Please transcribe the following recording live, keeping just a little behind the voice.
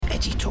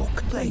Variety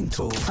talk. Plain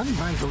talk.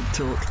 Unrivaled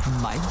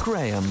talk. Mike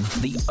Graham.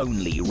 The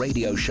only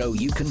radio show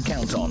you can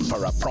count on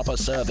for a proper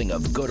serving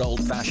of good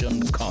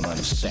old-fashioned common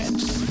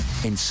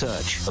sense. In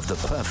search of the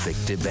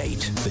perfect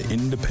debate. The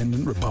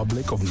Independent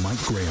Republic of Mike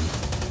Graham.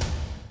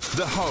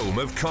 The home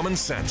of common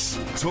sense,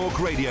 talk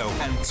radio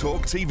and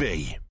talk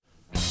TV.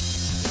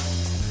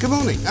 Good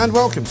morning and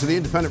welcome to the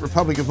Independent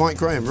Republic of Mike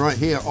Graham right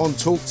here on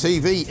Talk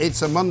TV.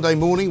 It's a Monday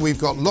morning. We've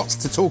got lots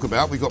to talk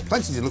about. We've got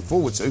plenty to look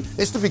forward to.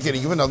 It's the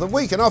beginning of another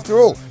week. And after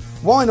all,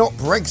 why not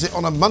Brexit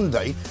on a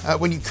Monday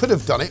when you could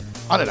have done it,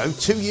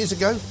 2 years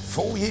ago,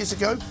 4 years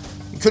ago?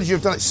 Could you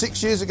have done it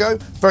 6 years ago?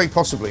 Very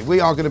possibly.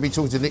 We are going to be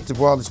talking to Nick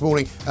Dubois this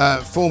morning,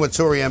 former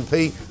Tory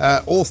MP,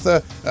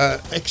 author,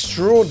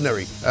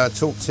 extraordinary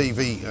Talk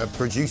TV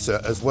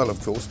producer as well,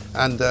 of course,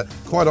 and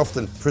quite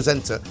often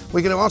presenter.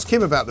 We're going to ask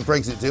him about the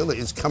Brexit deal that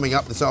is coming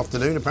up this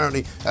afternoon.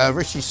 Apparently,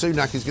 Rishi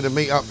Sunak is going to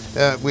meet up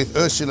with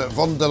Ursula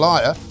von der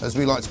Leyen, as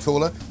we like to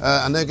call her,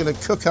 and they're going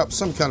to cook up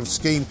some kind of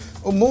scheme.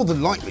 Or more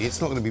than likely, it's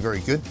not going to be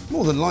very good.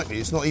 More than likely,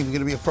 it's not even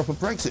going to be a proper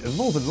Brexit. And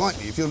more than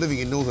likely, if you're living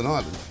in Northern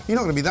Ireland, you're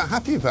not going to be that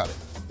happy about it.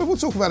 But we'll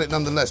talk about it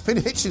nonetheless. Peter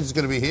Hitchens is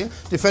going to be here,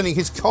 defending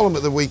his column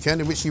at the weekend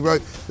in which he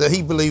wrote that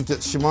he believed that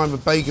Shamima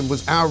Begum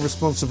was our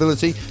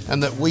responsibility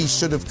and that we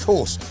should, of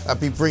course,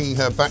 be bringing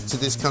her back to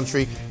this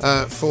country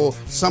for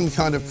some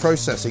kind of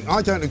processing.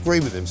 I don't agree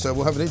with him, so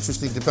we'll have an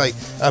interesting debate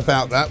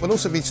about that. We'll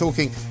also be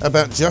talking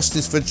about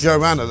justice for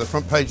Joanna, the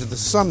front page of The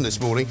Sun this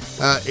morning,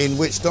 in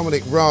which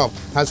Dominic Raab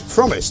has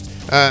promised,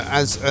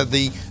 as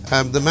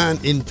the man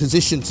in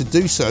position to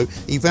do so,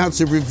 he vowed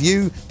to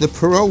review the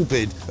parole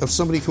bid of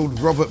somebody called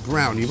Robert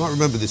Brown. You might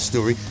remember this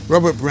story.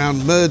 Robert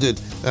Brown murdered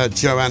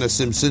Joanna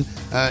Simpson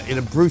in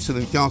a brutal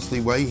and ghastly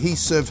way. He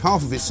served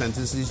half of his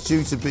sentence and is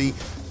due to be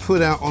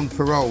put out on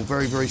parole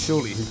very, very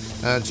shortly.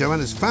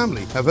 Joanna's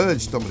family have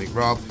urged Dominic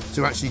Raab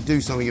to actually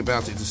do something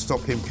about it to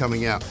stop him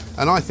coming out.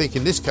 And I think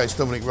in this case,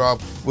 Dominic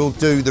Raab will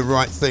do the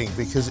right thing,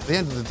 because at the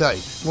end of the day,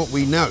 what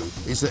we know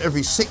is that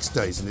every 6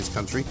 days in this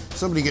country,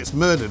 somebody gets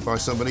murdered by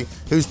somebody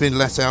who's been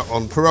let out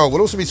on parole.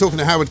 We'll also be talking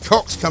to Howard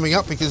Cox coming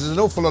up, because there's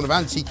an awful lot of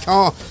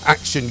anti-car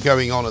action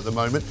going on at the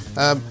moment.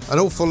 An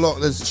awful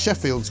lot.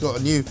 Sheffield's got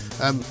a new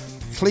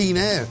clean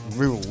air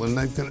rule, and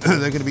they're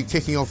going to be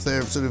kicking off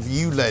their sort of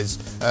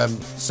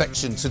ULEZ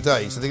section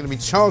today. So they're going to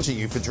be charging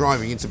you for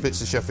driving into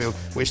bits of Sheffield,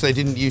 which they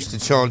didn't used to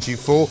charge you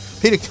for.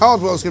 Peter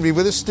Cardwell's going to be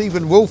with us.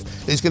 Stephen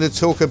Wolfe is going to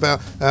talk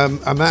about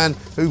a man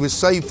who was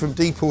saved from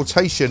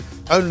deportation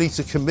only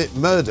to commit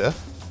murder,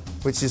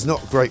 which is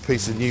not a great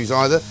piece of news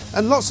either.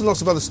 And lots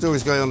of other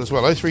stories going on as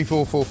well.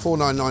 0344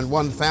 499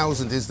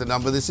 1000 is the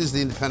number. This is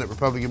the Independent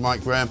Republic of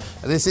Mike Graham,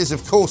 and this is,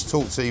 of course,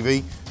 Talk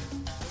TV.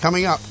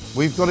 Coming up,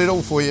 we've got it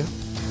all for you.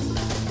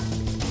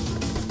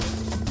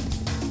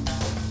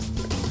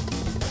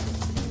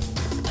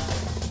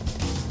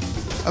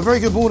 A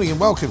very good morning and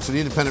welcome to the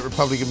Independent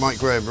Republic of Mike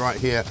Graham right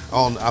here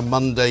on a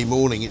Monday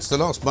morning. It's the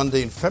last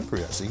Monday in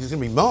February, actually. It's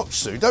going to be March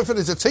soon. Don't forget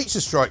there's a teacher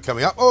strike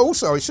coming up. Oh,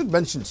 also, I should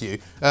mention to you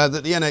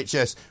that the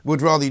NHS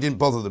would rather you didn't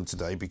bother them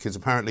today, because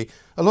apparently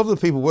a lot of the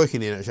people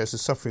working in the NHS are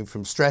suffering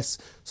from stress,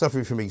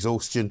 suffering from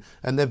exhaustion,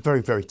 and they're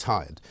very, very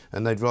tired.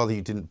 And they'd rather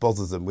you didn't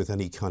bother them with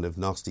any kind of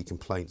nasty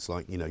complaints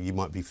like, you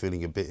might be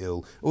feeling a bit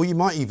ill, or you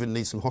might even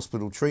need some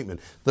hospital treatment.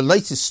 The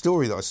latest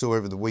story that I saw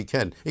over the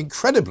weekend,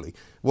 incredibly,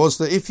 was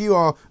that if you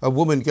are a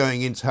woman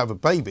going in to have a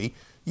baby,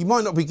 you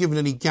might not be given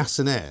any gas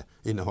and air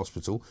in the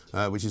hospital,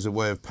 which is a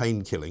way of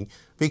pain killing,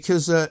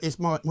 because it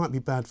might be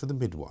bad for the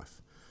midwife.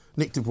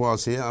 Nick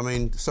Dubois here. I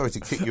mean, sorry to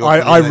kick you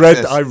off.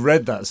 I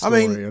read that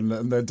story, and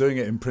they're doing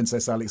it in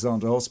Princess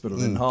Alexandra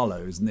Hospital in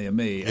Harlow, is near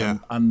me,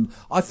 and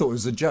I thought it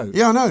was a joke.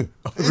 Yeah, I know.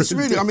 It's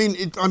really.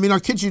 I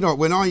kid you not.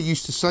 When I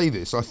used to say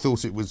this, I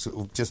thought it was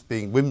just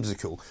being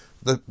whimsical.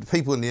 The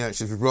people in the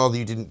NHS would rather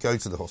you didn't go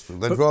to the hospital.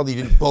 They'd rather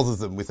you didn't bother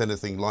them with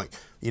anything like,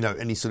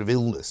 any sort of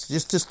illness.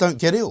 Just don't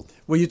get ill.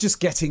 Well, you're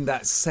just getting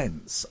that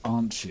sense,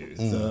 aren't you?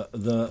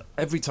 The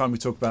every time we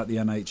talk about the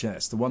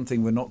NHS, the one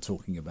thing we're not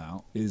talking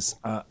about is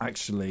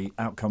actually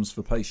outcomes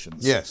for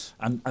patients. Yes.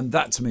 And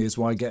that to me is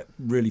why I get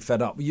really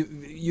fed up.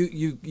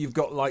 You've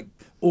got like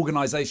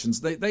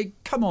organisations, they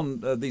come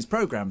on these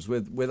programmes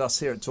with us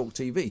here at Talk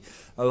TV,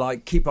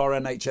 like Keep Our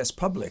NHS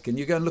Public, and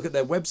you go and look at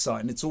their website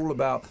and it's all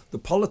about the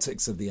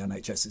politics of the NHS.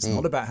 It's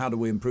not about how do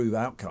we improve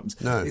outcomes.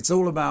 No. It's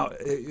all about,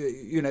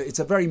 it's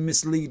a very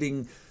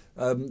misleading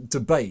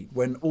debate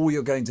when all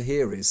you're going to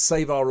hear is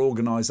save our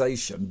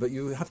organisation, but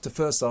you have to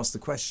first ask the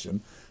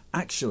question,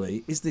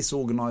 actually, is this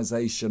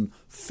organisation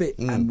fit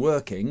and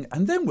working?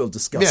 And then we'll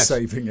discuss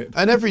saving it.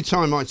 And every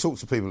time I talk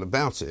to people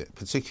about it,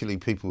 particularly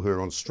people who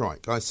are on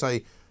strike, I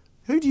say,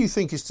 who do you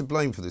think is to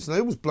blame for this? And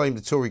they always blame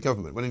the Tory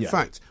government, when in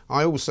fact,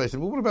 I always say to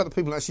them, well, what about the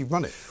people that actually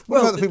run it?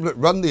 What about the people that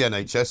run the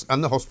NHS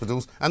and the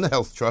hospitals and the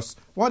health trusts?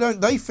 Why don't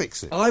they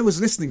fix it? I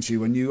was listening to you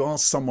when you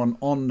asked someone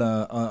on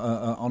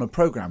a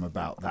programme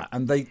about that,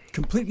 and they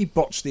completely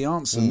botched the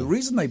answer. And the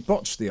reason they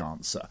botched the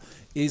answer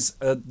is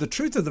the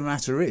truth of the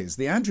matter is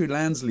the Andrew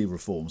Lansley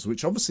reforms,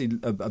 which obviously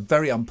are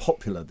very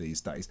unpopular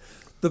these days,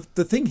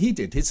 the thing he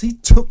did is he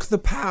took the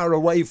power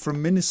away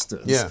from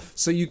ministers. Yeah.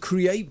 So you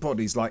create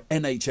bodies like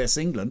NHS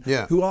England,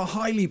 Yeah. who are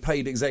highly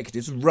paid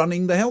executives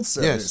running the health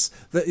service.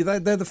 They're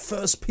the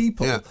first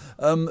people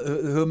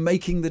who are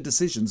making the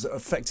decisions that are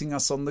affecting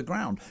us on the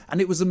ground.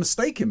 And it was a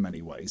mistake in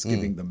many ways,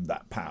 giving them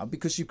that power,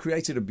 because you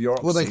created a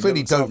bureaucracy. Well, they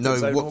clearly that don't know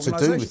looks after its own what to do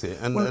with organisation.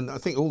 it, and I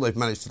think all they've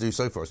managed to do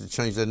so far is to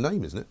change their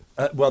name, isn't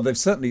it? Well,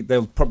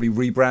 they'll probably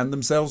rebrand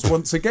themselves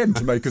once again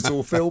to make us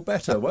all feel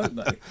better, won't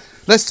they?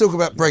 Let's talk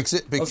about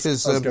Brexit,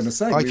 because I was gonna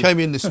say, I came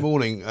in this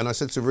morning and I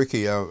said to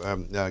Ricky, our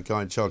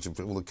guy in charge of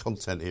all the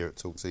content here at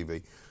Talk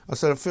TV, I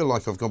said, I feel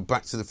like I've gone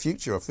back to the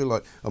future. I feel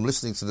like I'm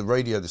listening to the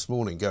radio this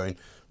morning going,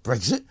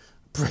 Brexit?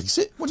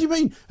 Brexit? What do you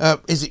mean?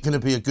 Is it going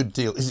to be a good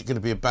deal? Is it going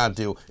to be a bad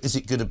deal? Is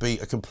it going to be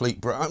a complete...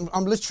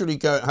 I'm literally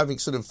having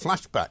sort of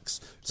flashbacks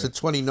to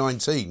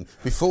 2019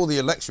 before the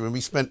election, when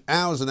we spent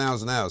hours and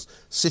hours and hours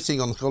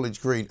sitting on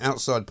College Green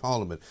outside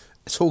Parliament,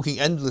 talking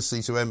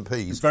endlessly to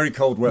MPs. It's very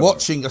cold weather.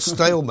 Watching a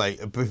stalemate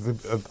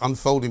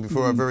unfolding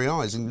before our very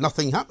eyes and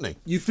nothing happening.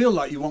 You feel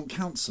like you want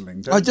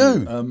counselling, don't I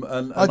do. you?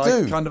 And I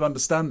do. I kind of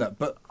understand that.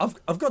 But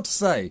I've got to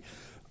say,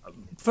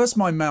 first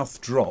my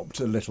mouth dropped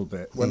a little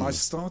bit when I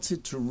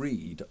started to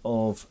read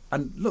of...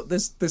 And look,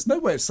 there's no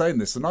way of saying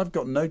this, and I've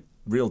got no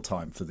real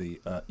time for the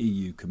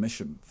EU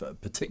Commission,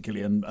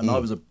 particularly, and I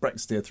was a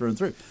Brexiteer through and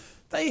through.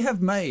 They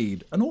have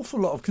made an awful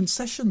lot of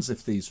concessions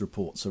if these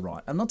reports are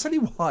right. And I'll tell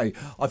you why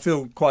I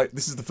feel quite...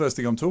 This is the first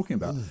thing I'm talking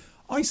about.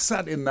 I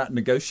sat in that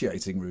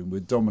negotiating room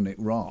with Dominic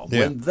Raab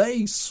when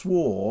they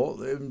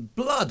swore in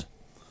blood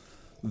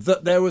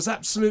that there was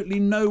absolutely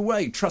no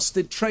way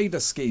trusted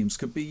trader schemes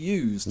could be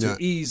used to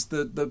ease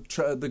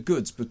the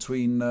goods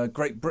between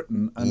Great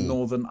Britain and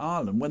Northern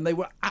Ireland, when they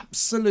were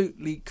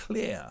absolutely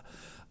clear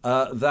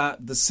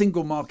that the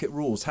single market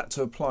rules had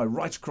to apply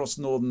right across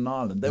Northern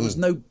Ireland. There was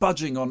no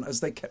budging on, as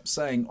they kept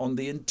saying, on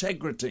the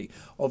integrity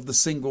of the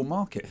single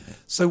market.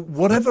 So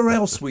whatever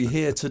else we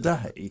hear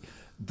today,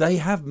 they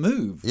have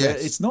moved.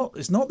 Yes. It's not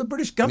the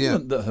British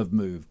government that have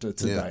moved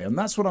today. And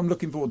that's what I'm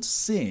looking forward to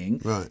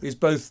seeing, is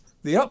both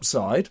the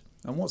upside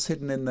and what's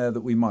hidden in there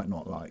that we might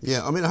not like.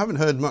 Yeah, I mean, I haven't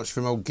heard much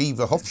from old Guy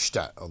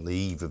Verhofstadt on the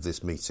eve of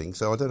this meeting,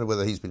 so I don't know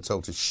whether he's been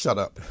told to shut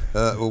up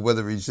or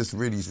whether he's just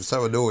really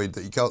so annoyed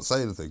that he can't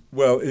say anything.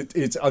 Well,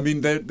 I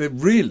mean, they're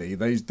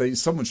really,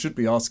 someone should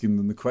be asking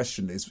them the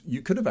question is,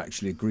 you could have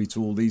actually agreed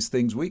to all these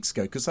things weeks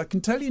ago, because I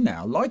can tell you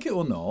now, like it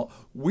or not,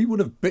 we would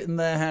have bitten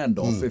their hand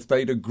off if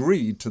they'd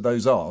agreed to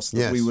those asks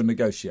that we were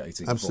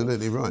negotiating for.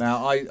 Absolutely right.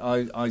 Now,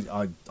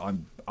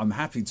 I'm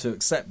happy to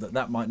accept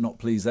that might not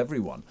please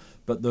everyone.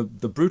 But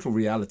the brutal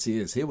reality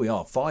is, here we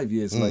are 5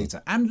 years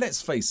later, and let's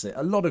face it,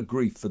 a lot of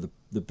grief for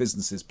the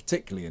businesses,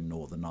 particularly in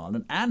Northern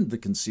Ireland, and the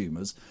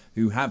consumers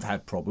who have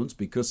had problems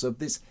because of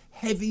this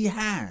heavy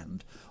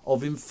hand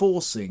of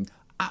enforcing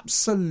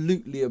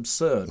absolutely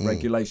absurd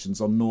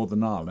regulations on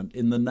Northern Ireland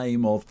in the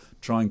name of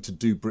trying to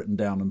do Britain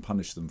down and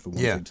punish them for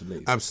wanting to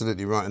leave.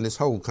 Absolutely right. And this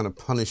whole kind of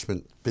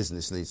punishment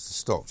business needs to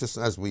stop. Just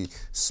as we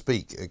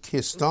speak,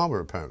 Keir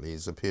Starmer apparently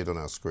has appeared on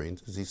our screen,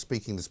 because he's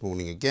speaking this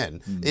morning again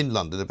in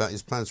London about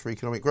his plans for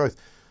economic growth.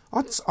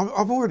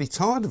 I'm already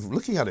tired of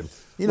looking at him.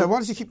 Why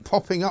does he keep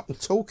popping up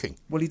and talking?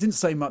 Well, he didn't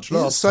say much He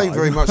didn't last say time.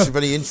 very much of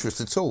any interest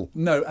at all.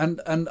 No,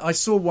 and I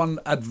saw one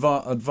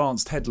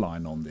advanced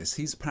headline on this.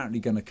 He's apparently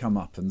going to come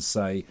up and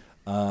say,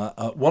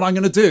 what I'm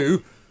going to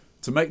do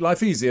to make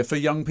life easier for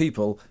young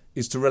people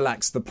is to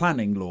relax the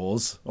planning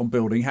laws on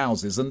building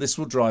houses, and this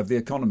will drive the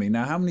economy.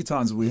 Now, how many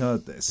times have we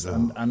heard this?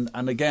 No.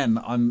 And again,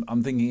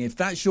 I'm thinking, if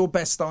that's your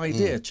best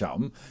idea,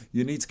 chum,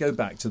 you need to go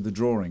back to the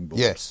drawing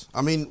board. Yes.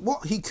 I mean,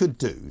 what he could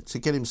do to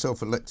get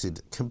himself elected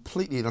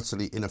completely and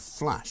utterly in a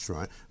flash,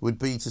 right, would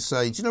be to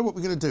say, do you know what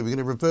we're going to do? We're going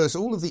to reverse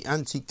all of the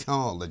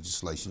anti-car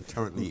legislation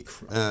currently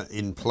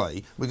in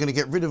play. We're going to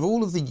get rid of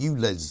all of the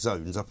ULEZ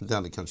zones up and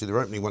down the country. They're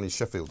opening one in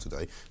Sheffield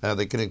today. They're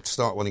going to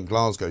start one in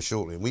Glasgow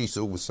shortly. And we used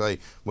to always say,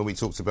 when we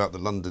talked about the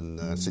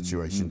London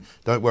situation,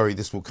 don't worry,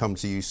 this will come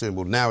to you soon.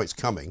 Well, now it's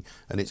coming,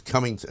 and it's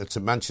coming to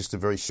Manchester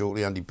very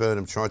shortly. Andy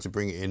Burnham tried to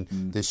bring it in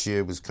this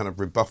year, was kind of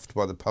rebuffed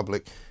by the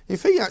public.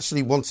 If he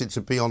actually wanted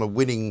to be on a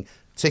winning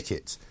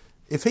ticket,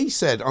 if he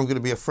said, I'm going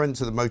to be a friend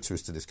to the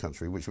motorists of this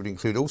country, which would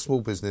include all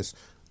small business,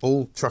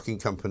 all trucking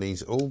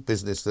companies, all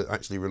business that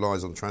actually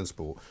relies on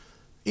transport,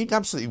 he'd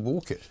absolutely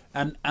walk it.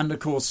 And of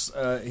course,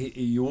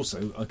 you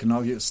also, I can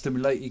argue,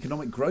 stimulate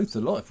economic growth a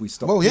lot if we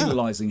stop Well, yeah.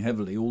 penalising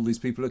heavily all these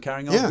people who are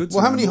carrying our goods.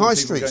 Well, how around, many all the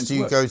high people streets do going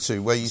you to go work? to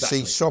where you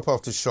see shop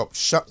after shop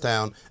shut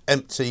down,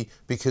 empty,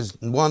 because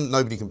one,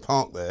 nobody can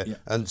park there,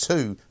 and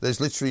two, there's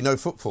literally no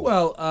footfall?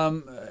 Well,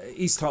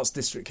 East Herts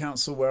District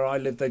Council, where I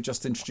live, they've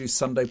just introduced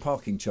Sunday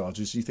parking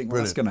charges. You think, well,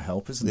 that's going to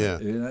help, isn't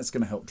it? Yeah, that's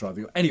going to help drive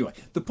you. Anyway,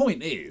 the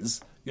point is,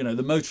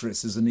 the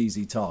motorist is an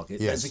easy target.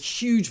 Yes. There's a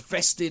huge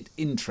vested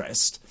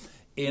interest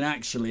in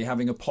actually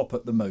having a pop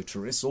at the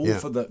motorists, all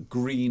for the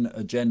green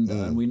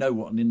agenda, and we know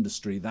what an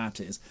industry that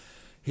is.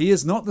 He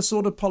is not the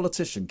sort of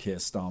politician, Keir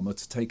Starmer,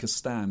 to take a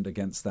stand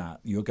against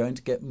that. You're going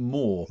to get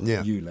more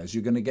ULEZ.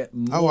 You're going to get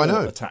more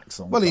attacks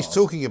on Well, cars. he's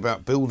talking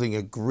about building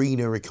a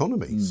greener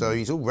economy. So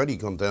he's already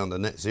gone down the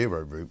net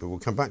zero route, but we'll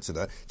come back to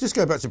that. Just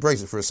go back to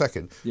Brexit for a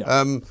second.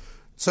 Yeah.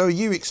 So are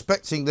you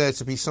expecting there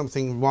to be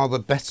something rather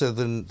better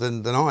than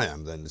I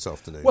am then this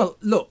afternoon? Well,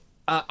 look,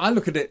 I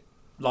look at it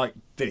like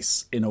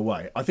this in a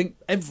way. I think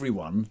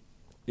everyone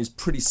is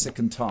pretty sick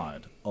and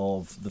tired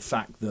of the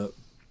fact that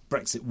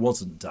Brexit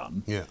wasn't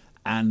done. Yeah.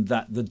 And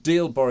that the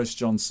deal Boris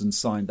Johnson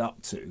signed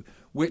up to,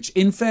 which,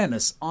 in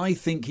fairness, I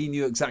think he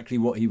knew exactly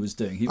what he was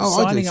doing. He was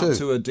signing up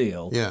to a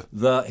deal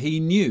that he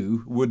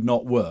knew would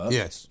not work,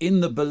 in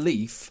the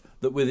belief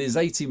that with his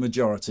 80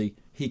 majority,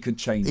 he could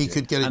change it. He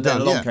could get it and done,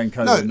 then along came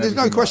COVID No, and there's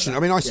no everything question. like I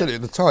that. mean, I said it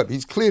at the time.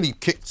 He's clearly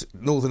kicked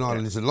Northern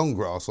Ireland into long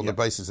grass on the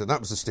basis that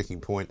was the sticking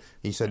point.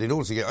 He said, in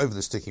order to get over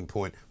the sticking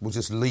point, we'll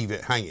just leave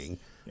it hanging.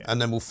 And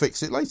then we'll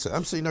fix it later.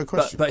 Absolutely no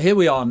question. But here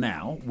we are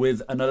now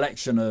with an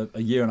election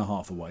a year and a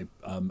half away,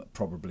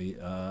 probably,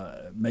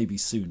 maybe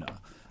sooner.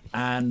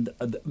 And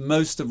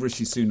most of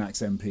Rishi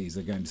Sunak's MPs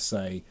are going to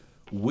say,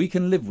 we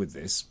can live with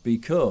this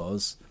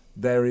because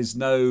there is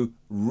no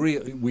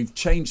real... We've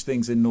changed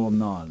things in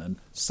Northern Ireland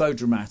so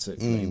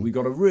dramatically. We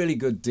got a really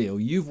good deal.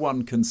 You've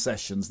won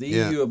concessions. The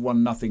EU have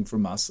won nothing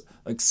from us,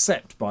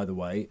 except, by the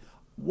way,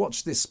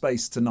 watch this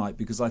space tonight,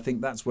 because I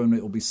think that's when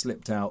it will be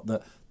slipped out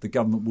that the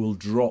government will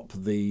drop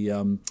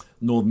the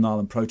Northern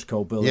Ireland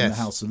Protocol Bill in the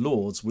House of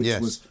Lords, which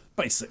was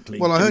basically...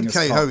 Well, I heard giving us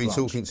Kay carte Hoey blanche.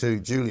 talking to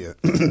Julia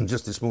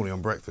just this morning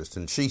on breakfast,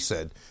 and she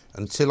said,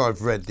 until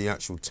I've read the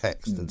actual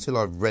text, until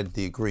I've read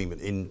the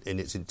agreement in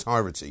its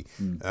entirety,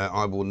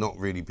 I will not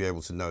really be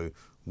able to know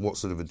what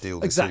sort of a deal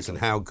this is and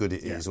how good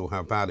it is or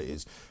how bad it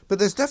is. But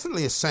there's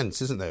definitely a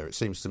sense, isn't there, it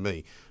seems to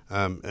me,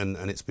 and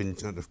it's been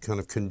kind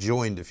of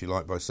conjoined, if you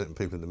like, by certain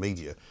people in the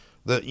media,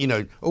 that,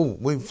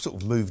 we've sort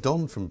of moved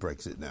on from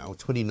Brexit now.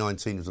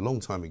 2019 was a long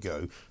time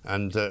ago,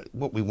 and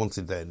what we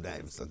wanted then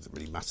doesn't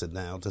really matter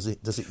now, does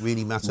it? Does it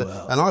really matter?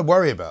 Well, and I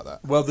worry about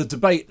that. Well, the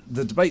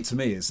debate to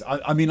me is,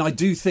 I mean, I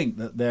do think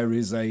that there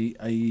is a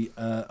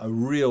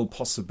real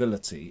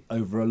possibility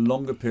over a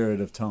longer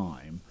period of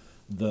time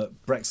that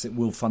Brexit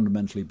will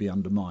fundamentally be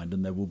undermined,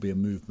 and there will be a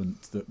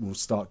movement that will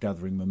start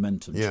gathering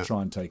momentum to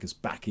try and take us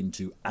back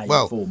into a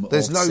form of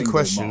there's no single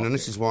question, market. and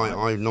this is why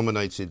I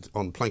nominated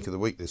on Plank of the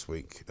Week this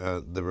week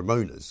the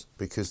Ramonas,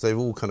 because they've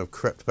all kind of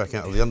crept back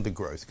out of the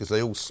undergrowth, because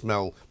they all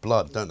smell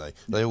blood, don't they?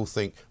 They all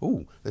think,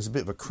 oh, there's a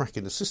bit of a crack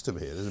in the system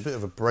here, there's a bit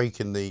of a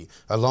break in the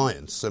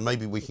alliance, so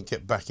maybe we can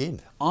get back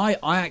in. I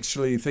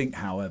actually think,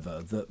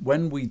 however, that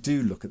when we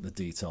do look at the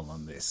detail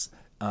on this,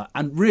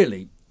 and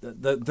really...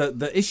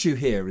 The issue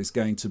here is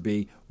going to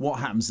be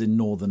what happens in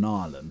Northern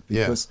Ireland,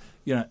 because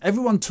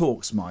everyone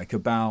talks, Mike,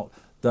 about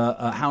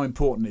how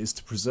important it is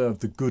to preserve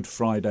the Good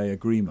Friday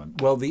Agreement.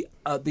 Well, the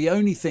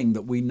only thing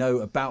that we know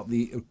about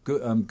the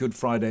Good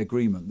Friday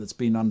Agreement that's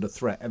been under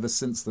threat ever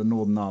since the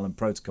Northern Ireland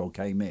Protocol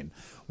came in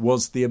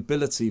was the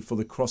ability for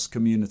the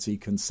cross-community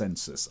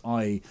consensus,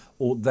 i.e.,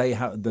 they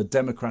have the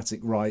democratic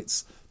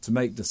rights to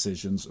make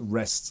decisions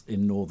rests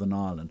in Northern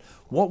Ireland.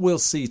 What we'll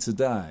see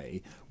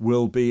today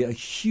will be a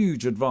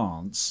huge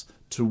advance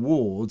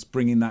towards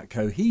bringing that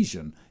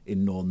cohesion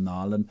in Northern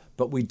Ireland,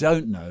 but we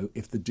don't know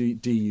if the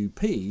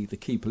DUP, the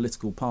key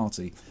political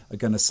party, are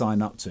going to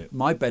sign up to it.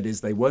 My bet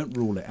is they won't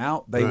rule it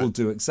out. They will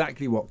do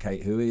exactly what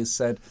Kate Hoey has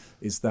said,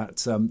 is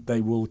that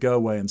they will go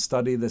away and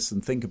study this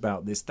and think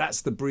about this.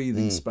 That's the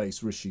breathing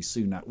space Rishi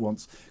Sunak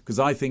wants, because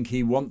I think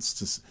he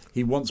wants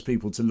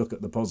people to look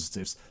at the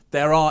positives.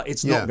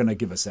 It's not going to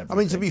give us everything. I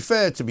mean, to be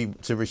fair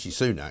to Rishi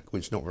Sunak,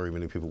 which not very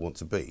many people want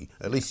to be,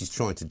 at least he's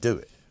trying to do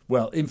it.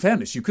 Well, in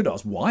fairness, you could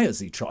ask, why has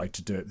he tried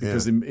to do it?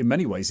 Because in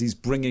many ways, he's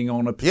bringing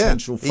on a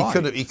potential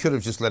fight. He could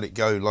have just let it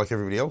go like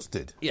everybody else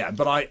did. Yeah,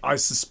 but I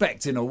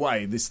suspect, in a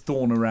way, this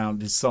thorn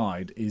around his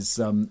side is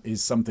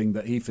something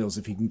that he feels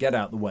if he can get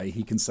out the way,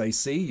 he can say,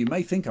 see, you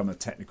may think I'm a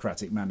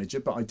technocratic manager,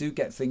 but I do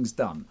get things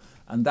done.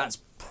 And that's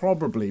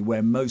probably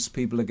where most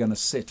people are going to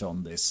sit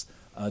on this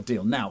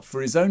deal. Now,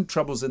 for his own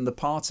troubles in the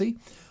party,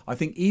 I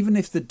think even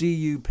if the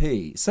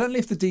DUP, certainly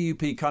if the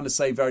DUP kind of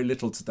say very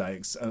little today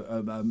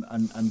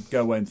and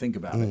go away and think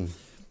about it,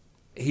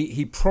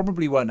 he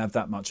probably won't have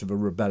that much of a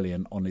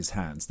rebellion on his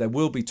hands. There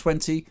will be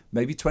 20,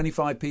 maybe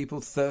 25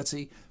 people,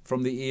 30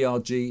 from the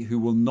ERG who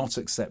will not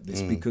accept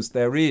this because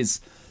there is...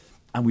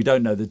 And we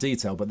don't know the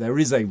detail, but there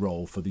is a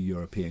role for the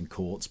European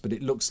courts, but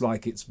it looks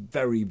like it's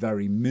very,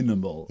 very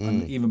minimal.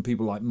 And even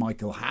people like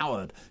Michael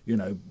Howard,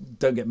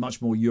 don't get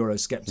much more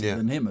Eurosceptic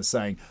than him, are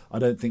saying, I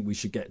don't think we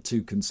should get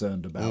too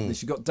concerned about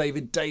this. You've got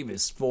David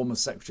Davis, former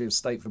Secretary of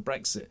State for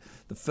Brexit,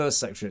 the first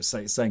Secretary of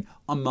State, saying,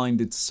 I'm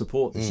minded to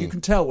support this. You can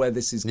tell where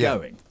this is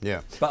going.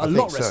 Yeah. But a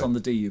lot rests on the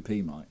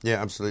DUP, Mike.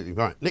 Yeah, absolutely.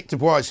 Right. Nick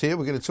Dubois is here.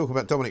 We're going to talk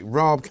about Dominic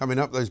Raab coming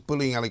up, those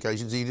bullying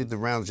allegations. He did the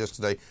rounds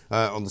yesterday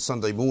on the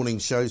Sunday morning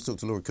shows,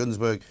 talked to Laura Kunsman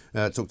Kunsberg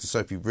talked to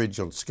Sophie Bridge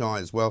on Sky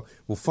as well.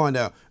 We'll find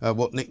out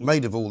what Nick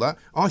made of all that.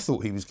 I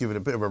thought he was given a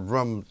bit of a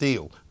rum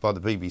deal by the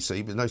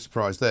BBC, but no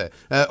surprise there.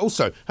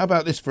 Also, how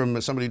about this from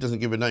somebody who doesn't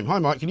give a name? Hi,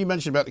 Mike. Can you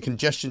mention about the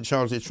congestion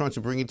charge they're trying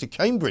to bring into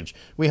Cambridge?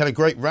 We had a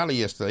great rally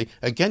yesterday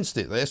against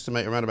it. They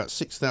estimate around about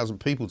 6,000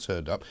 people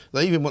turned up.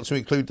 They even want to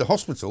include the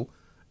hospital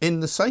in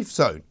the safe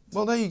zone.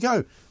 Well, there you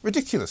go.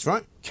 Ridiculous,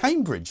 right?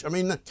 Cambridge. I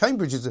mean,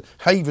 Cambridge is a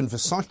haven for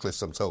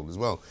cyclists, I'm told, as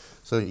well.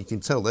 So you can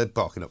tell they're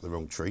barking up the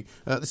wrong tree.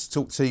 This is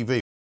Talk TV.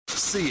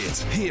 See it,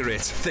 hear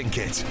it, think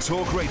it.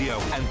 Talk Radio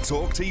and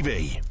Talk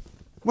TV.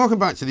 Welcome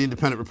back to the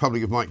Independent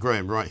Republic of Mike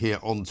Graham right here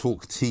on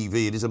Talk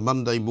TV. It is a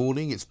Monday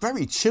morning. It's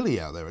very chilly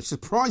out there. It's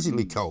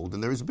surprisingly cold,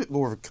 and there is a bit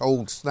more of a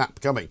cold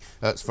snap coming,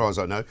 as far as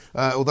I know.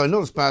 Although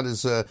not as bad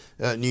as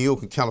New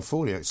York and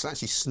California. It's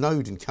actually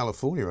snowed in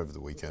California over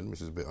the weekend,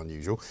 which is a bit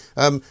unusual.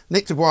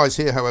 Nick Dubois is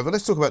here, however.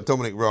 Let's talk about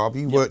Dominic Raab.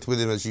 You worked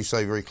with him, as you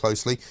say, very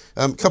closely.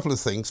 Couple of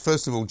things.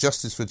 First of all,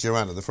 justice for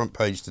Joanna, the front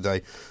page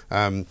today,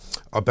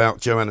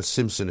 about Joanna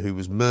Simpson, who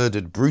was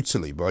murdered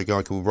brutally by a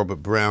guy called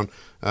Robert Brown,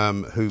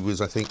 who was,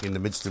 I think, in the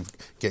midst of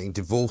getting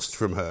divorced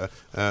from her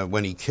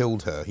when he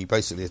killed her. He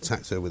basically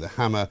attacked her with a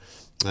hammer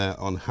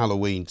on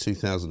Halloween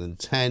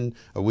 2010,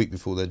 a week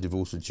before their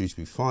divorce was due to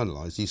be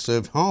finalised. He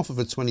served half of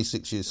a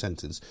 26-year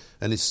sentence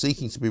and is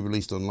seeking to be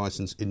released on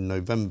licence in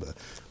November.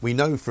 We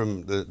know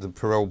from the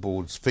parole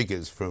board's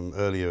figures from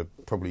earlier,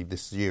 probably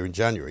this year in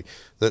January,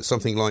 that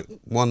something like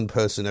one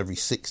person every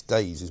 6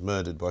 days is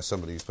murdered by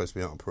somebody who's supposed to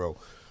be out on parole.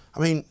 I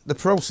mean, the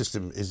parole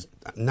system is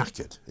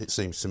knackered, it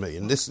seems to me.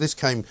 And this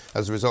came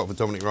as a result of a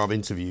Dominic Raab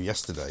interview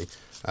yesterday,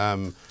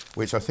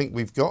 which I think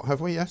we've got, have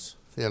we? Yes?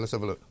 Yeah, let's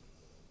have a look.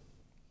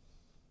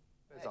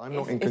 I'm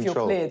not in control. If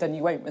you're cleared, then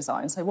you won't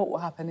resign. So what will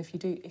happen if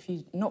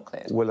you're not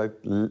cleared? Well,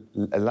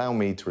 allow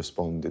me to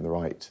respond in the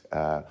right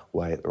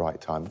way at the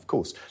right time. Of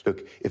course.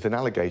 Look, if an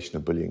allegation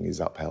of bullying is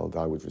upheld,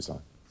 I would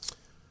resign.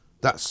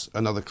 That's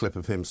another clip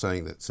of him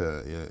saying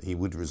that he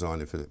would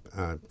resign if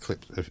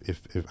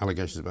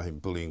allegations about him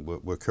bullying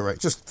were correct.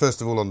 Just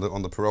first of all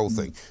on the parole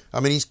thing. I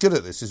mean, he's good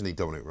at this, isn't he,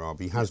 Dominic Raab?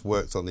 He has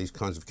worked on these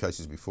kinds of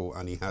cases before,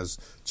 and he has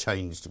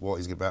changed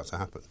what is about to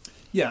happen.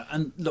 Yeah,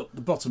 and look,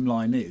 the bottom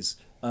line is,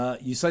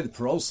 you say the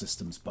parole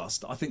system's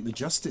bust. I think the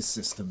justice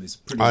system is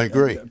pretty. I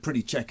agree.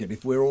 Pretty checkered.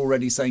 If we're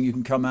already saying you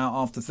can come out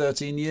after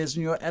 13 years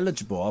and you're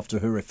eligible after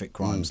horrific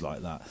crimes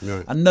like that,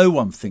 right. And no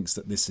one thinks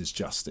that this is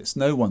justice.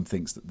 No one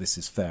thinks that this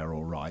is fair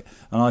or right.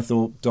 And I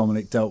thought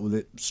Dominic dealt with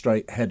it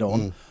straight head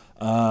on.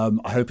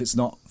 I hope it's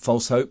not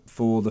false hope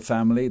for the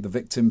family, the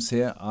victims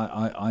here.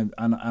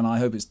 And I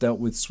hope it's dealt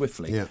with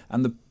swiftly. Yeah.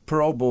 And the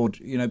parole board,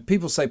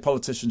 people say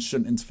politicians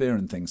shouldn't interfere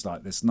in things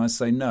like this, and I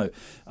say no.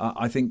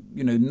 I think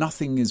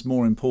nothing is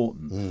more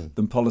important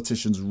than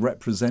politicians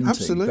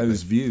representing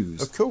those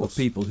views of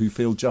people who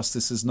feel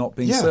justice is not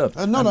being served.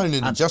 And not only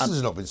that justice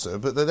has not been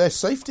served, but that their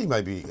safety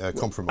may be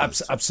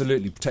compromised.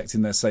 Absolutely,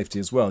 protecting their safety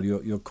as well.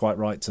 You're quite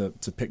right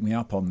to pick me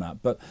up on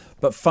that.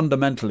 But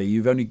fundamentally,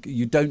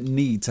 you don't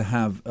need to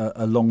have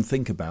a long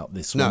think about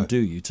this one, do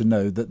you? To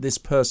know that this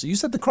person, you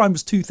said the crime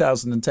was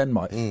 2010,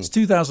 Mike. It's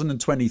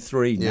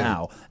 2023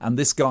 now. And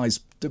this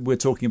guy's, we're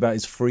talking about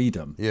his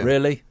freedom. Yeah.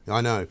 Really?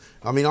 I know.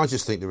 I mean, I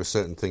just think there are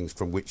certain things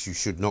from which you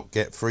should not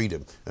get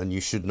freedom, and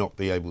you should not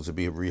be able to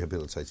be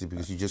rehabilitated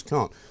because you just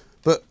can't.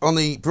 But on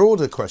the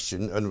broader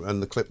question, and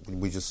the clip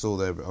we just saw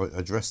there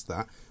addressed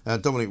that,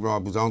 Dominic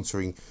Raab was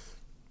answering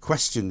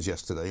questions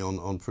yesterday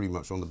on pretty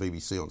much on the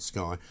BBC, on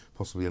Sky,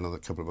 possibly another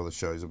couple of other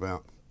shows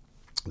about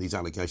these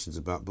allegations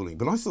about bullying.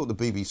 But I thought the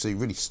BBC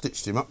really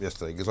stitched him up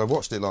yesterday because I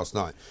watched it last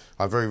night.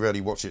 I very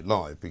rarely watch it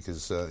live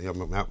because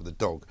I'm out with the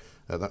dog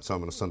at that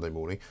time on a Sunday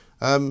morning.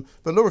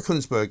 But Laura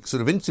Kunsberg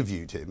sort of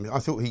interviewed him. I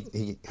thought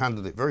he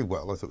handled it very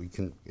well. I thought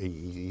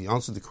he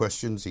answered the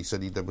questions. He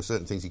said there were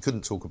certain things he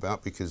couldn't talk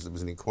about because there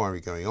was an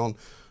inquiry going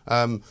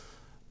on.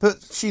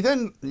 But she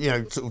then,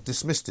 sort of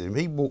dismissed him.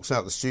 He walks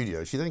out the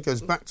studio. She then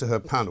goes back to her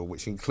panel,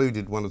 which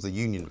included one of the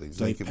union leaders.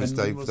 I think it was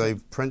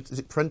Dave Prentice. Is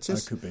it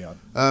Prentice? That could be.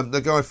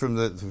 The guy from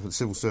the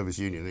Civil Service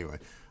Union, anyway.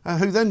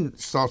 Who then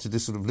started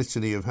this sort of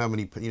litany of how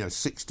many,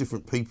 6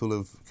 different people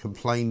have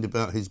complained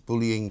about his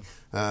bullying,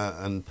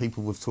 and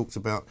people have talked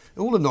about,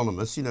 all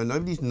anonymous,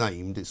 nobody's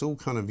named. It's all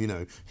kind of,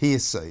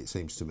 hearsay, it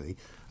seems to me.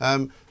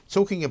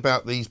 Talking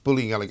about these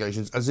bullying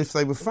allegations as if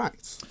they were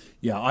facts.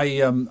 Yeah,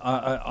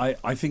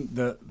 I think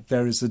that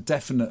there is a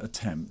definite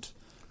attempt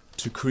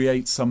to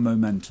create some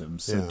momentum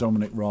so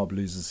Dominic Raab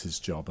loses his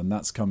job, and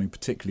that's coming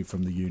particularly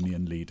from the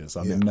union leaders.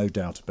 I mean, no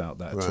doubt about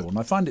that at all. And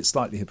I find it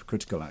slightly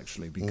hypocritical,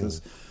 actually,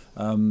 because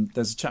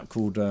there's a chap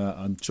called,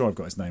 I'm sure I've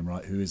got his name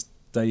right, who is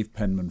Dave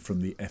Penman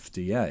from the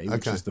FDA,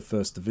 which is the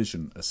First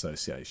Division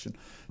Association,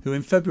 who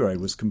in February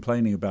was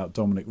complaining about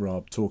Dominic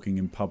Raab talking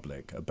in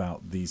public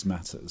about these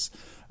matters.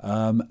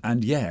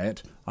 And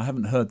yet, I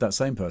haven't heard that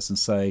same person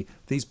say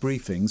these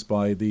briefings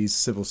by these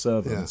civil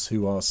servants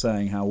who are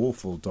saying how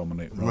awful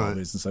Dominic Raab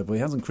is and so forth.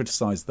 He hasn't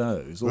criticised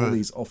those. All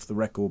these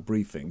off-the-record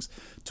briefings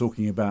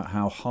talking about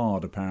how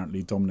hard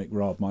apparently Dominic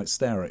Raab might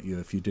stare at you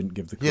if you didn't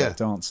give the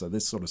correct answer,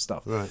 this sort of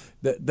stuff.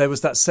 There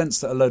was that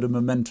sense that a load of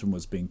momentum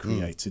was being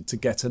created to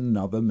get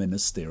another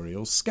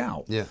ministerial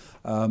scalp.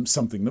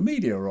 Something the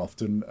media are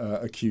often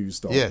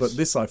accused of. But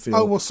this, I feel...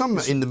 Oh, well, some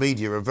in the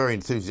media are very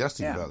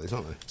enthusiastic about this,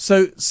 aren't they?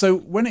 So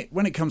when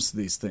it comes to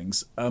these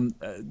things,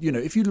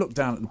 if you look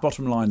down at the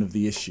bottom line of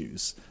the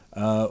issues,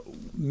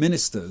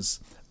 ministers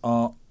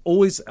are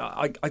always...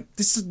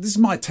 This is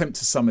my attempt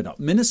to sum it up.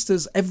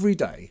 Ministers, every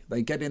day,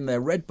 they get in their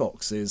red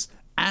boxes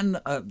and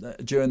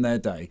during their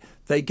day,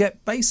 they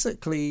get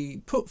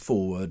basically put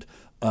forward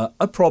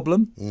a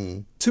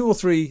problem, 2 or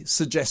 3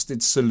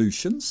 suggested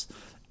solutions,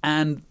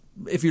 and,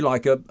 if you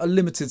like, a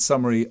limited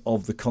summary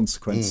of the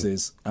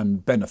consequences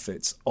and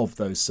benefits of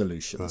those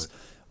solutions.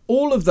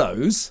 All of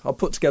those are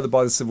put together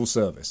by the civil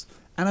service.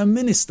 And a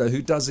minister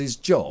who does his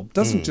job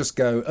doesn't just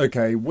go,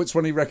 OK, which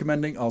one are you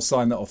recommending? I'll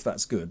sign that off,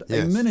 that's good.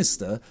 A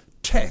minister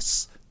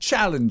tests,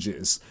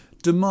 challenges,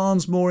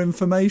 demands more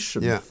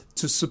information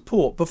to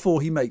support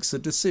before he makes a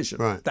decision.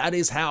 That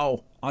is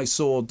how I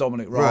saw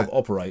Dominic Raab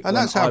operate. And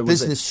that's how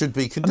business should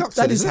be conducted.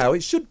 That is how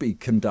it should be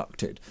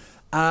conducted.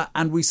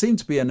 And we seem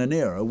to be in an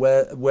era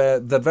where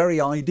the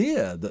very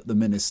idea that the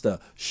minister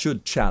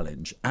should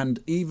challenge, and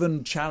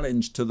even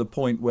challenge to the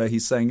point where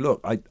he's saying,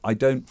 look,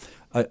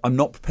 I'm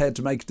not prepared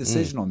to make a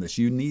decision on this.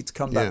 You need to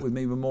come back with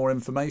me with more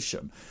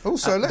information.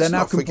 Also, they're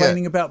now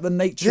complaining about the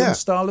nature and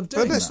style of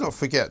doing that. But let's not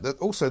forget that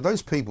also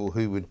those people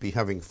who would be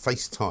having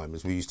FaceTime,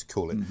 as we used to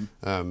call it,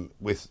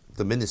 with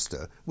the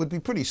minister would be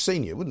pretty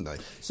senior, wouldn't they?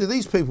 So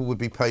these people would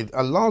be paid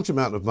a large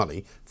amount of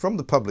money from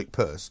the public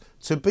purse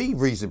to be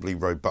reasonably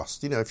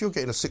robust. If you're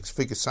getting a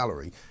 6-figure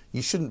salary,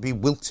 you shouldn't be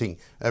wilting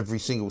every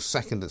single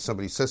second that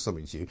somebody says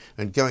something to you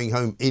and going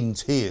home in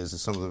tears,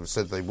 as some of them have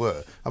said they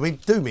were. I mean,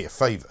 do me a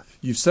favour.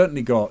 You've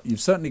certainly got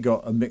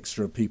a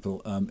mixture of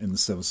people in the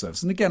civil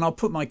service. And again, I'll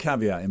put my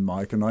caveat in,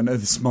 Mike, and I know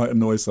this might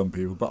annoy some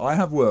people, but I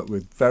have worked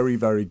with very,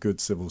 very good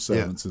civil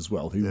servants as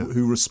well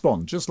who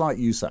respond, just like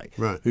you say.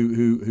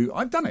 Who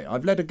I've done it.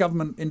 I've led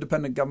a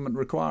independent government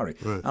inquiry,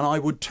 and I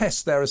would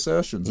test their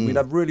assertions. And we'd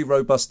have really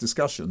robust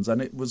discussions,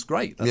 and it was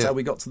great. That's how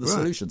we got to the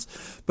solutions.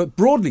 But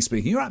broadly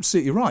speaking, you're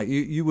absolutely right.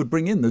 You would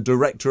bring in the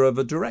director of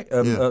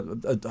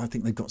I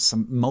think they've got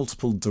some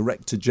multiple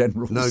director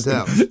generals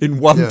in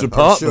one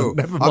department. Sure.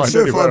 Never mind. I'm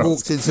sure if I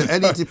walked into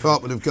any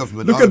department of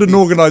government, look at an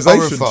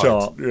organisation horrified.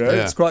 chart.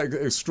 It's quite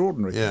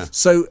extraordinary.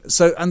 So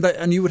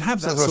and you would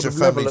have that sort of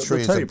level at the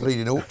table. Family tree is a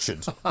bleeding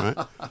orchard, right?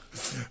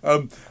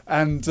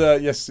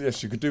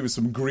 Yes, you could do with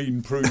some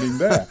green pruning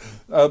there.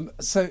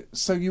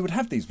 So you would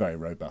have these very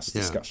robust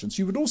discussions.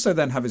 You would also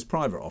then have his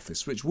private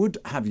office, which would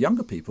have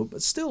younger people,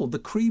 but still the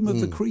cream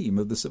of the cream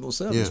of the civil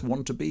service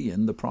want to be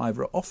in the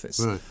private office.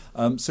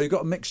 So you've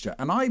got a mixture,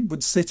 and I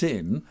would sit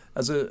in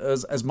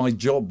as my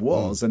job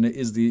was, and it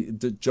is the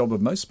job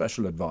of most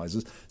special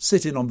advisors,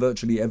 sit in on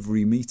virtually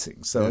every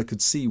meeting, so I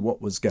could see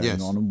what was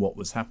going on and what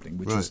was happening,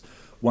 which is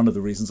one of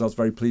the reasons I was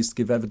very pleased to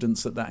give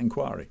evidence at that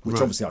inquiry, which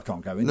obviously I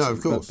can't go into. No,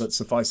 of course. But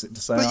suffice it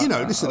to say...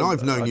 But, listen,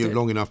 I've known you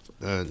long enough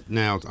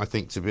now, I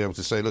think, to be able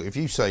to say, look, if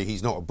you say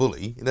he's not a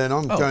bully, then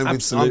I'm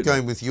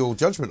going with your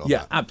judgment on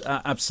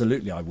that.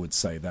 Absolutely, I would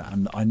say that.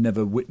 And I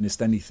never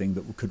witnessed anything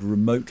that could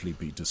remotely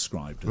be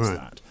described as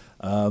that.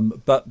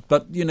 But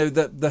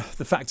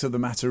the fact of the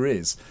matter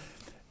is,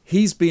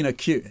 he's been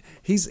accused.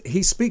 He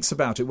speaks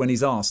about it when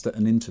he's asked at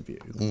an interview,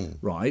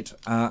 right?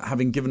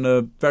 Having given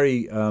a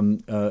very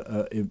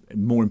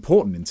more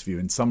important interview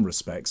in some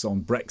respects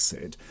on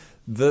Brexit,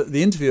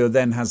 the interviewer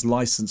then has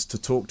license to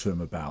talk to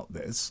him about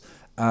this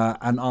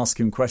and ask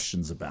him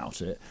questions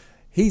about it.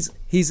 He's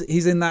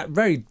in that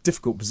very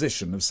difficult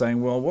position of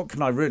saying, well, what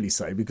can I really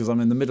say? Because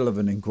I'm in the middle of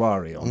an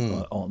inquiry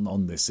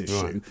on this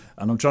issue,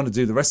 and I'm trying to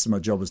do the rest of my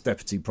job as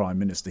Deputy Prime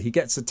Minister. He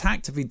gets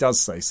attacked if he does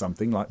say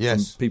something, like from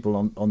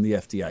people on the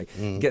FDA.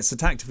 He gets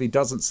attacked if he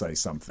doesn't say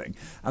something.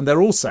 And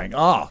they're all saying,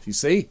 you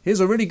see, here's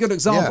a really good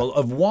example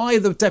of why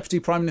the Deputy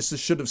Prime Minister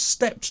should have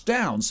stepped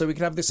down so we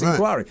could have this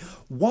inquiry.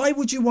 Why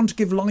would you want to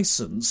give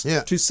licence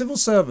to civil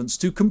servants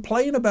to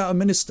complain about a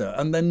minister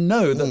and then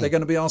know that they're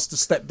going to be asked to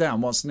step down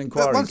once an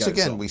inquiry goes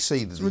on? Again, we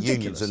see that the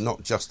unions are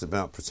not just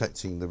about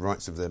protecting the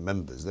rights of their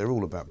members; they're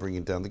all about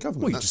bringing down the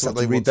government. Well, you just have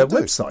to read their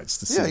websites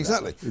to see. Yeah,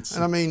 exactly.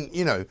 And I mean,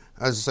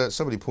 as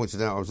somebody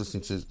pointed out, I was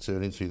listening to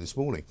an interview this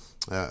morning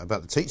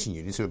about the teaching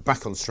unions who are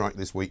back on strike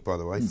this week. By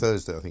the way,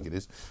 Thursday, I think it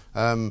is.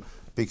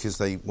 Because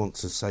they want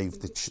to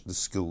save the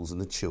schools and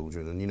the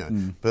children,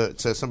 and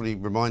But somebody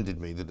reminded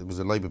me that there was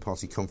a Labour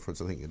Party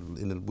conference, I think,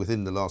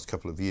 within the last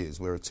couple of years,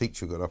 where a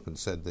teacher got up and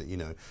said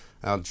that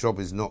our job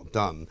is not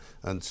done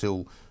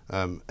until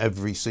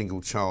every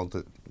single child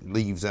that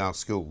leaves our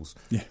schools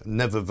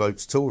never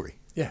votes Tory.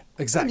 Yeah,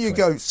 exactly. And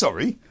you go,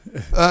 sorry,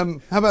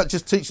 how about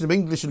just teaching them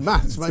English and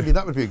maths? Maybe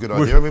that would be a good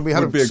idea. I mean, we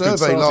had a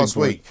survey last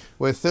week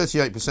where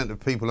 38% of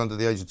people under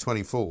the age of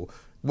 24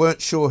 weren't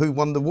sure who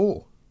won the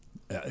war.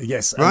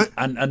 Yes, right?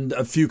 And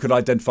a few could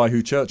identify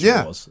who Churchill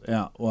Yeah. was.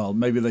 Yeah, well,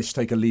 maybe they should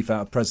take a leaf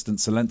out of President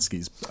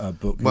Zelensky's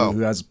book, Well,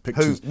 who has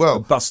pictures, who- well, a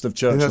bust of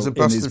Churchill Who has a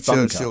bust in his of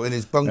bunker. Churchill in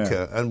his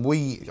bunker, and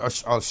we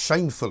are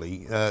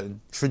shamefully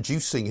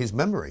traducing his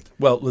memory.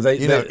 Well,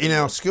 in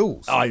our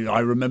schools. I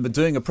remember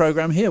doing a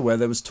programme here where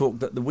there was talk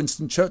that the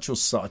Winston Churchill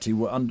Society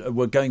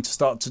were going to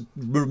start to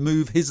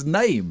remove his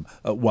name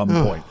at one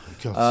point,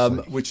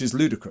 which is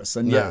ludicrous.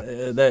 And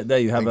yet, there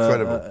you have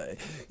Incredible.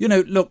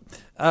 Look,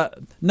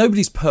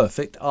 nobody's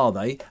perfect, are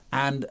they?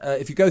 And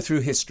if you go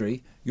through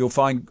history, you'll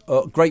find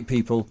great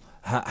people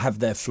have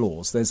their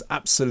flaws. There's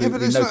absolutely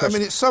but no question. I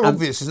mean, it's so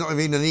obvious. There's not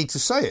even a need to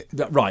say it.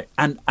 Right,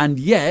 and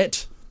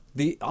yet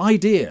the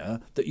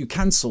idea that you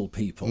cancel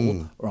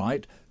people,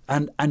 right,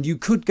 and you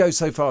could go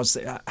so far as to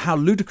say how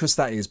ludicrous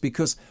that is,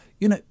 because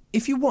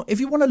if you want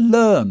to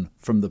learn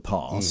from the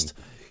past.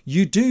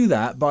 You do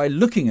that by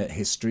looking at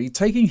history,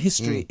 taking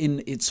history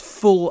in its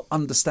full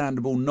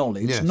understandable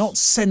knowledge, not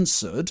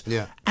censored,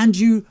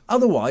 and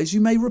otherwise you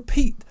may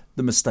repeat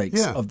the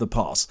mistakes of the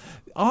past.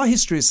 Our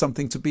history is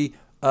something to be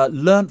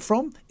learnt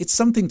from. It's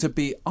something to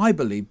be, I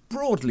believe,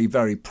 broadly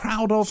very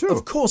proud of. Sure.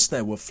 Of course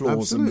there were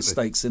flaws and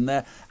mistakes in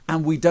there,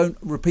 and we don't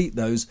repeat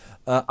those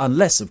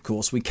unless, of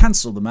course, we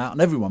cancel them out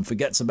and everyone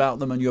forgets about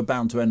them, and you're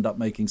bound to end up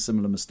making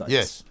similar mistakes.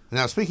 Yes.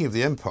 Now, speaking of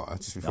the Empire,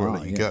 just before I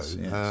let you go, yes.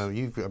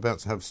 you're about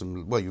to have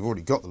some. Well, you've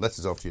already got the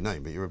letters after your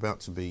name, but you're about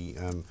to be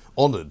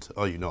honoured,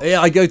 are you not?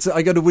 Yeah, I go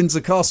to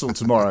Windsor Castle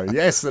tomorrow.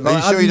 Yes. And are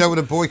you sure you don't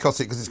want to boycott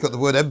it because it's got the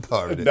word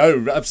Empire in it?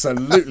 No,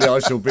 absolutely. I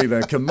shall be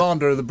there,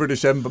 Commander of the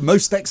British Empire,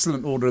 most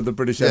excellent Order of the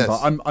British Empire.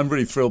 I'm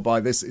really thrilled by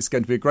this. It's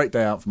going to be a great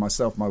day out for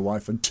myself, my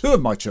wife, and two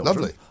of my children.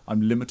 Lovely.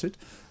 I'm limited,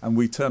 and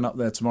we turn up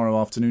there tomorrow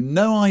afternoon.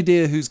 No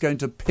idea who's going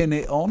to pin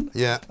it on.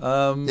 Yeah,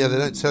 they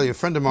don't tell you. A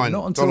friend of mine,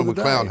 Donald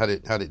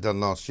McLeod, had it done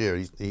last year.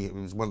 It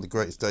was one of the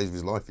greatest days of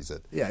his life, he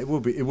said. Yeah, it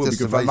will be good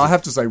amazing. fun. I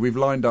have to say, we've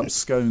lined up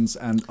scones,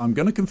 and I'm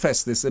going to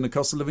confess this in a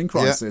cost of living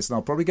crisis, and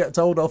I'll probably get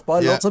told off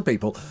by lots of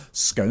people.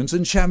 Scones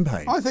and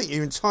champagne. I think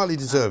you entirely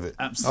deserve it.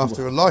 Absolutely.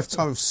 After a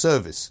lifetime of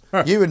service,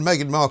 you and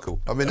Meghan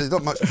Markle. I mean, there's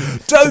not much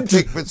to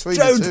pick between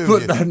the two of you. Don't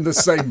put that in the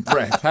same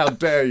breath. How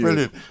dare you?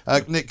 Brilliant.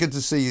 Nick, good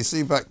to see you. See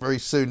you back very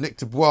soon. Nick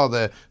Dubois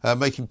there,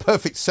 making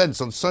perfect sense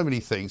on so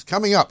many things.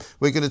 Coming up,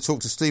 we're going to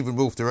talk to Stephen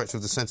Wolfe, Director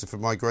of the Centre for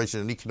Migration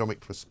and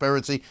Economic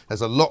Prosperity.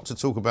 There's a lot to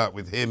talk about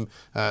with him.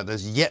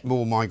 There's yet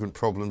more migrant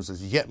problems.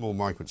 There's yet more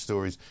migrant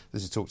stories.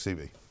 This is Talk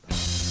TV.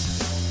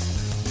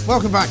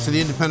 Welcome back to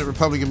the Independent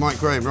Republic of Mike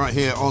Graham right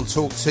here on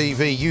Talk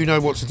TV. You know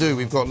what to do.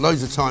 We've got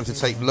loads of time to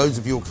take loads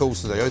of your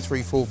calls today.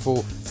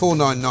 0344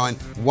 499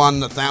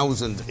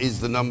 1000 is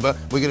the number.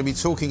 We're going to be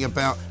talking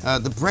about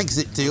the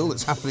Brexit deal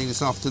that's happening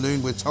this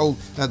afternoon. We're told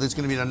there's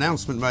going to be an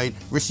announcement made.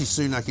 Rishi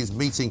Sunak is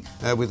meeting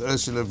with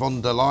Ursula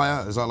von der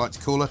Leyen, as I like to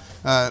call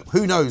her.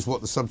 Who knows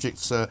what the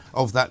subjects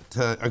of that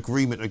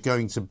agreement are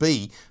going to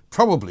be.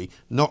 Probably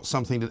not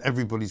something that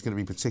everybody's going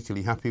to be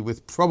particularly happy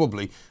with.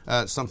 Probably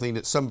something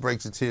that some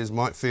Brexiteers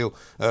might feel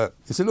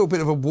it's a little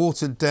bit of a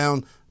watered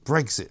down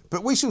Brexit.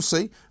 But we shall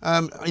see.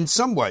 In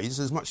some ways,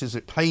 as much as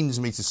it pains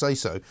me to say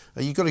so,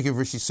 you've got to give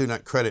Rishi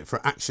Sunak credit for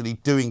actually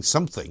doing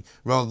something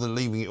rather than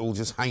leaving it all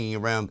just hanging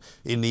around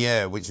in the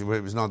air, where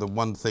it was neither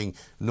one thing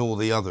nor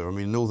the other. I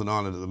mean, Northern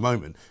Ireland at the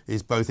moment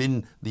is both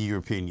in the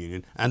European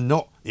Union and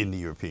not in the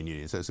European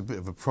Union, so it's a bit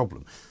of a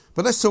problem.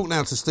 But let's talk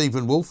now to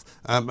Stephen Wolfe,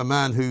 a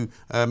man who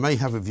may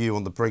have a view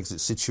on the Brexit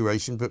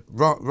situation, but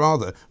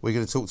rather we're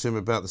going to talk to him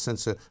about the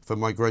Centre for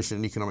Migration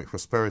and Economic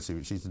Prosperity,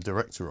 which he's the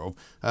director of,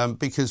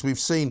 because we've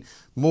seen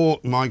more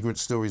migrant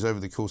stories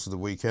over the course of the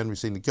weekend. We've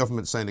seen the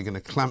government saying they're going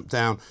to clamp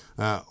down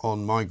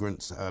on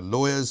migrant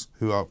lawyers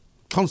who are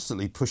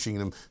constantly pushing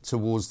them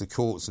towards the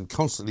courts and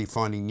constantly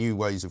finding new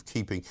ways of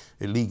keeping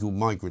illegal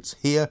migrants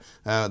here.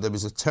 There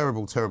was a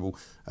terrible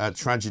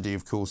tragedy,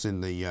 of course, in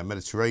the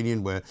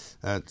Mediterranean where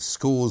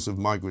scores of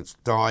migrants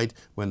died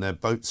when their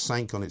boat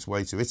sank on its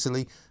way to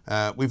Italy.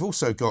 We've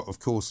also got,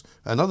 of course,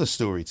 another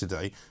story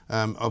today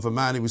of a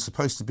man who was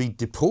supposed to be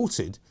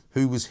deported,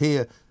 who was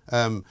here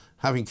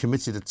having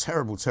committed a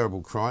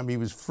terrible crime. He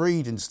was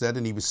freed instead,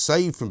 and he was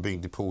saved from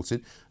being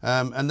deported,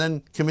 and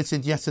then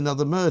committed yet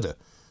another murder.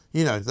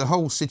 You know, the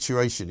whole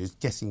situation is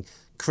getting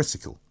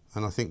critical,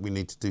 and I think we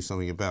need to do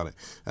something about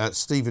it.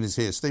 Stephen is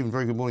here. Stephen,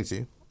 very good morning to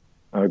you.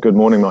 Good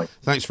morning, Mike.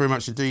 Thanks very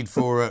much indeed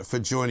for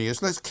joining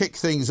us. Let's kick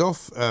things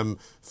off,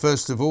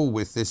 first of all,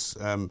 with this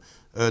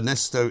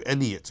Ernesto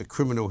Elliott, a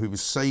criminal who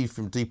was saved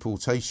from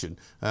deportation.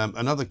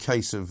 Another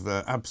case of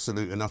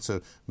absolute and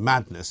utter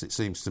madness, it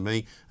seems to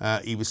me.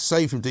 He was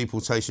saved from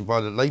deportation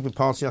by the Labour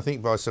Party, I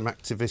think, by some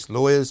activist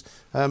lawyers,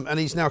 and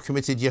he's now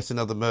committed yet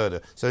another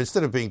murder. So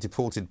instead of being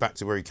deported back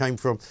to where he came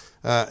from,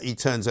 he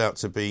turns out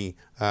to be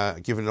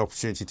given an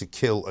opportunity to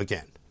kill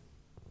again.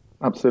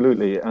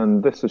 Absolutely,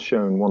 and this has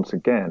shown once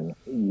again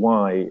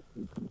why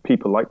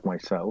people like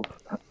myself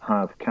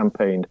have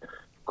campaigned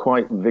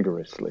quite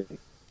vigorously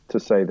to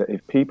say that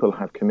if people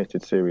have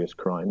committed serious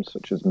crimes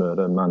such as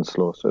murder,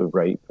 manslaughter,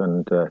 rape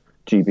and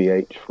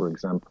GBH, for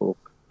example,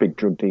 big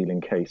drug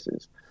dealing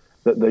cases,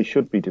 that they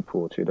should be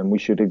deported, and we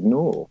should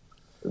ignore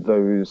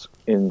those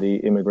in the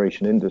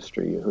immigration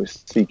industry who are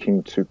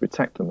seeking to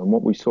protect them. And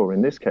what we saw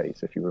in this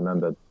case, if you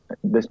remember,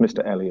 this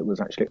Mr. Elliot was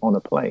actually on a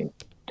plane,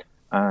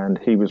 and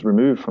he was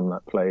removed from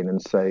that plane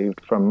and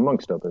saved from,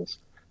 amongst others,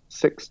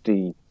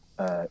 60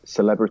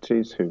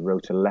 celebrities who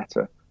wrote a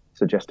letter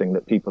suggesting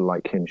that people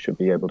like him should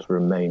be able to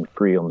remain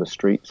free on the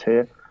streets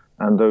here,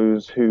 and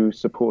those who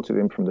supported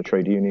him from the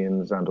trade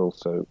unions and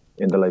also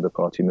in the Labour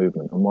Party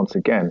movement. And once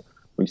again,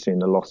 we've seen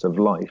the loss of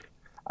life.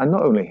 And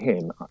not only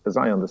him, as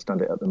I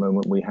understand it at the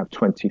moment, we have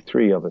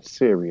 23 other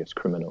serious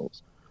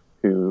criminals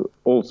who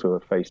also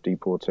have faced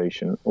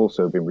deportation,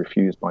 also been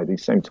refused by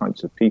these same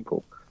types of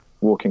people,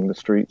 walking the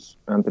streets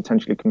and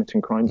potentially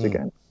committing crimes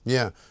again.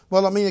 Yeah.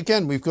 Well, I mean,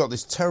 again, we've got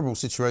this terrible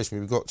situation.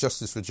 We've got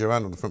Justice for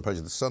Joanne on the front page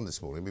of The Sun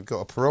this morning. We've got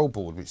a parole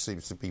board which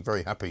seems to be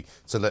very happy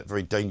to let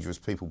very dangerous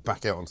people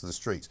back out onto the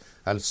streets.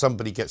 And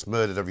somebody gets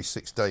murdered every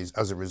 6 days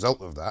as a result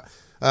of that.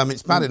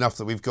 It's bad enough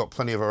that we've got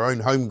plenty of our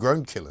own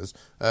homegrown killers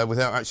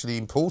without actually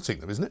importing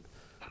them, isn't it?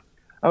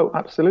 Oh,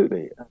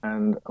 absolutely.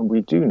 And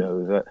we do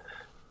know that,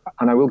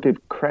 and I will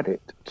give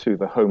credit to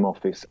the Home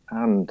Office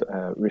and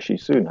Rishi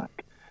Sunak,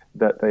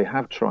 that they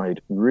have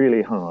tried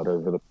really hard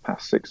over the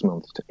past 6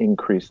 months to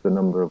increase the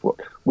number of what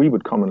we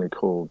would commonly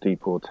call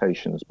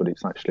deportations, but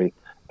it's actually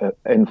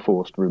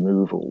enforced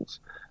removals.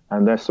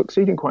 And they're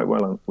succeeding quite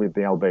well with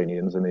the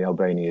Albanians and the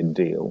Albanian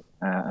deal,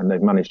 and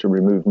they've managed to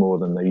remove more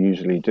than they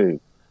usually do.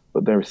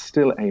 But there is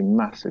still a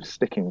massive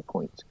sticking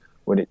point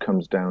when it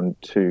comes down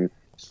to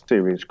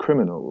serious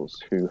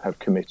criminals who have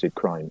committed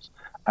crimes.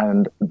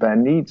 And there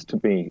needs to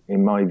be,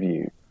 in my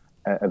view,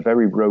 a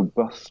very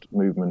robust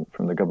movement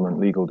from the government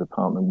legal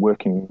department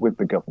working with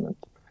the government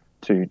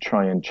to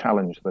try and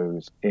challenge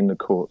those in the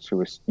courts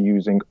who are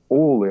using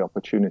all the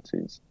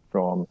opportunities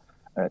from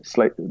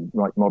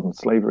Modern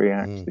Slavery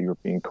Act, the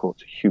European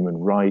Court of Human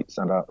Rights,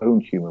 and our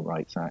own Human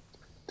Rights Act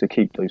to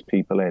keep those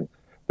people in.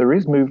 There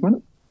is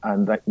movement,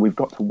 and we've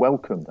got to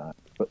welcome that,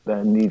 but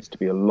there needs to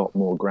be a lot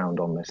more ground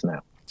on this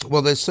now.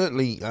 Well, there's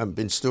certainly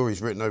been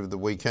stories written over the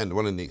weekend,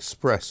 one in the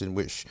Express, in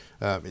which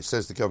it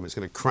says the government's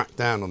going to crack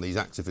down on these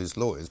activist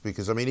lawyers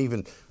because, I mean,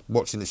 even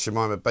watching the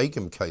Shamima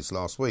Begum case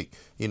last week,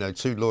 you know,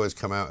 2 lawyers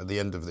come out at the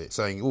end of it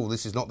saying, oh,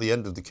 this is not the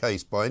end of the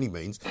case by any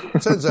means.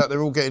 It turns out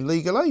they're all getting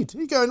legal aid.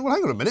 You're going, well,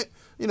 hang on a minute.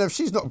 You know, if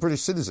she's not a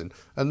British citizen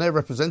and they're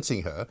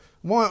representing her,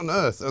 why on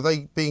earth are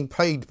they being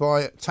paid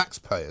by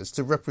taxpayers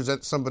to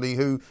represent somebody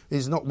who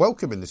is not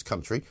welcome in this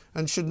country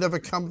and should never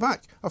come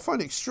back? I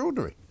find it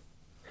extraordinary.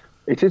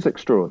 It is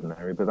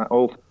extraordinary, but that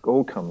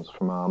all comes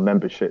from our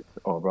membership,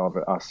 or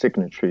rather our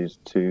signatories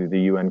to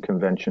the UN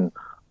Convention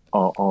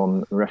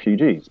on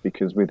Refugees,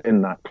 because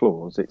within that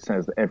clause it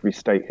says that every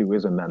state who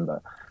is a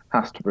member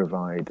has to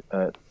provide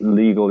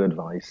legal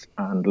advice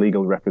and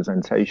legal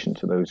representation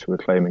to those who are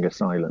claiming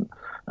asylum.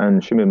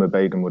 And Shamima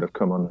Begum would have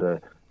come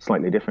under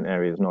slightly different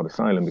areas, not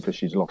asylum, because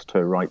she's lost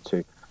her right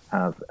to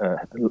have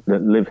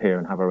live here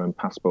and have her own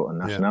passport and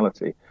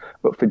nationality. Yeah.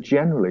 But for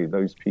generally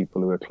those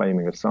people who are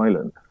claiming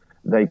asylum,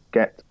 they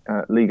get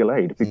legal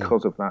aid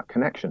because of that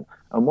connection.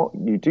 And what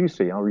you do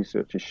see, our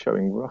research is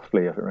showing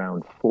roughly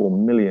around £4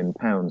 million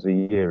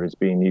a year is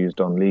being used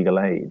on legal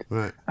aid.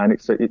 Right. And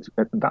it's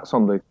that's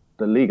on the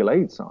legal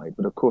aid side,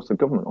 but of course the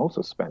government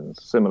also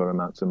spends similar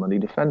amounts of money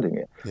defending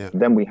it. Yeah.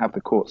 Then we have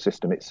the court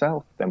system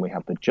itself, then we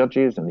have the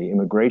judges and the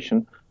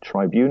immigration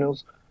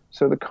tribunals.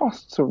 So the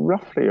costs are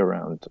roughly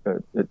around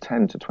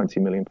 10 to 20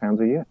 million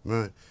pounds a year.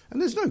 Right. And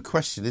there's no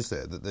question, is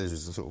there, that there's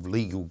a sort of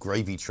legal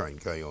gravy train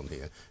going on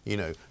here. You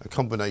know, a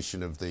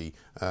combination of the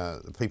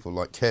people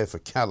like Care for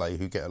Calais,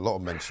 who get a lot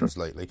of mentions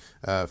lately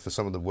for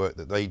some of the work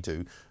that they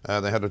do.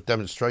 They had a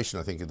demonstration,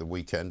 I think, at the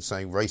weekend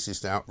saying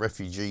racist out,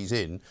 refugees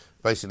in,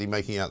 basically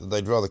making out that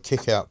they'd rather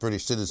kick out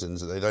British citizens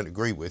that they don't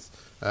agree with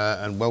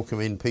and welcome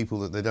in people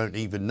that they don't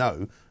even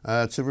know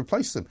to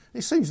replace them.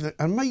 It seems an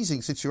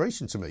amazing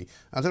situation to me.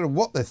 I don't know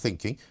what they're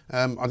thinking.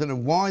 I don't know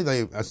why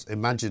they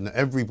imagine that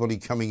everybody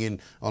coming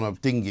in on a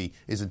dinghy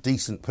is a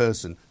decent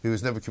person who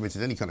has never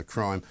committed any kind of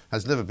crime,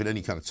 has never been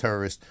any kind of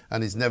terrorist,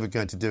 and is never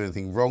going to do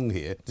anything wrong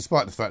here,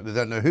 despite the fact they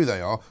don't know who they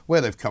are, where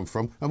they've come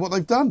from, and what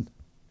they've done.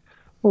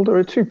 Well, there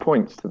are 2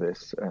 points to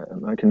this,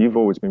 Mike, and you've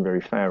always been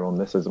very fair on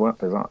this as well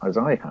as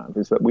I have,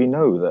 is that we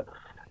know that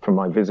from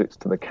my visits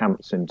to the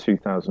camps in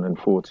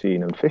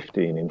 2014 and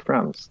 15 in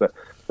France, that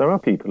there are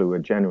people who are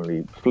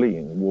generally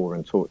fleeing war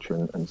and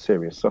torture and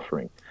serious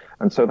suffering.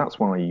 And so that's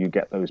why you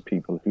get those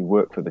people who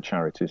work for the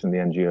charities and the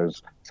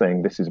NGOs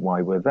saying this is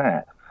why we're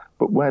there.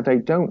 But where they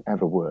don't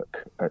ever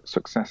work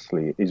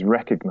successfully is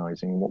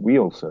recognising what we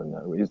also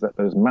know is that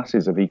there's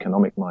masses of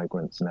economic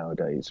migrants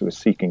nowadays who are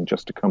seeking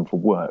just to come for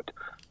work.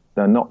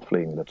 They're not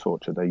fleeing the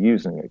torture, they're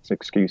using its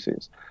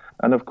excuses.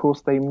 And of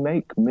course, they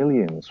make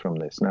millions from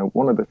this. Now,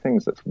 one of the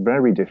things that's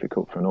very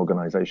difficult for an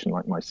organisation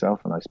like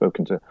myself, and I've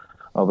spoken to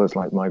others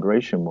like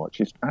Migration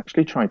Watch, is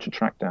actually trying to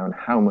track down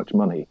how much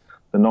money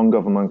the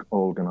non-government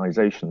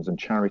organisations and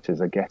charities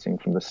are getting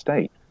from the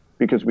state.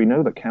 Because we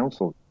know that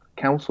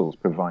councils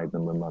provide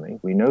them with money.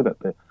 We know that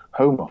the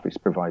Home Office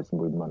provides them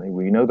with money.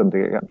 We know that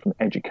they get from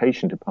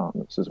education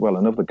departments as well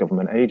and other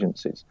government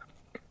agencies.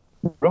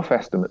 rough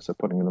estimates are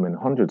putting them in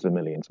hundreds of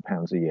millions of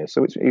pounds a year.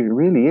 So it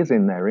really is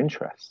in their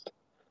interest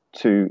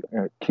to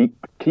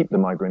keep the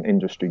migrant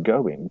industry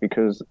going,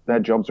 because their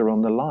jobs are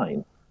on the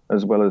line,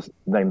 as well as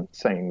them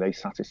saying they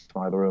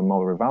satisfy their own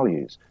moral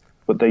values.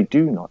 But they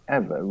do not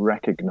ever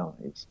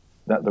recognise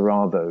that there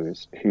are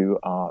those who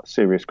are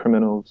serious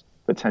criminals,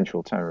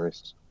 potential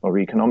terrorists, or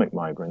economic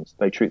migrants.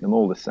 They treat them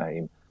all the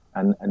same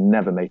and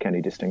never make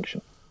any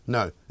distinction.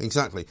 No,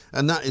 exactly.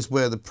 And that is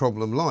where the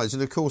problem lies.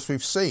 And of course,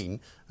 we've seen,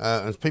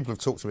 and people have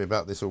talked to me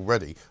about this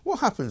already, what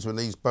happens when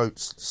these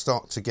boats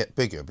start to get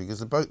bigger? Because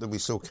the boat that we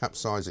saw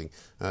capsizing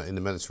in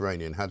the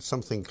Mediterranean had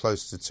something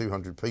close to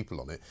 200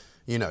 people on it.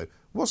 You know,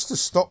 what's to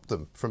stop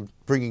them from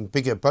bringing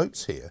bigger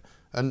boats here?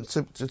 And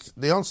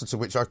the answer to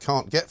which I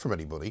can't get from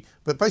anybody,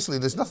 but basically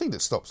there's nothing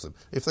that stops them.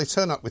 If they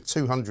turn up with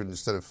 200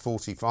 instead of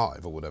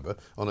 45 or whatever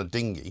on a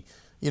dinghy,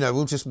 you know,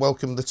 we'll just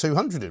welcome the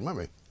 200 in, won't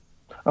we?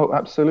 Oh,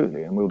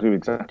 absolutely, and we'll do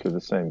exactly the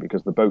same,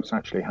 because the boats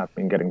actually have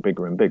been getting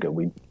bigger and bigger.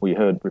 We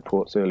heard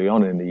reports early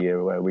on in the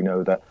year where we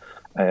know that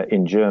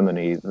in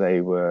Germany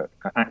they were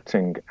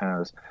acting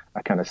as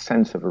a kind of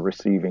centre for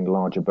receiving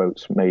larger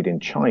boats made in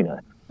China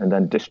and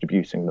then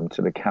distributing them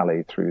to the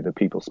Calais through the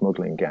people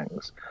smuggling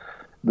gangs.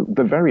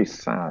 The very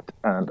sad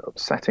and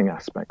upsetting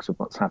aspects of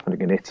what's happening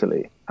in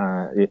Italy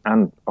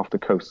and off the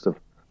coast of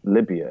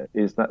Libya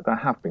is that there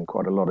have been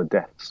quite a lot of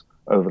deaths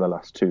over the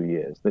last 2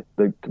 years,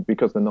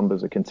 because the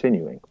numbers are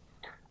continuing.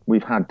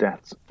 We've had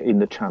deaths in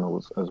the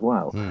channels as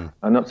well.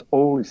 And that's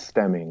always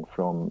stemming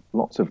from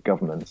lots of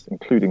governments,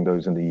 including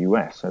those in the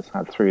US, has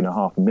had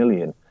 3.5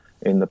 million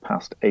in the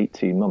past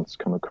 18 months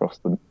come across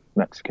the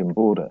Mexican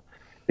border,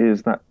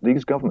 is that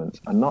these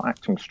governments are not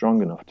acting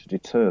strong enough to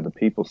deter the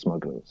people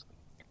smugglers.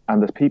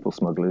 And the people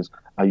smugglers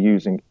are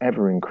using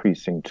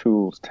ever-increasing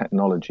tools,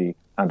 technology,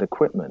 and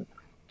equipment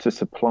to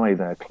supply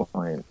their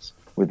clients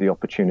with the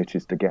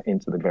opportunities to get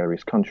into the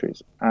various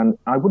countries. And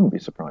I wouldn't be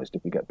surprised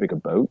if we get bigger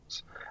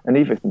boats. And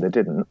even if they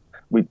didn't,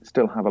 we'd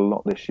still have a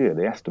lot this year.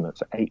 The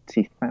estimates are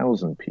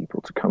 80,000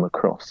 people to come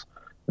across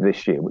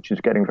this year, which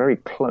is getting very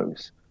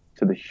close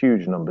to the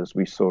huge numbers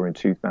we saw in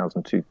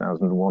 2000,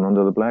 2001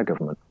 under the Blair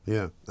government.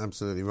 Yeah,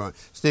 absolutely right.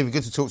 Stephen,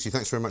 good to talk to you.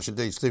 Thanks very much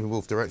indeed. Stephen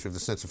Wolfe, Director of the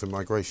Centre for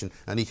Migration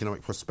and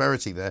Economic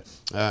Prosperity there,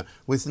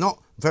 with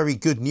not very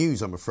good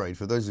news, I'm afraid,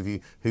 for those of you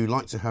who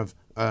like to have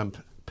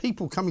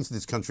people coming to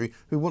this country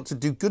who want to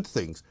do good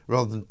things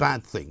rather than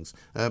bad things,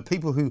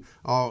 people who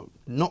are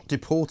not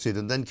deported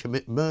and then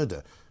commit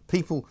murder,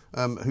 people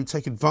who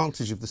take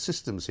advantage of the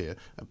systems here.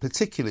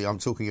 Particularly I'm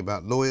talking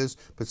about lawyers,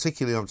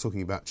 particularly I'm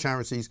talking about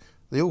charities,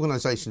 the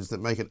organisations that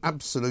make an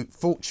absolute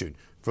fortune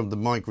from the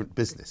migrant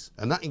business.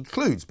 And that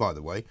includes, by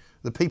the way,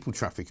 the people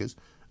traffickers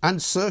and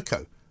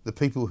Serco, the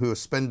people who are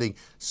spending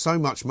so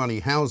much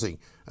money housing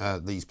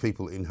these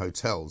people in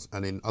hotels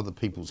and in other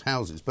people's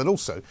houses, but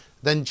also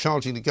then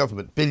charging the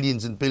government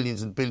billions and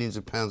billions and billions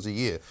of pounds a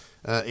year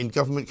in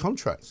government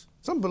contracts.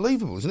 It's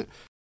unbelievable, isn't it?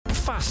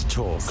 Fast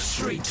talk,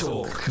 street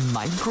talk.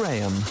 Mike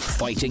Graham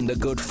fighting the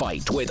good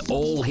fight with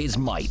all his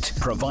might,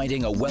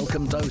 providing a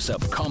welcome dose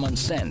of common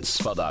sense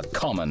for the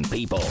common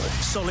people.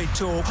 Solid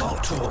talk,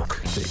 hot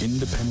talk. The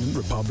Independent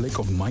Republic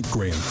of Mike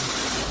Graham.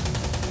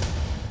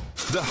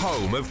 The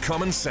home of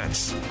common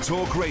sense,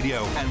 Talk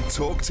Radio and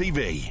Talk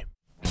TV.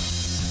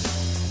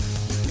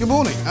 Good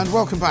morning and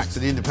welcome back to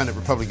the Independent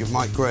Republic of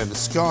Mike Graham. The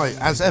sky,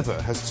 as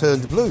ever, has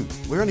turned blue.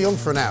 We're only on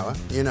for an hour,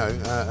 you know,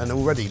 and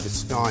already the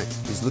sky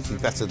is looking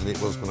better than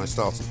it was when I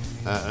started.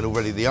 And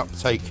already the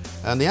uptake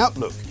and the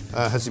outlook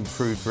has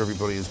improved for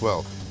everybody as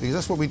well. Because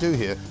that's what we do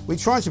here. We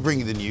try to bring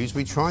you the news,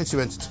 we try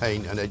to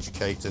entertain and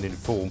educate and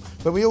inform,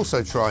 but we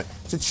also try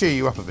to cheer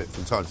you up a bit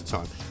from time to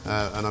time.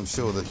 And I'm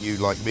sure that you,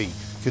 like me,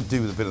 could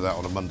do with a bit of that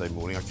on a Monday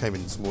morning. I came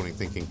in this morning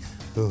thinking,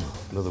 oh,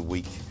 another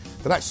week.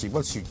 But actually,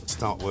 once you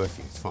start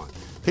working, it's fine.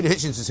 Peter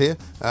Hitchens is here,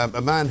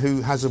 a man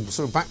who has a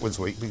sort of backwards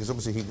week because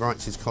obviously he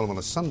writes his column on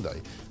a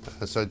Sunday.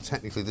 So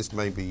technically this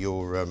may be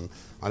your,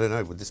 I don't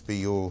know, would this be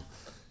your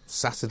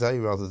Saturday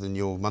rather than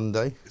your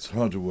Monday? It's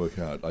hard to work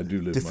out. I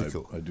do live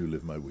Difficult.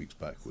 my weeks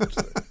backwards,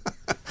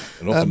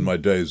 and often my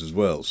days as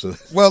well. So,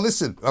 well,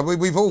 listen, I mean,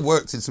 we've all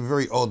worked in some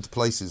very odd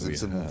places and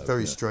some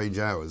very strange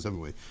hours, haven't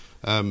we?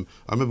 I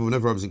remember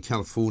whenever I was in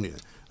California,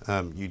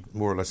 you'd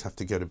more or less have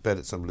to go to bed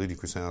at some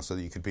ludicrous hour so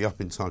that you could be up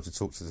in time to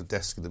talk to the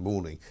desk in the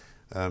morning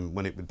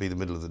when it would be the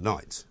middle of the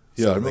night.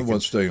 Yeah, so I remember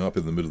once staying up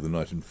in the middle of the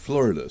night in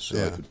Florida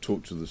so I could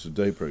talk to the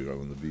Today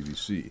programme on the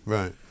BBC.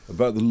 Right.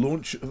 About the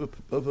launch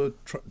of a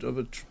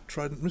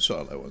Trident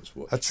missile I once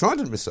watched. A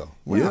Trident missile?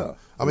 Wow. Yeah.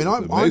 I mean,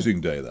 an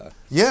amazing day there.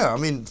 Yeah, I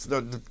mean,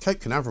 the Cape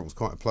Canaveral was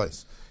quite a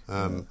place.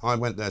 I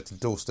went there to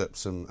doorstep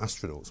some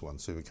astronauts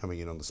once who were coming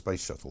in on the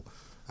space shuttle,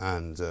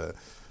 and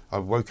I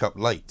woke up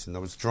late and I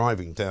was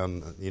driving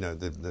down, you know,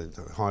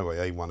 the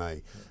highway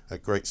A1A,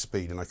 at great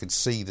speed, and I could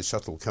see the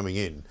shuttle coming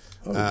in.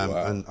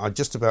 Wow. And I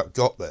just about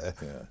got there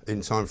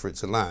in time for it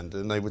to land,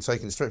 and they were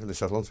taken straight from the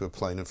shuttle onto a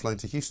plane and flown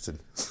to Houston.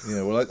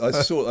 Yeah, well, I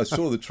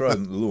saw the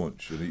Trident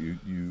launch,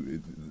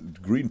 and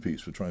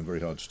Greenpeace were trying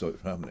very hard to stop it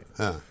from happening.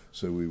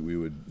 So we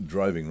were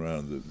driving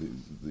around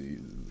the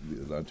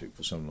Atlantic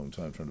for some long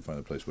time trying to find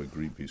a place where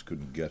Greenpeace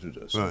couldn't get at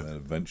us, and then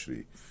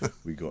eventually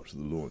we got to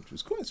the launch.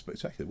 It's quite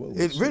spectacular. Well,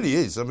 it really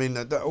is. I mean,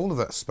 all of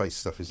that space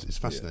stuff is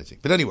fascinating.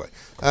 But anyway,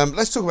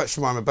 let's talk about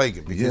Shamima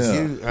Begum, because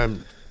you,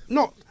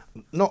 not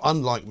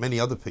unlike many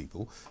other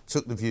people,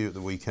 took the view at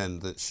the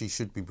weekend that she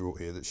should be brought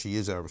here, that she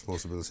is our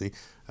responsibility.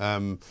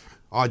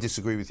 I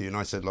disagree with you, and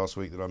I said last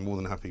week that I'm more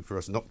than happy for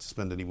us not to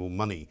spend any more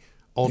money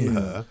on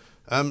her.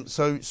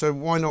 So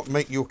why not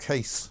make your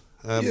case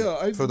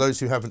for those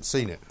who haven't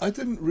seen it? I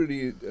didn't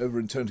really ever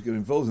intend to get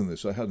involved in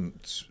this. I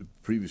hadn't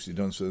previously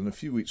done so, and a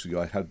few weeks ago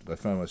I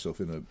found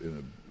myself in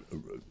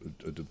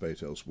a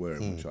debate elsewhere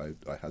in which I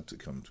had to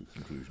come to a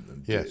conclusion,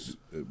 and did.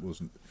 It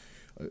wasn't.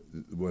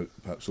 There weren't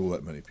perhaps all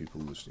that many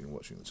people listening and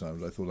watching at the time,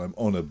 but I thought I'm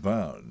honour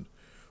bound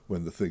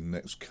when the thing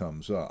next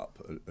comes up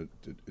at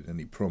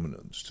any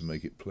prominence to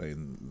make it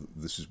plain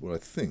this is what I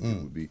think.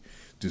 It would be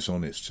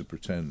dishonest to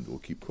pretend or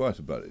keep quiet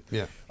about it.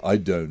 Yeah. I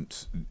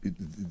don't.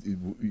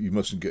 You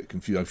mustn't get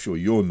confused. I'm sure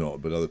you're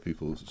not, but other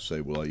people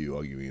say, well, are you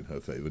arguing in her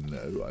favour?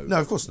 No. No,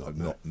 of course not. I've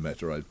not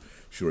met her. I'm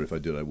sure if I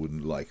did, I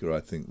wouldn't like her. I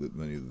think that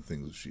many of the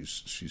things that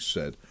she's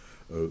said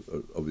are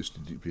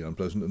obviously deeply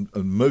unpleasant.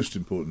 And most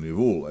importantly of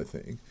all, I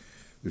think,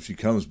 if she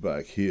comes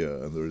back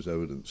here and there is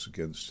evidence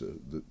against her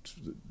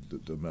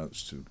that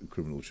amounts to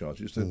criminal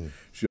charges, then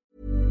she...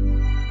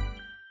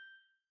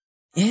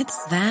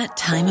 It's that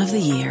time of the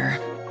year.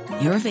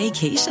 Your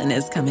vacation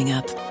is coming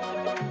up.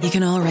 You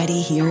can already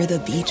hear the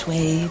beach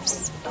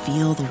waves,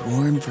 feel the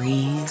warm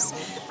breeze,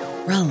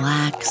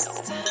 relax,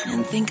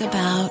 and think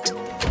about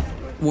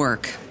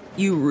work.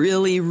 You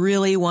really,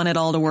 really want it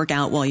all to work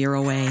out while you're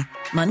away.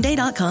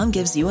 Monday.com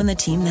gives you and the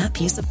team that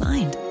peace of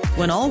mind.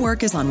 When all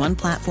work is on one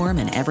platform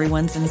and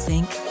everyone's in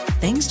sync,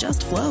 things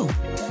just flow.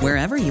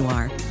 Wherever you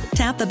are,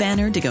 tap the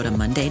banner to go to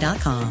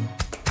Monday.com.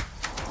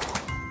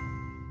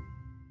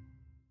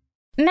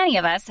 Many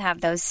of us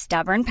have those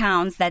stubborn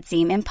pounds that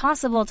seem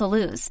impossible to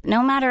lose,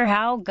 no matter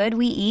how good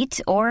we eat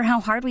or how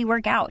hard we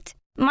work out.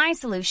 My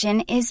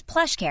solution is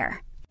PlushCare.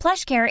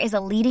 PlushCare is a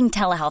leading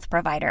telehealth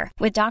provider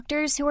with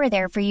doctors who are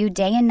there for you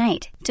day and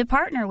night to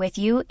partner with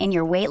you in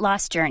your weight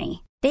loss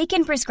journey. They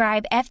can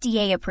prescribe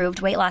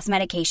FDA-approved weight loss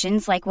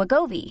medications like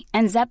Wegovy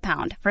and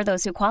Zepbound for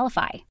those who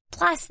qualify.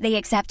 Plus, they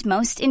accept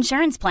most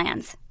insurance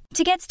plans.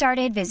 To get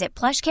started, visit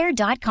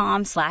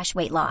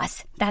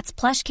plushcare.com/weightloss. That's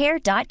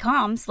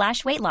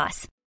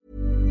plushcare.com/weightloss.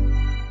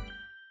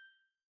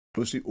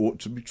 Obviously ought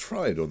to be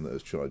tried on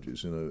those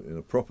charges in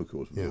a proper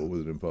court of law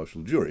with an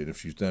impartial jury, and if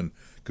she's then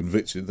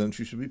convicted, then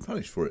she should be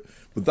punished for it.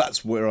 But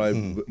that's where I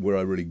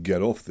really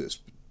get off this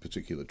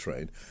particular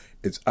train.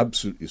 It's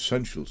absolutely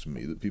essential to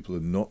me that people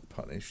are not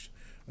punished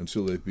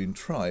until they've been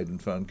tried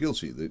and found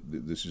guilty.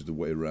 This is the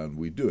way around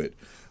we do it.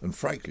 And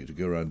frankly, to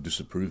go around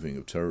disapproving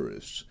of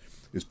terrorists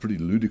is pretty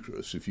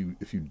ludicrous if you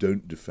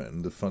don't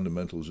defend the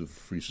fundamentals of a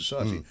free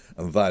society,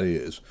 and that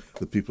is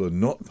that people are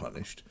not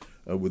punished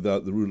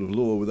without the rule of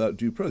law, without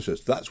due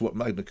process. That's what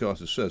Magna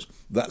Carta says.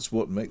 That's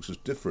what makes us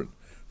different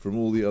from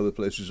all the other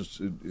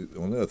places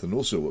on earth, and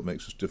also what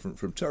makes us different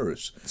from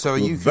terrorists. So are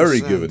you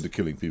very given to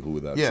killing people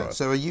without trial. Yeah,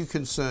 so are you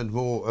concerned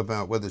more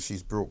about whether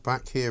she's brought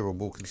back here, or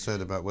more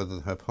concerned about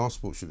whether her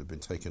passport should have been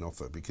taken off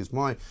her? Because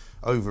my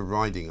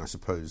overriding, I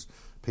suppose,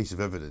 piece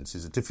of evidence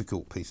is a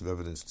difficult piece of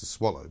evidence to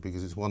swallow,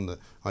 because it's one that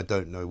I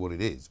don't know what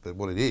it is. But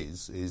what it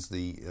is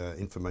the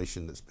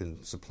information that's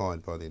been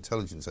supplied by the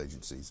intelligence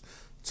agencies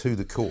to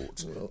the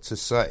court to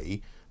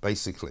say,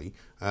 basically,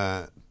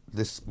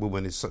 this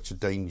woman is such a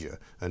danger,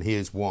 and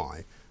here's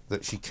why,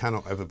 that she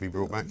cannot ever be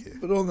brought back here.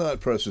 But on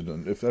that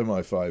precedent, if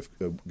MI5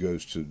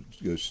 goes to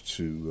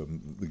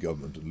the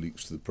government and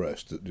leaks to the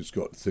press that it's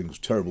got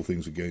terrible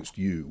things against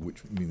you,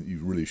 which mean that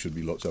you really should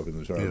be locked up in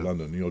the Tower of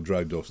London, and you're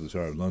dragged off to the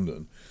Tower of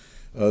London,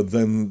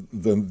 then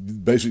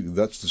basically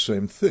that's the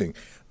same thing.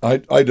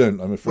 I'm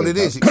afraid. Well, it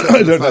is.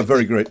 I don't have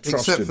very great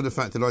trust. Except for the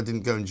fact that I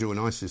didn't go and join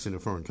ISIS in a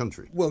foreign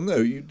country. Well, no,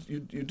 you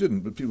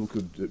didn't. But people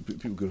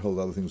could hold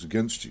other things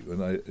against you,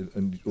 and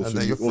also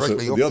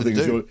the other thing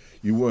is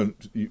you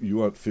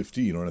weren't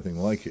 15 or anything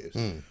like it.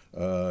 You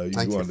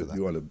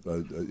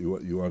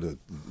aren't an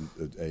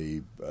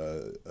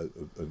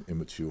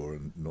immature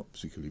and not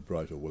particularly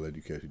bright or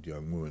well-educated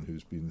young woman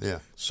who's been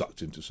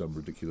sucked into some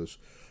ridiculous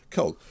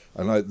cult.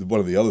 And one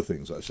of the other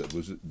things I said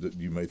was that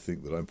you may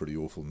think that I'm pretty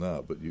awful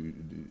now, but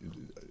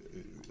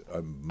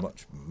I'm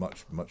much,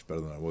 much, much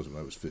better than I was when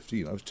I was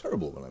 15. I was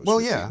terrible when I was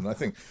 15. Yeah. And I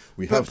think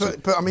we have to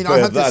bear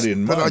that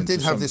in mind. But I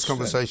did have this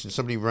conversation.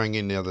 Somebody rang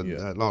in the other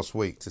last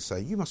week to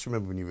say, you must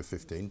remember when you were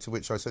 15, to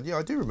which I said, yeah,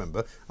 I do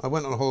remember. I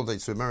went on a holiday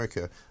to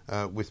America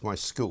with my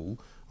school.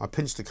 I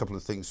pinched a couple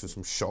of things from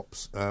some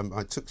shops.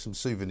 I took some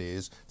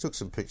souvenirs, took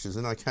some pictures,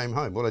 and I came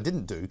home. What I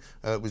didn't do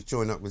was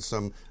join up with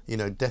some,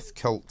 death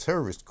cult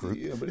terrorist group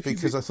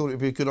because I thought it would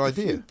be a good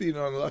idea. If you'd been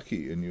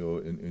unlucky in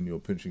your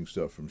pinching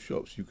stuff from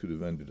shops, you could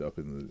have ended up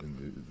in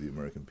the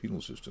American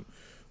penal system,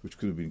 which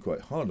could have been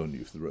quite hard on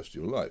you for the rest of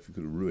your life. You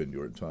could have ruined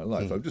your entire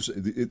life.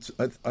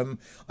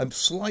 I'm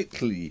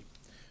slightly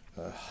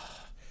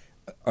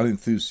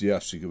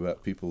unenthusiastic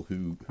about people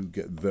who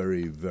get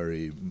very,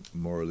 very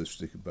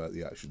moralistic about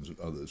the actions of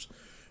others.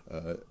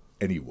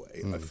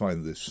 Anyway, I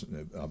find this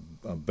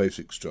our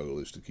basic struggle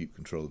is to keep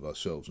control of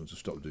ourselves and to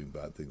stop doing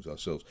bad things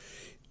ourselves.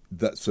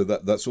 That's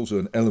also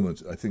an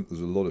element. I think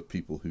there's a lot of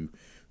people who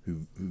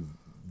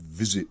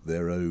visit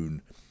their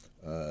own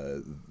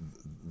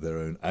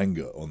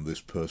anger on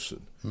this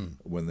person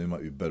when they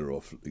might be better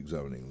off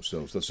examining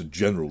themselves. That's a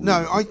general rule.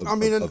 No,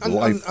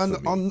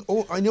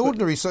 in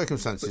ordinary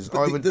circumstances, but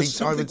I would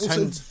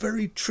tend.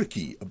 Very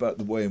tricky about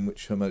the way in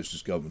which Her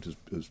Majesty's government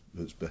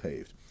has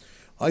behaved.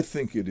 I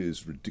think it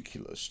is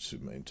ridiculous to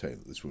maintain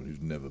that this woman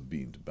who's never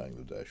been to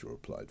Bangladesh or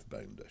applied for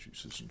Bangladeshi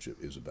citizenship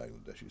is a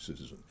Bangladeshi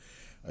citizen.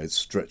 It's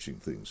stretching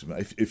things. I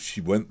mean, if she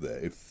went there,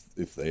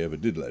 if they ever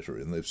did let her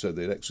in, they've said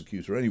they'd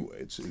execute her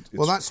anyway.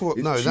 That's what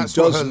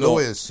her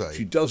lawyers say.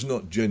 She does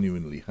not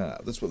genuinely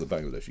have. That's what the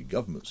Bangladeshi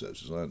government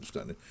says, as I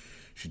understand it.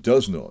 She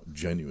does not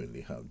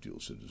genuinely have dual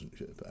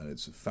citizenship, and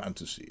it's a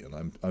fantasy.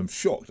 And I'm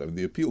shocked. I mean,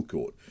 the appeal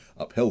court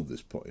upheld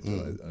this point,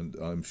 and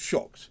I'm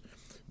shocked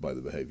by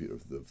the behaviour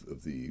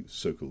of the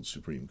so-called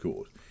Supreme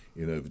Court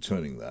in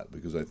overturning that,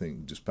 because I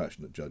think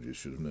dispassionate judges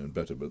should have known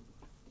better. But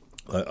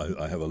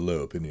I have a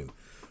low opinion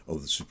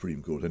of the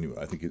Supreme Court anyway.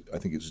 I think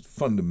it's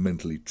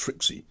fundamentally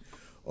tricksy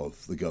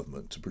of the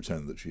government to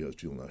pretend that she has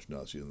dual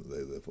nationality and that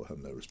they therefore have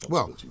no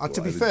responsibility. Well,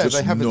 to be fair,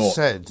 they haven't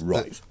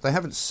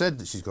said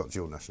that she's got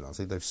dual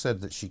nationality. They've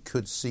said that she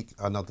could seek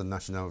another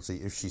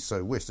nationality if she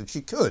so wished, and she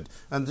could.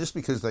 And just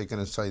because they're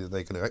going to say that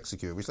they're going to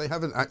execute her, which they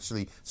haven't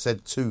actually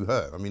said to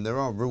her. I mean, there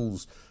are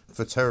rules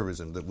for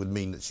terrorism that would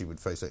mean that she would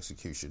face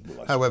execution.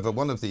 However,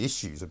 one of the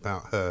issues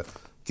about her,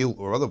 guilt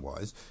or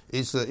otherwise,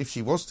 is that if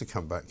she was to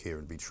come back here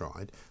and be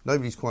tried,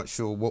 nobody's quite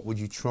sure what would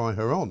you try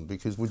her on,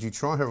 because would you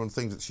try her on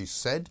things that she's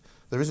said?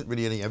 There isn't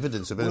really any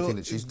evidence of anything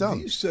that she's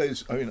done. These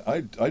days, I mean,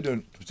 I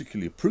don't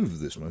particularly approve of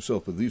this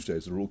myself, but these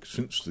days,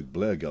 since the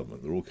Blair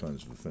government, there are all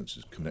kinds of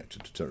offences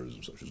connected to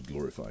terrorism, such as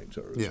glorifying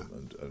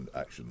terrorism and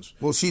actions.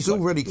 Well, she's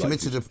already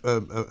committed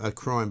a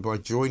crime by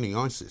joining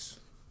ISIS.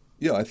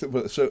 Yeah, I think.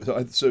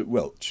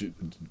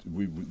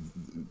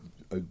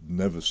 I'd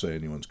never say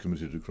anyone's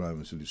committed a crime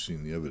until you've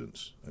seen the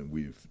evidence, and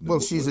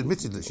she's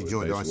admitted that she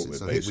joined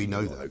ISIS. I think we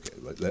know that.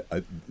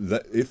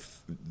 Okay,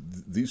 if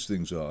these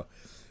things are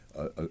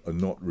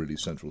not really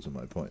central to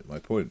my point. My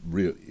point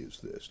really is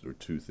this: there are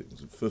two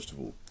things. First of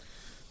all,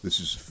 this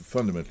is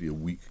fundamentally a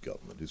weak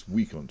government. It's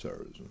weak on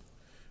terrorism.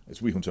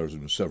 It's weak on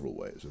terrorism in several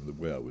ways, and the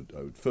way I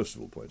would first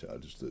of all point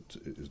out is that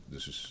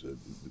this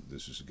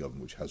is a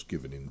government which has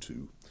given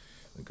into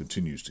and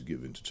continues to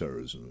give into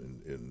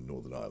terrorism in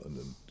Northern Ireland,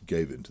 and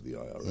gave into the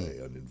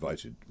IRA and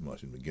invited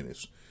Martin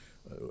McGuinness,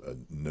 a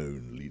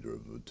known leader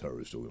of a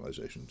terrorist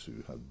organisation,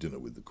 to have dinner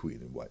with the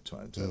Queen in white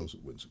tie and tails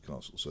at Windsor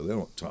Castle. So they're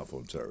not tough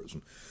on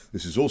terrorism.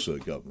 This is also a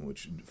government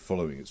which,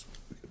 following its,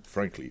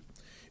 frankly,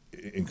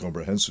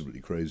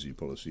 incomprehensibly crazy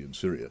policy in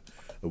Syria,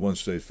 at one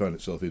stage found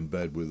itself in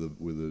bed with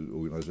an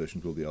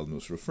organisation called the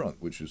Al-Nusra Front,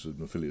 which is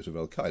an affiliate of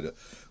Al-Qaeda.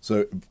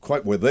 So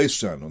quite where they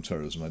stand on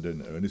terrorism, I don't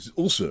know. And it's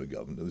also a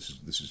government,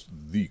 this is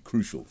the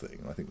crucial thing,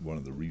 and I think one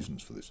of the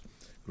reasons for this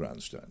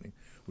grandstanding,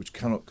 which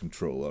cannot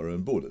control our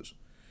own borders.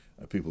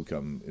 People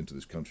come into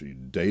this country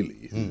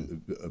daily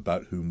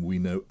about whom we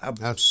know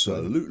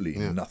absolutely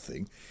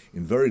nothing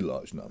in very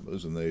large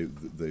numbers, and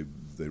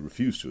they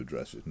refuse to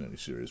address it in any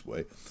serious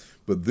way.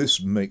 But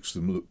this makes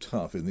them look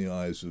tough in the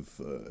eyes of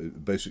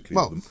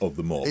of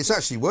the mob. It's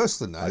actually worse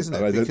than that, isn't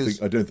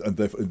it? And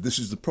therefore, this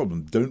is the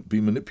problem. Don't be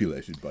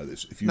manipulated by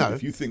this. If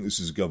you think this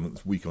is a government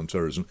that's weak on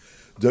terrorism,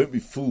 don't be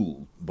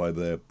fooled by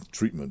their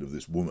treatment of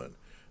this woman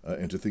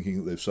into thinking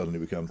that they've suddenly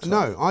become tough.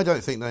 No, I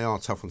don't think they are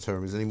tough on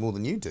terrorism any more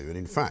than you do. And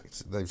in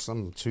fact, there's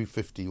some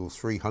 250 or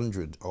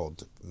 300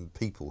 odd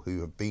people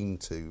who have been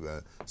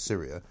to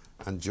Syria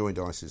and joined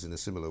ISIS in a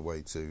similar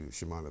way to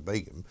Shamima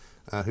Begum,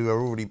 who are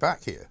already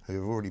back here, who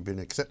have already been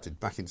accepted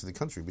back into the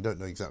country. We don't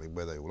know exactly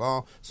where they all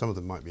are. Some of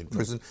them might be in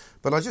prison.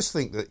 But I just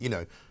think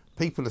that,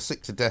 people are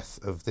sick to death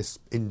of this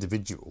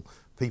individual.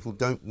 People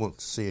don't want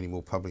to see any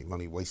more public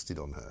money wasted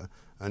on her.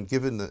 And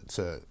given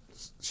that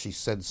she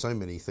said so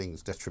many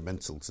things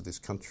detrimental to this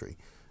country,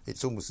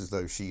 it's almost as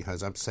though she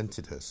has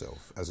absented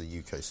herself as a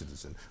UK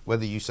citizen.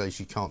 Whether you say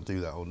she can't do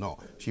that or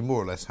not, she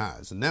more or less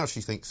has. And now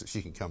she thinks that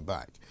she can come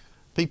back.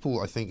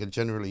 People, I think, are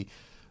generally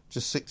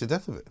just sick to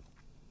death of it.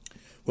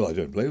 Well, I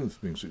don't blame them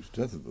for being sick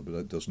to death of it, but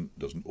that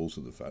doesn't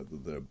alter the fact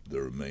that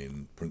there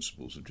remain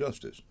principles of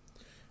justice.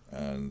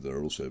 And there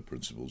are also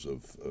principles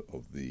of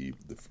the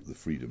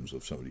freedoms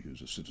of somebody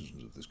who's a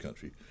citizen of this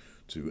country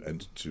to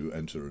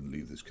enter and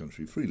leave this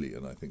country freely,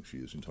 and I think she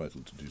is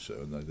entitled to do so,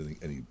 and I don't think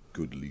any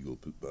good legal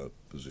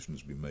position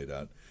has been made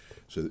out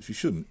so that she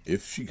shouldn't.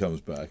 If she comes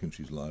back and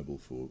she's liable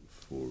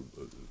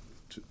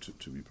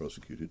to be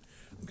prosecuted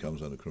and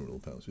comes under criminal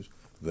penalties,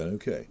 then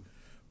okay.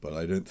 But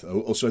I don't.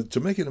 Also, to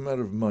make it a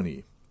matter of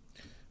money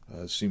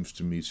seems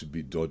to me to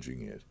be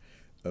dodging it.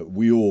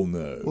 We all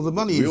know. Well, the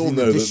money. We all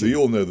know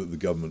that the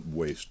government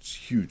wastes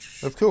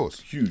huge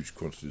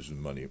quantities of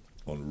money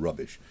on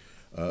rubbish.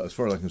 As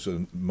far as I'm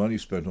concerned, money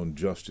spent on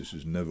justice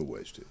is never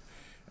wasted,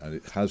 and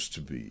it has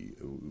to be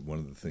one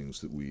of the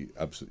things that we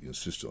absolutely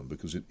insist on,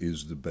 because it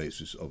is the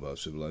basis of our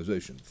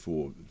civilization.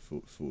 For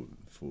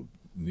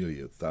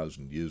nearly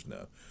 1,000 years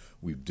now,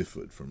 we've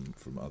differed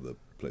from other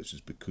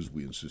places because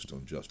we insist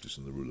on justice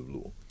and the rule of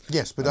law.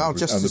 Yes, but our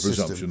justice and the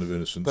system, presumption of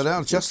innocence. But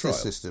our justice trial.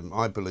 System,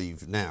 I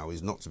believe now,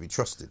 is not to be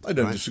trusted. I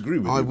don't disagree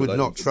with you. I would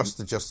not trust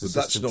the justice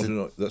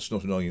system. That's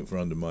not an argument for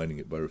undermining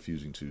it by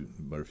refusing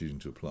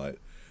to apply it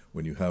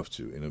when you have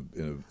to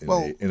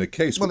in a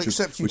case which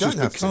has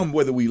become,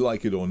 whether we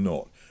like it or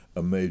not,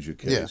 a major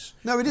case.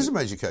 Yeah. No, it is a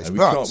major case. And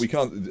we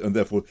can't, and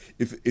therefore,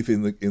 if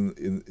in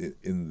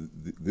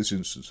this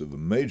instance of a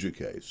major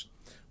case,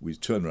 we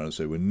turn around and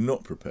say we're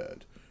not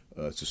prepared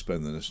to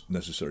spend the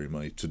necessary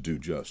money to do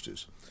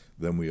justice,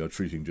 then we are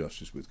treating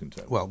justice with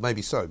contempt. Well,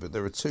 maybe so, but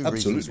there are two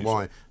reasons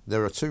why.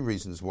 There are two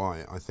reasons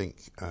why I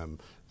think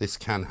this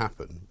can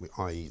happen,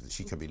 i.e., that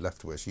she can be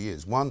left where she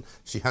is. One,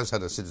 she has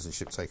had her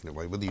citizenship taken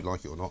away, whether you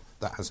like it or not.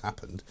 That has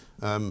happened.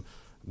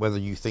 Whether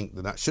you think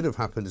that should have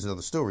happened is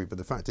another story, but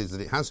the fact is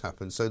that it has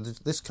happened. So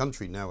this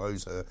country now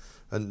owes her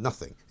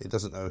nothing. It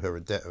doesn't owe her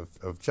a debt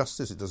of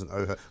justice. It doesn't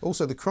owe her.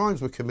 Also, the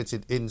crimes were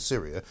committed in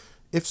Syria.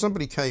 If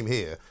somebody came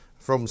here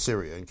from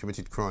Syria and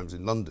committed crimes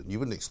in London, you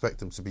wouldn't expect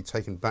them to be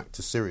taken back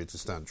to Syria to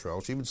stand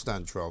trial. She would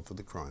stand trial for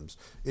the crimes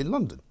in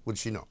London, would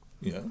she not?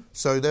 Yeah.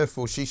 So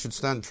therefore, she should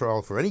stand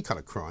trial for any kind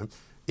of crime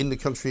in the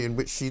country in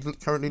which she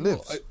currently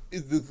lives.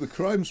 Well, the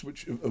crimes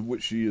of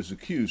which she is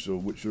accused or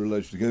which are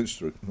alleged against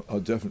her are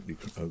definitely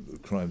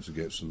crimes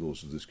against the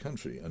laws of this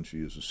country, and she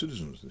is a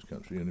citizen of this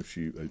country. And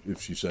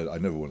if she said, "I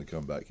never want to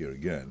come back here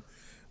again,"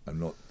 I'm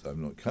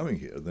not coming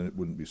here, then it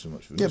wouldn't be so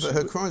much of an issue. But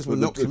her crimes were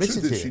not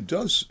committed here.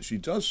 She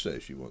does say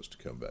she wants to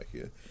come back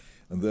here,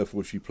 and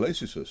therefore she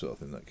places herself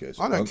in that case.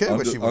 I don't care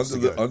where she wants to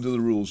go. Under the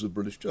rules of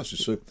British justice.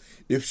 So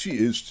if she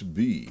is to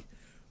be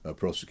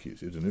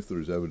prosecuted, and if there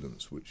is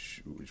evidence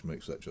which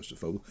makes that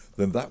justifiable,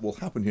 then that will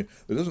happen here.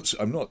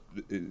 I'm not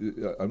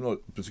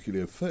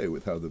particularly au fait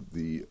with how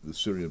the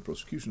Syrian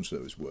prosecution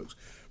service works,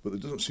 but there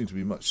doesn't seem to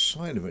be much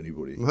sign of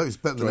anybody it's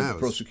better than ours. To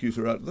prosecute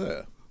her out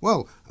there.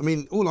 Well, I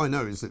mean, all I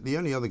know is that the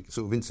only other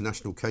sort of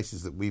international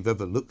cases that we've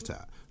ever looked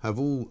at have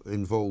all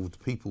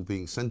involved people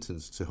being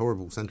sentenced to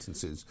horrible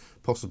sentences,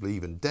 possibly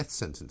even death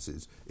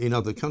sentences, in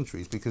other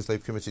countries because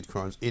they've committed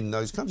crimes in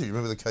those countries.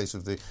 Remember the case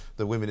of the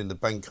women in the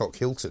Bangkok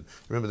Hilton?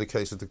 Remember the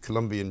case of the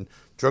Colombian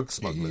drug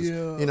smugglers?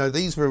 Yeah. You know,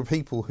 these were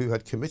people who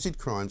had committed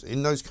crimes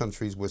in those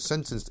countries, were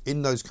sentenced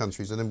in those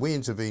countries, and then we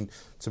intervened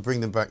to bring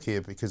them back here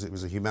because it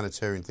was a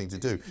humanitarian thing to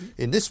do.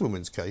 In this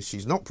woman's case,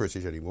 she's not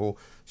British anymore.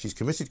 She's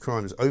committed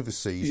crimes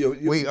overseas.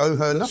 We owe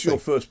her nothing. That's your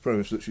first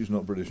premise, that she's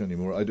not British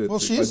anymore. I don't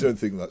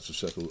think that's a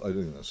settled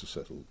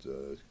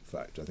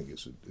fact. I think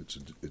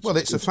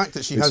it's a fact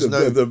that she has no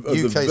UK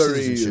citizenship. At the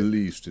very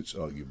least, it's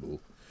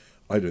arguable.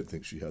 I don't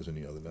think she has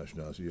any other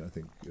nationality. I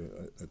think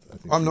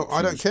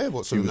I don't care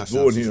what sort of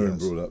nationality. She was born here and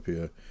brought up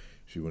here.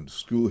 She went to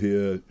school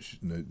here.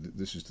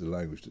 This is the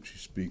language that she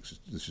speaks.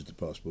 This is the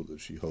passport that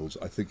she holds.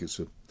 I think it's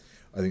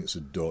a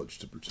dodge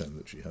to pretend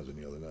that she has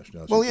any other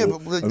nationality. Well, yeah, but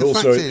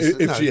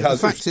the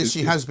fact is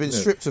she has been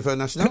stripped of her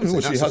nationality.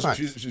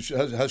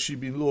 Has she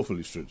been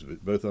lawfully stripped of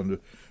it, both under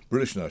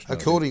British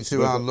nationality? According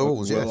to our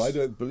laws, yes. Well, I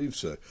don't believe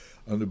so.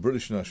 Under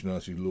British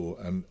nationality law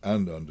and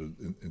under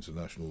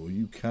international law,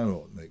 you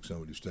cannot make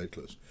somebody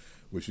stateless,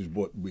 which is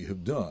what we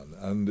have done.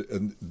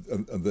 And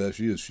there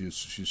she is. She's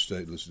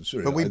stateless in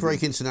Syria. But we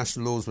break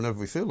international laws whenever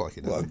we feel like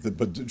it. Well,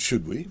 but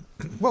should we?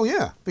 Well,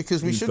 yeah,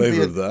 because we should be in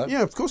favour of that.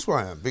 Yeah, of course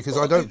I am, because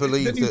I don't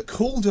believe that. Then you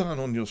call down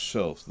on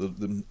yourself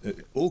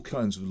all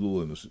kinds of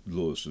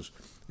lawlessness.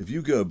 If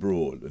you go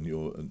abroad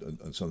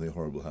and something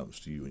horrible happens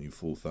to you and you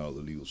fall foul of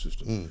the legal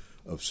system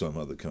of some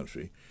other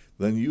country,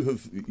 then you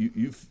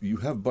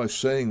have by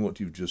saying what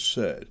you've just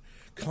said,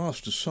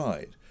 cast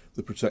aside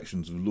the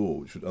protections of law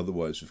which would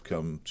otherwise have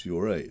come to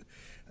your aid.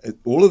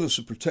 All of us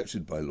are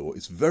protected by law.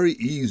 It's very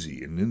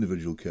easy in an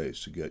individual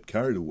case to get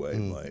carried away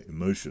by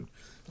emotion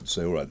and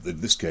say, all right,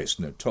 in this case,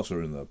 toss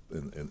her in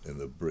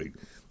the brig,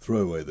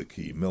 throw away the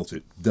key, melt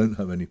it, don't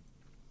have any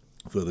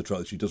further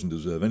trial. She doesn't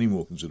deserve any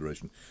more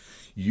consideration.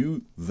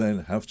 You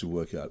then have to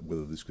work out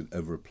whether this could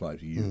ever apply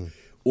to you.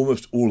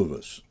 Almost all of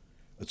us,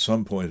 at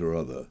some point or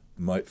other,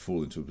 might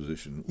fall into a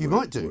position where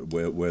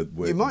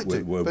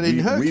but in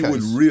her we case,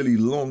 would really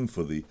long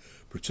for the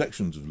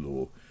protections of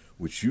law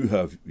which you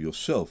have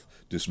yourself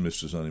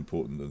dismissed as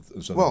unimportant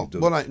and something Well,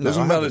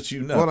 doesn't matter to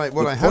you now.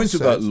 The point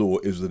about law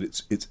is that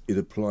it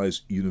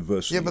applies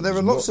universally. Yeah, but there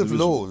are lots of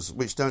laws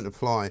which don't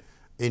apply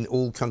in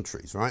all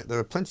countries, right? There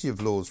are plenty of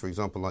laws, for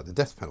example, like the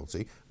death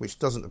penalty, which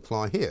doesn't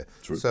apply here.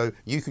 True. So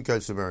you could go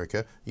to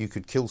America, you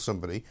could kill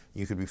somebody,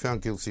 you could be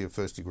found guilty of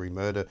first-degree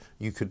murder,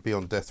 you could be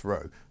on death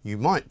row. You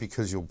might,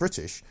 because you're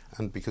British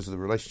and because of the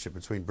relationship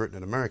between Britain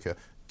and America,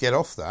 get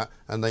off that,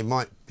 and they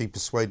might be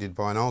persuaded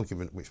by an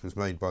argument which was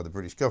made by the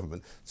British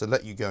government to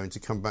let you go and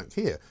to come back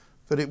here.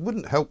 But it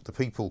wouldn't help the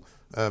people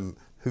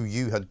who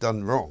you had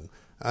done wrong.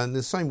 And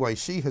the same way,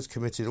 she has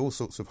committed all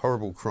sorts of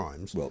horrible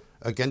crimes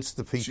against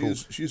the people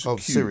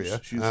of Syria.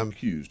 She's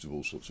accused of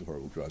all sorts of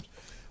horrible crimes.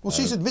 Well,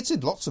 she's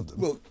admitted lots of them.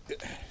 Well,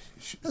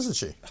 hasn't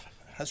she?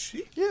 Has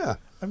she? Yeah.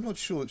 I'm not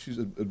sure that she's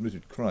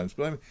admitted crimes,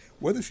 but I mean,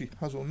 whether she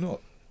has or not,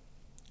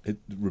 it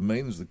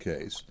remains the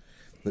case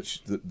that,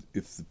 that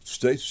if the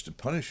state is to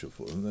punish her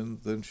for them,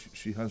 then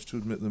she has to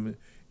admit them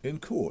in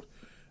court.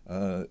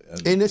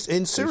 In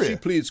Syria, if she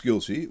pleads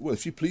guilty. Well,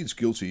 if she pleads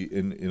guilty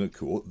in a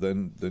court,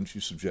 then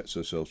she subjects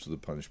herself to the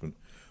punishment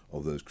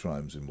of those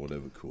crimes in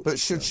whatever court. But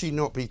should she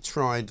not be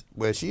tried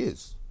where she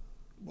is?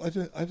 Well,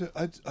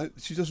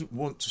 she doesn't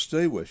want to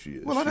stay where she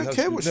is. Well, I don't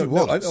care what she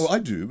wants. I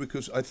do,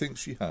 because I think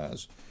she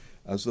has,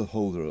 as the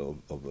holder of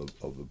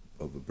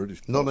a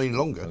British passport. Not any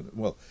longer.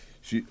 Well,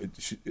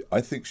 I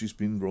think she's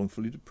been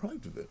wrongfully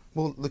deprived of it.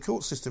 Well, the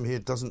court system here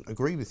doesn't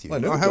agree with you. I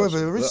know However,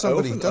 there is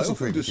somebody who does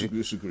agree with you.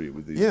 Disagree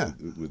with these. Yeah.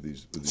 With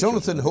these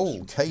Jonathan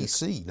Hall,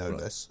 KC, no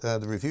less,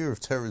 the reviewer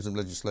of terrorism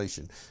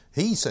legislation.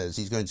 He says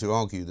he's going to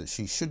argue that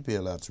she should be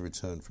allowed to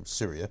return from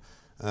Syria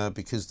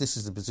because this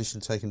is the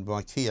position taken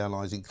by key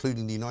allies,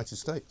 including the United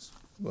States.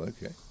 Well,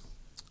 okay.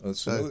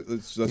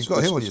 You've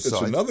got him on your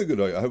side. It's another good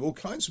idea. I have all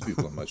kinds of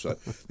people on my side.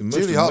 The most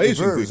Julie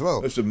Hartley-Brewer as well.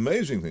 The most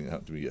amazing thing that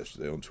happened to me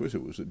yesterday on Twitter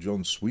was that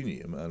John Sweeney,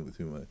 a man with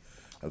whom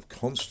I have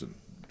constant,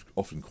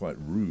 often quite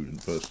rude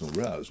and personal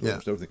rows,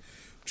 almost everything,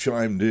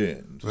 chimed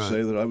in to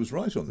say that I was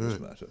right on this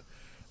matter.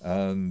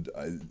 And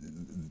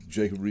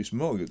Jacob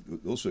Rees-Mogg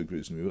also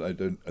agrees with me, but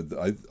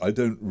I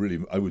don't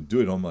really. I would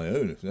do it on my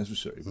own if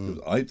necessary, because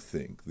I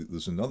think that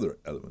there's another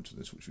element to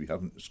this which we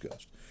haven't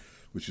discussed,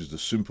 which is the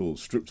simple,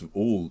 stripped of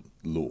all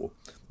law,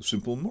 the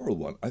simple moral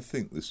one. I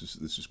think this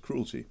is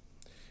cruelty,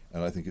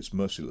 and I think it's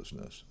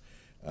mercilessness,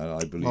 and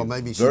I believe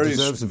maybe she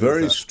deserves a bit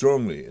very of that.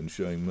 Strongly in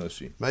showing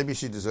mercy. Maybe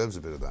she deserves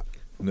a bit of that.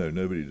 No,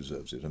 nobody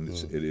deserves it, and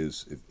it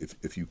is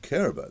if you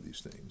care about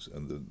these things,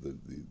 and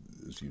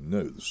as you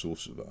know, the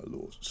source of our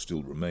laws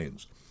still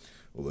remains,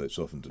 although it's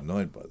often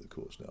denied by the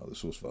courts now. The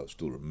source of ours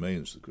still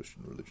remains the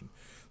Christian religion.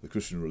 The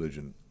Christian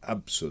religion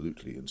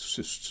absolutely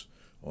insists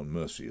on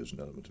mercy as an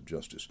element of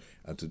justice,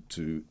 and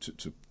to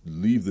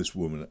leave this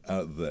woman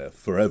out there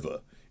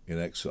forever in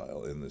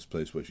exile in this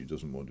place where she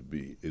doesn't want to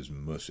be is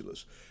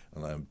merciless,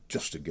 and I am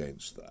just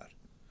against that.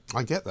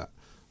 I get that.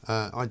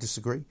 I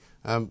disagree.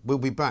 We'll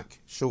be back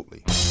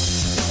shortly.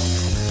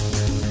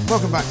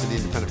 Welcome back to the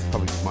Independent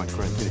Republic of Mike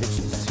Graham. Peter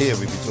Hitchens is here.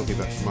 We've been talking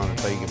about Shamana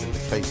Begum and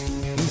the case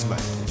he's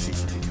made, and she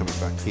should be coming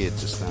back here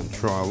to stand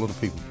trial. A lot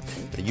of people,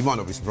 you might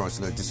not be surprised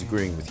to know,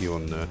 disagreeing with you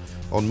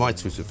on my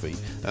Twitter feed.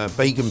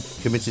 Begum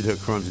committed her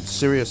crimes in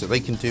Syria, so they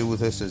can deal with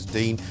her, says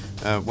Dean.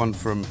 One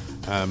from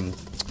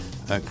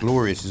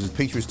Glorious says,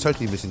 Peter is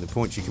totally missing the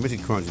point. She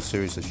committed crimes in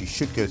Syria, so she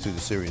should go through the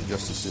Syrian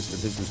justice system.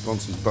 His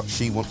response is, but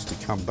she wants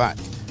to come back.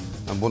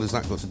 And what has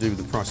that got to do with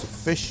the price of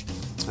fish?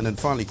 And then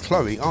finally,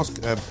 Chloe asked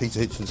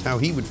Peter Hitchens how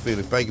he would feel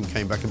if Begum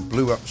came back and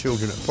blew up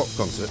children at a pop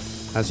concert.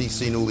 Has he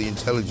seen all the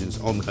intelligence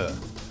on her?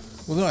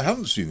 Well, no, I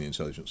haven't seen the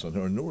intelligence on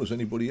her, nor has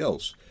anybody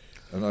else.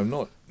 And I'm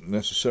not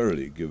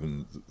necessarily,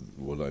 given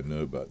what I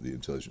know about the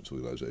intelligence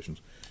organisations,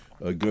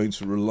 going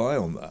to rely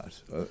on that.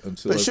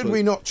 But should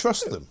we not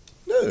trust them?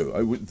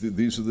 No,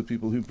 these are the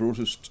people who brought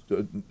us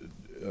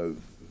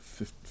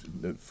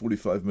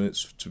 45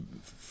 minutes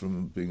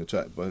from being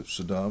attacked by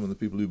Saddam, and the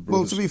people who brought us...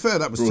 Well, to be fair,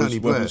 that was Tony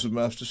Blair. Weapons of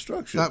mass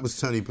destruction. That was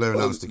Tony Blair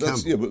and Alistair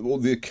Campbell. Yeah, but all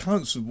the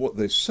accounts of what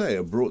they say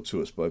are brought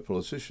to us by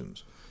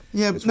politicians.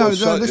 Yeah, this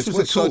was what a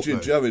court,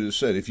 Sajid Javid has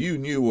said. If you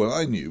knew what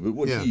I knew, but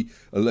what he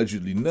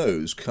allegedly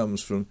knows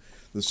comes from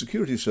the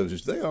security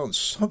services. They aren't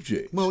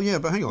subject. Well, yeah,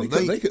 but hang on.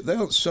 They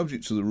aren't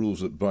subject to the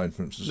rules that bind,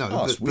 for instance,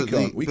 us. We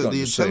can't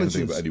just say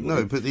anything about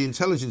anybody. No, but the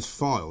intelligence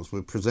files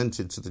were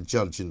presented to the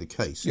judge in the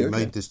case who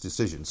made this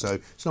decision. So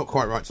it's not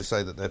quite right to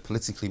say that they're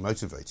politically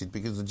motivated,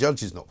 because the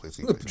judge is not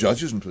politically motivated. The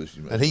judge isn't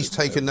politically motivated. And he's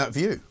taken that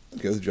view.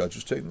 Okay, the judge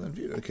has taken that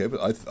view. Okay, but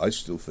I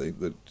still think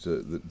that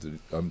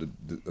and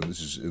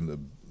this is in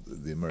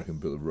the American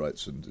Bill of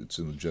Rights, and it's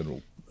in the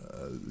general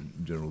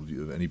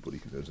view of anybody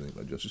who knows anything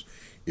about justice.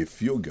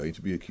 If you're going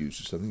to be accused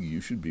of something,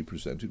 you should be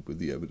presented with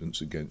the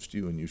evidence against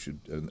you, and you should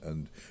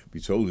and be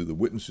told who the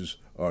witnesses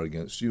are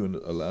against you, and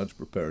allowed to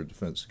prepare a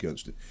defence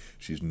against it.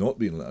 She's not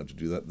been allowed to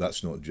do that.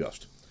 That's not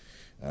just,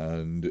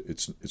 and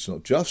it's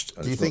not just.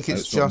 And do you think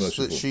it's just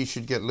that she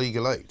should get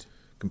legal aid?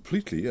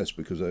 Completely, yes,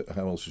 because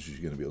how else is she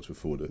going to be able to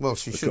afford it? Well,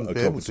 she shouldn't be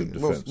able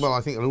to. Well,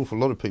 I think an awful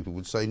lot of people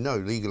would say no,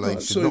 legal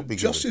aid should not be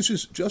given.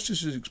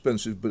 Justice is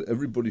expensive, but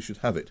everybody should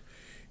have it.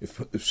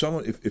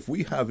 If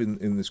we have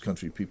in this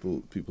country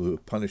people who are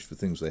punished for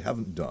things they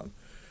haven't done,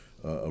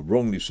 are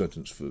wrongly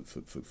sentenced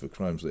for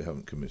crimes they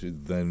haven't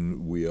committed,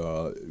 then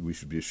we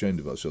should be ashamed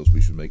of ourselves.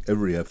 We should make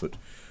every effort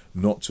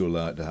not to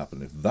allow it to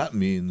happen. If that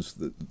means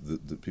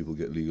that people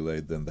get legal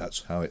aid, then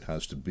that's how it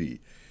has to be.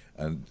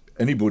 And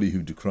anybody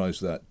who decries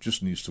that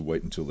just needs to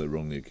wait until they're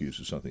wrongly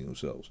accused of something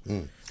themselves.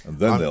 And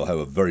then they'll have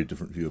a very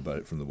different view about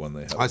it from the one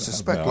they have. I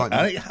suspect, now.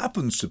 And it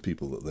happens to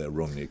people that they're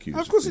wrongly accused.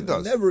 Of course it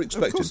does. Never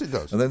expected. Of course it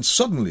does. And then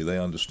suddenly they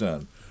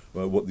understand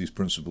what these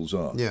principles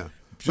are. Yeah.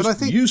 Just but I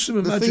think use some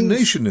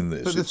imagination in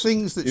this. But the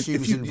things that she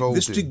was involved in...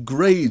 This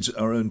degrades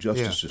our own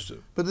justice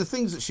system. But the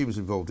things that she was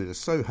involved in are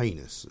so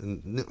heinous,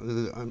 and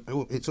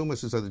it's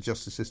almost as though the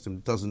justice system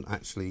doesn't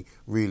actually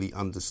really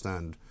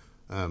understand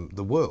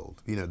the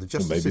world. You know, the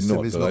justice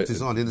system is not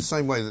designed in the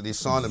same way that the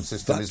asylum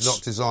system is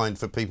not designed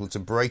for people to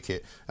break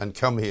it and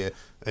come here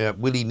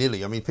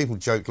willy-nilly. I mean, people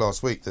joked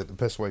last week that the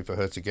best way for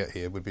her to get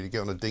here would be to get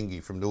on a dinghy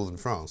from northern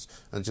France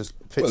and just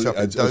pitch up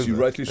in Dover. As you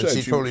rightly said,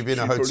 she'd probably be in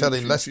a hotel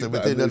in Leicester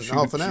within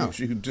half an hour.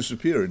 She could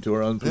disappear into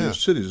her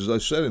unpoliced cities, as I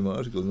said in my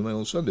article in the Mail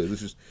on Sunday.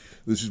 This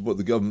is what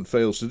the government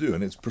fails to do,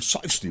 and it's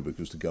precisely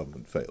because the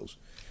government fails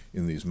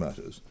in these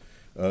matters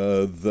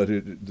that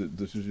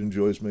it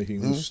enjoys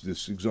making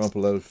this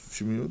example out of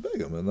Shamima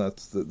Begum, and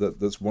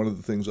that's one of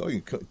the things.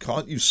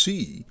 Can't you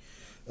see?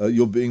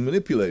 You're being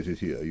manipulated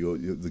here.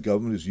 The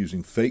government is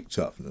using fake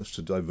toughness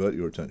to divert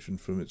your attention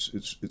from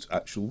its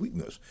actual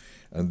weakness,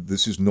 and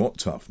this is not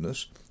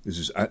toughness. This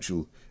is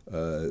actual.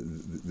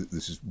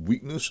 This is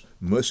weakness,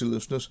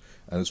 mercilessness,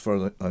 and as far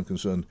as I'm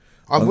concerned,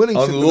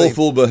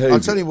 unlawful behaviour. I'll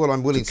tell you what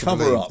I'm willing to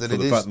cover believe up that for it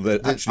the is. Fact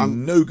that they're actually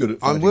no good at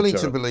fighting I'm willing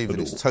terror to believe at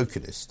that it's all.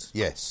 tokenist.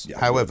 Yes. Yeah,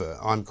 However,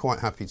 I'm quite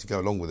happy to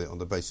go along with it on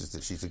the basis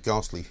that she's a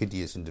ghastly,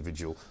 hideous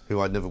individual who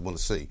I'd never want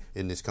to see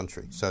in this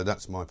country. So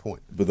that's my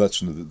point. But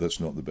that's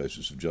not the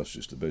basis of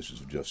justice. The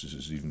basis of justice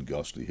is even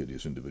ghastly,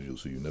 hideous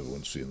individuals who you never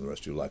want to see in the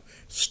rest of your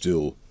life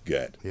still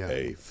get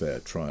a fair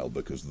trial,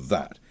 because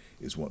that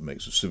is what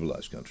makes a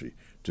civilized country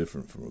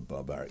different from a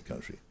barbaric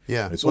country.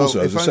 Yeah, it's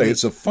also, as I say,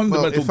 it's a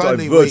fundamental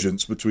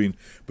divergence between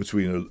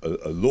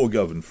a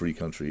law-governed free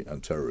country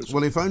and terrorism.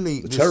 Well, if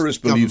only the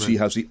terrorist believes he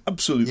has the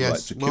absolute right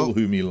to kill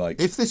whom he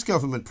likes. If this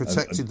government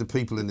protected the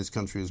people in this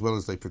country as well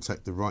as they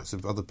protect the rights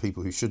of other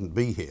people who shouldn't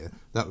be here,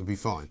 that would be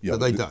fine. Yeah, but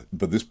they don't.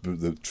 But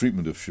the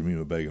treatment of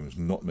Shamima Begum is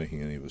not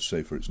making any of us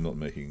safer. It's not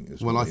making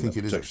I think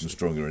it is protection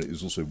stronger, and it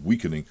is also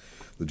weakening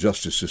the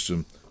justice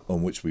system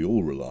on which we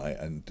all rely,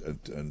 and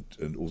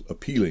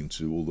appealing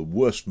to all the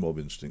worst mob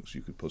instincts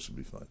you could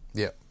possibly find.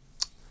 Yeah,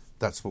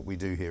 that's what we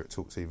do here at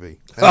Talk TV.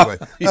 Anyway,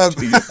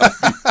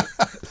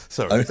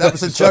 sorry, that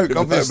was a joke,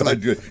 obviously.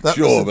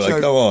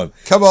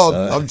 Come on,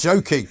 I'm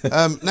joking.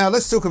 Now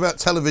let's talk about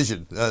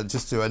television,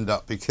 just to end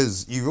up,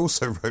 because you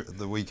also wrote at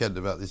the weekend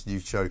about this new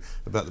show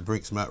about the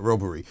Brinksmat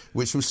robbery,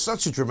 which was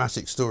such a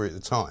dramatic story at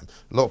the time.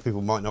 A lot of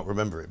people might not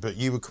remember it, but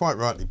you were quite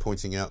rightly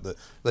pointing out that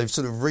they've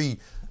sort of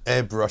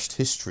airbrushed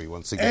history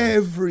once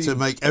again to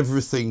make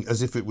everything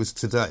as if it was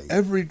today.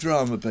 Every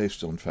drama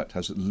based on fact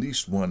has at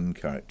least one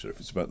character, if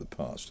it's about the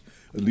past,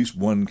 at least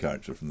one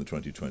character from the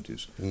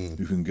 2020s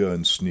who can go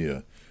and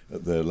sneer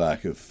at their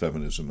lack of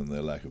feminism and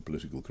their lack of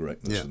political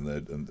correctness and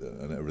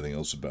everything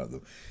else about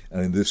them.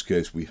 And in this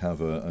case, we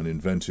have an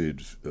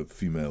invented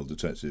female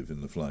detective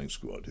in the flying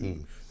squad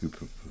who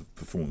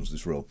performs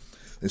this role.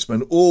 They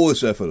spend all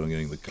this effort on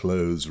getting the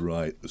clothes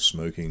right, the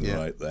smoking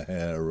right, the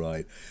hair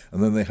right,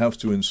 and then they have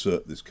to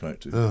insert this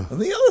character.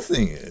 And the other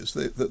thing is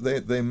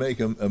that they make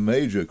a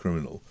major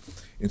criminal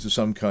into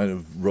some kind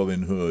of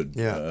Robin Hood.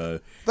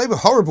 They were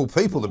horrible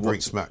people, the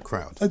Brinksmat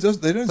crowd. They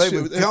don't. They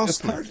were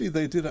ghastly. Apparently,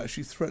 they did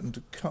actually threaten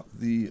to cut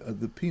the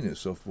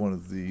penis off one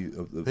of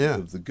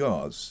the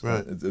guards,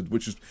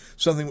 which is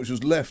something which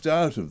was left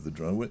out of the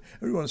drama.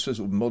 Everyone says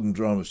modern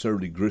drama is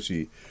terribly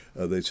gritty.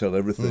 They tell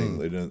everything.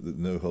 They don't.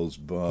 No holds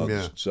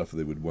barred stuff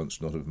they would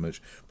once not have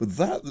mentioned. But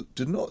that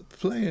did not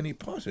play any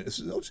part in it. It's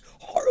a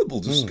horrible,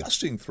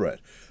 disgusting threat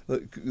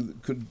that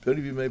could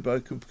only be made by a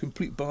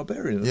complete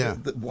barbarian.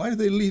 Why do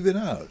they leave it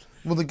out?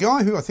 Well, the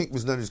guy who I think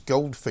was known as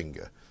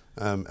Goldfinger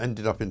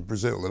ended up in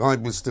Brazil, and I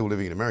was still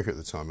living in America at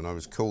the time, and I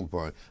was called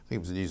by, I think it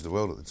was the News of the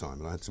World at the time,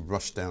 and I had to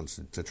rush down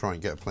to try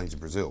and get a plane to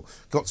Brazil.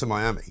 Got to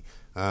Miami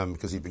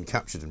because he'd been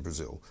captured in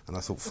Brazil, and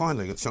I thought,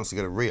 finally I got a chance to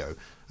go to Rio.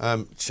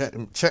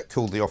 Chet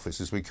called the office,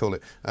 as we call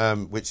it,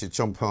 which is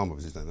John Palmer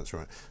was his name, that's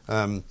right.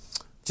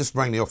 Just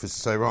rang the office to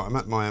say, right, I'm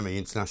at Miami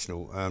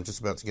International, just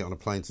about to get on a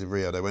plane to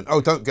Rio. They went, oh,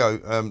 don't go,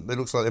 it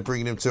looks like they're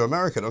bringing him to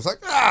America. And I was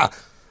like,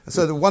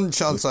 So the one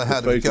chance I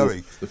had of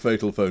going... The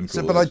fatal phone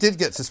call. But I did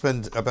get to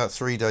spend about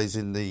 3 days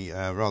in the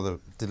rather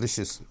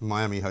delicious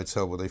Miami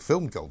hotel where they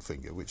filmed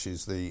Goldfinger, which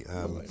is the...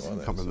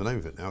 I can't remember the name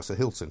of it now. It's a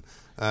Hilton.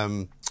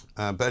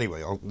 But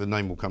anyway, the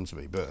name will come to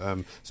me. But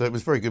so it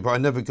was very good, but I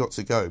never got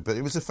to go. But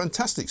it was a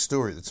fantastic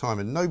story at the time,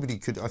 and nobody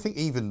could... I think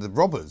even the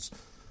robbers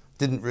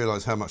didn't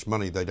realise how much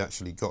money they'd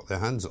actually got their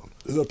hands on.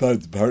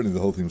 Apparently the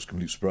whole thing was a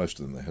complete surprise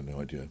to them. They had no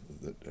idea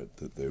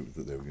that they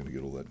were going to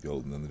get all that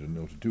gold, and then they didn't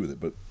know what to do with it.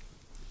 But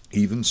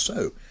even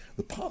so,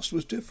 the past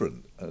was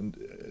different, and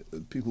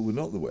people were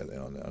not the way they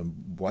are now.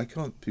 And why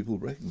can't people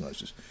recognise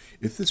this?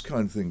 If this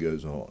kind of thing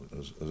goes on,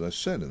 as I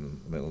said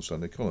in the Mail on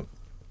Sunday column,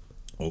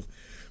 of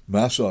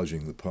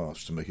massaging the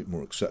past to make it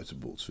more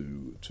acceptable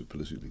to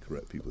politically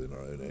correct people in our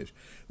own age,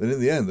 then in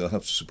the end they'll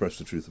have to suppress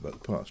the truth about the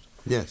past.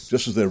 Yes.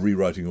 Just as they're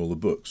rewriting all the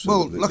books.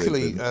 Well, so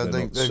luckily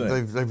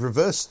they've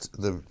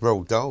reversed the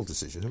Roald Dahl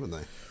decision, haven't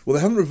they? Well,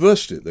 they haven't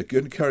reversed it. They're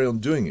going to carry on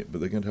doing it, but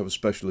they're going to have a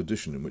special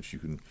edition in which you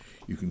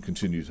can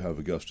continue to have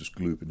Augustus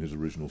Gloop in his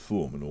original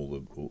form and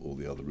all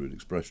the other rude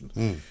expressions.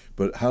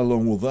 But how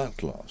long will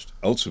that last?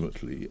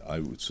 Ultimately, I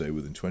would say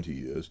within 20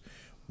 years,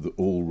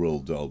 all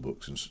Roald Dahl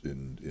books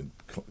in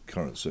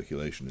current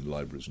circulation in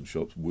libraries and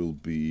shops will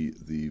be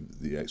the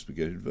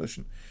expurgated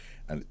version.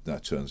 And it now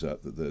turns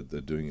out that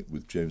they're doing it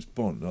with James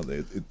Bond, aren't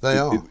they? They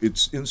are.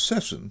 It's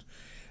incessant,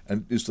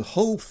 and it's the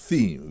whole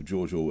theme of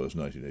George Orwell's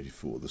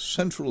 1984. The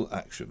central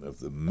action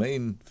of the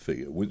main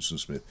figure, Winston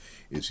Smith,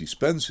 is he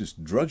spends his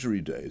drudgery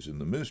days in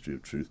the Ministry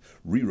of Truth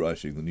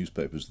rewriting the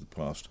newspapers of the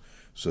past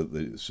so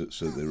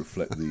that they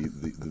reflect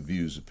the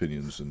views,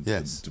 opinions, and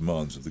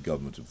demands of the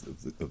government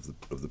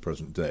of the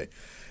present day.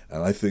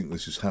 And I think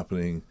this is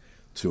happening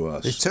to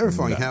us. It's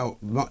terrifying how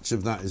much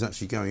of that is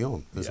actually going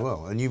on as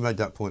well. And you made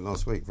that point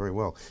last week very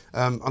well.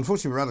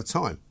 Unfortunately, we're out of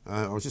time.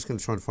 I was just going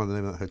to try and find the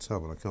name of that hotel,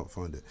 but I can't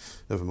find it.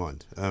 Never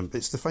mind.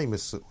 It's the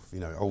famous, sort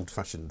of,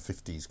 old-fashioned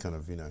 50s kind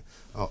of,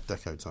 Art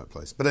Deco type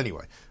place. But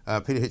anyway,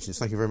 Peter Hitchens,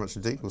 thank you very much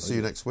indeed. We'll see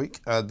you next week.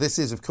 This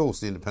is, of course,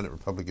 the Independent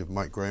Republic of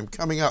Mike Graham.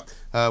 Coming up,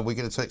 we're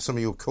going to take some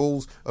of your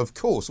calls. Of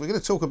course, we're going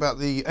to talk about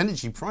the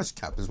energy price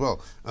cap as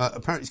well.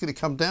 Apparently, it's going to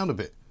come down a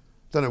bit.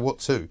 Don't know what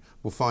to.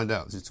 We'll find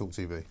out. This is Talk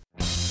TV.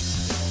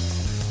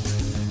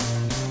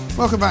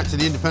 Welcome back to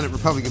the Independent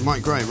Republic of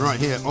Mike Graham right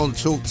here on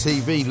Talk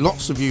TV.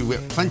 Lots of you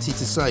with plenty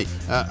to say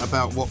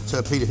about what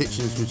Peter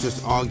Hitchens was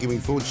just arguing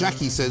for.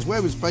 Jackie says,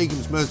 where was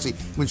Begum's mercy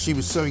when she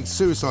was sewing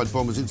suicide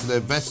bombers into their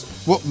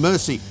vests? What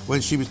mercy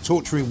when she was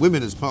torturing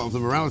women as part of the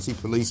morality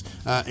police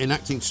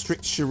enacting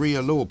strict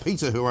Sharia law?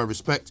 Peter, who I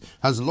respect,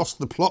 has lost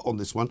the plot on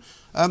this one.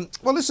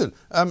 Well, listen,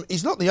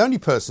 he's not the only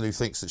person who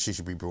thinks that she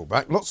should be brought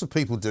back. Lots of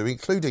people do,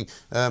 including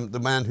the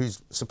man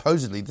who's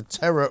supposedly the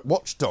terror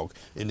watchdog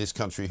in this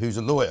country, who's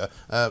a lawyer,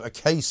 a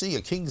KC,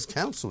 a King's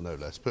Counsel, no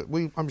less. But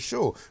I'm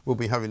sure we'll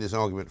be having this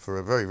argument for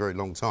a very, very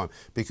long time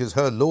because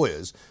her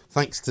lawyers,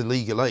 thanks to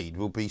legal aid,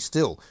 will be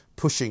still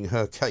pushing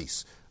her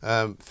case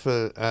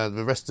for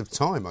the rest of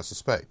time, I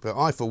suspect. But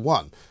I, for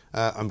one,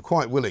 am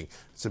quite willing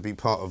to be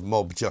part of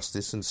mob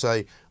justice and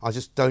say I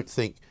just don't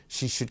think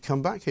she should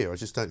come back here. I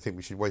just don't think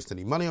we should waste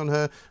any money on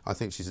her. I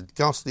think she's a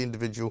ghastly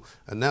individual.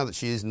 And now that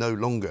she is no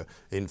longer,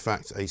 in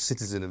fact, a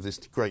citizen of this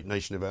great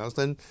nation of ours,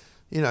 then,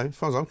 as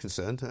far as I'm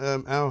concerned,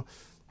 our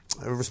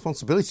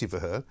responsibility for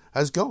her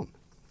has gone.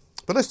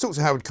 But let's talk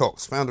to Howard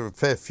Cox, founder of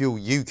Fair Fuel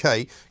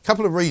UK.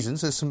 Couple of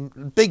reasons. There's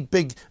some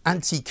big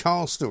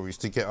anti-car stories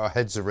to get our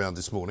heads around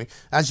this morning.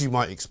 As you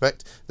might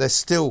expect, they're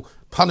still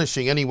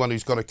punishing anyone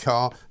who's got a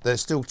car. They're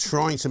still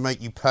trying to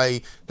make you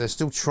pay. They're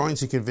still trying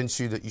to convince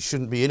you that you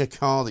shouldn't be in a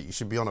car, that you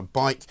should be on a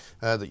bike,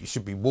 that you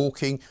should be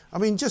walking. I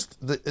mean, just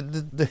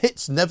the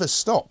hits never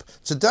stop.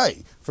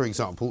 Today, for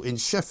example, in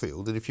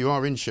Sheffield, and if you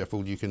are in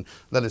Sheffield, you can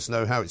let us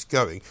know how it's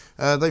going,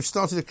 they've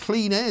started a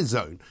clean air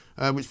zone,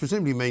 which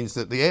presumably means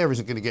that the air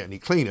isn't going to get any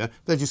cleaner.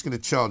 They're just going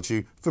to charge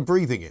you for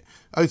breathing it.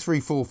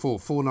 0344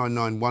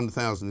 499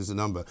 1000 is the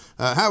number.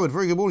 Howard,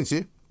 very good morning to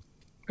you.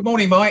 Good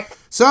morning, Mike.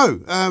 So,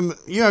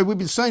 we've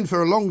been saying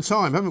for a long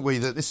time, haven't we,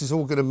 that this is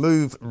all going to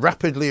move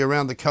rapidly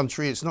around the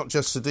country. It's not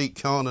just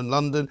Sadiq Khan and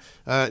London.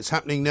 It's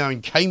happening now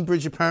in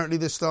Cambridge, apparently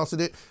they've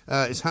started it.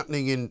 It's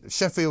happening in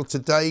Sheffield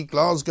today.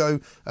 Glasgow,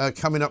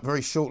 coming up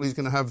very shortly, is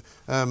going to have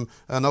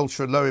an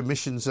ultra-low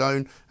emission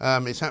zone.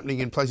 It's happening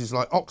in places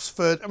like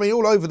Oxford. I mean,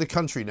 all over the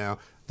country now,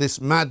 this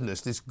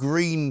madness, this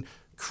green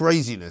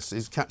craziness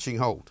is catching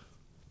hold.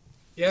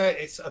 Yeah,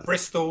 it's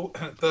Bristol,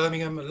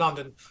 Birmingham and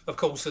London, of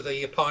course, are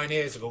the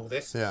pioneers of all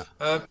this. Yeah.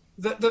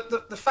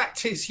 The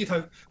fact is,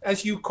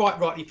 as you quite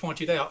rightly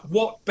pointed out,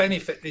 what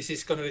benefit this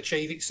is going to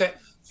achieve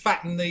except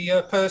fatten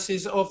the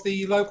purses of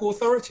the local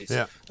authorities.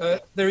 Yeah.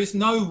 There is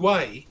no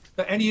way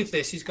that any of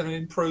this is going to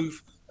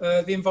improve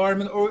the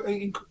environment or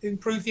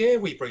improve the air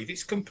we breathe.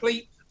 It's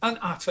complete and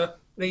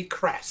utterly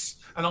crass.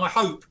 And I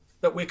hope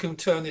that we can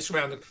turn this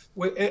around.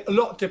 A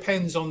lot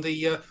depends on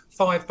the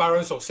 5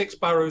 boroughs or 6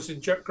 boroughs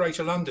in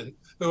Greater London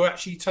who are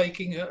actually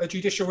taking a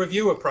judicial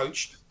review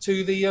approach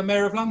to the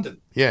Mayor of London.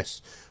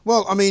 Yes.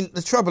 Well, I mean,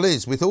 the trouble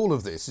is with all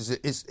of this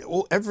is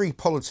every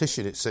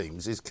politician, it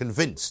seems, is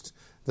convinced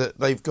that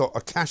they've got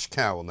a cash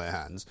cow on their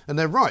hands, and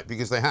they're right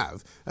because they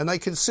have, and they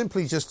can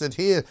simply just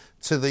adhere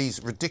to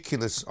these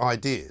ridiculous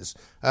ideas,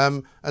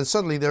 and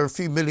suddenly they're a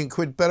few million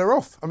quid better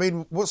off. I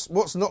mean,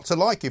 what's not to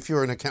like if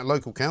you're in a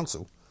local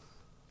council?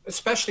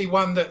 Especially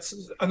one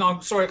that's, and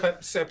I'm sorry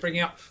I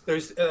bringing up,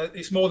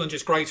 it's more than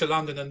just Greater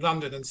London and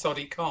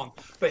Sadiq Khan,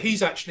 but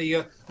he's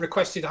actually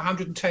requested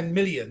 110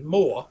 million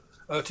more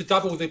to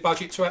double the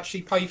budget to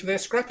actually pay for their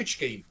scrappage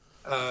scheme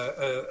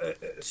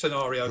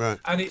scenario. Right.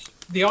 And it's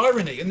the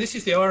irony, and this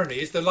is the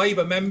irony, is the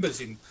Labour members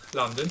in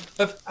London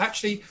have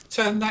actually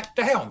turned that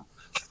down.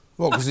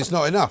 What, because it's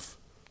not enough?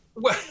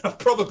 Well,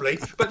 probably.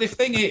 But the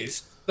thing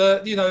is,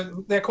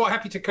 they're quite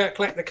happy to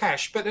collect the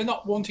cash, but they're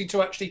not wanting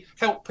to actually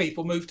help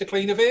people move to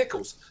cleaner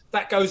vehicles.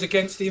 That goes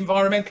against the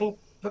environmental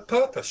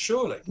purpose,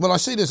 surely. Well, I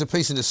see there's a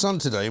piece in The Sun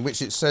today in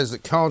which it says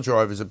that car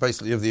drivers are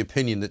basically of the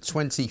opinion that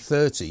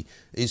 2030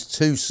 is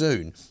too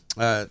soon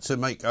to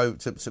make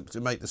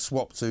the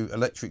swap to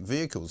electric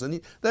vehicles. And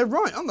they're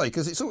right, aren't they?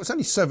 Because it's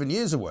only 7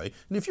 years away.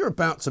 And if you're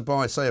about to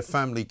buy, say, a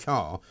family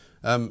car,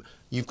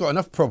 you've got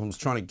enough problems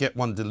trying to get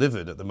one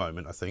delivered at the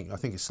moment. I think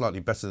it's slightly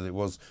better than it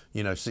was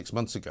 6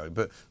 months ago,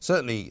 but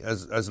certainly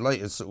as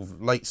late as sort of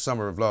late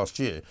summer of last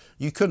year,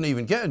 you couldn't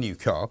even get a new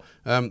car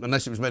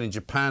unless it was made in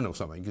Japan or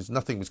something, because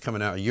nothing was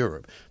coming out of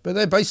Europe. But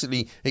they're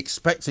basically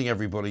expecting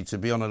everybody to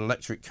be on an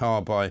electric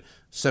car by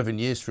 7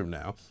 years from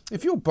now.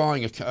 If you're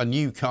buying a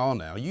new car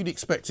now, you'd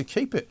expect to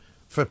keep it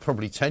for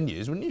probably 10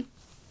 years, wouldn't you?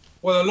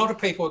 Well, a lot of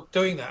people are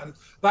doing that, and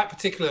that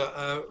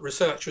particular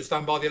research was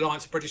done by the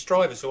Alliance of British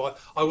Drivers, who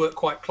I work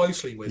quite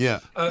closely with. Yeah.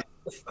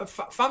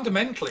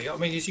 Fundamentally, I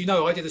mean, as you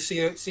know, I did a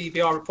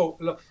CBR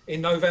report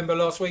in November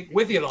last week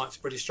with the Alliance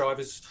of British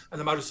Drivers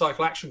and the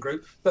Motorcycle Action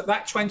Group,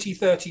 that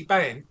 2030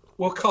 ban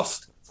will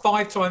cost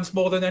 5 times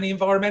more than any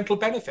environmental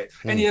benefit,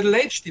 any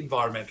alleged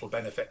environmental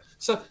benefit.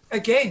 So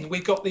again,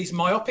 we've got these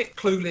myopic,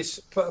 clueless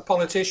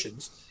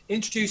politicians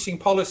introducing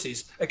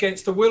policies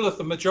against the will of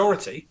the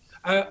majority,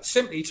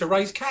 simply to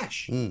raise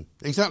cash.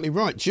 Exactly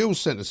right. Jill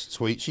sent us a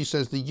tweet. She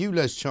says the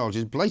ULEZ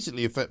charges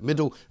blatantly affect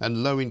middle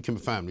and low-income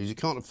families who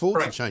can't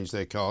afford to change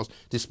their cars,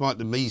 despite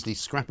the measly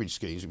scrappage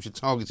schemes, which are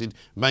targeted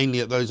mainly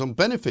at those on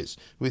benefits.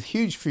 With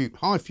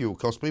high fuel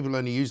costs, people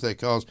only use their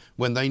cars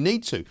when they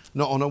need to,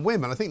 not on a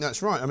whim. And I think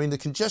that's right. I mean, the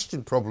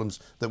congestion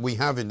problems that we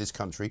have in this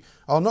country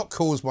are not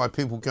caused by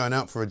people going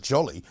out for a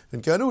jolly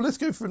and going, let's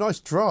go for a nice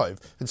drive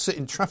and sit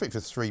in traffic for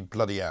 3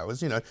 bloody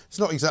hours. It's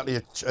not exactly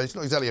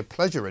a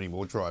pleasure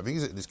anymore driving,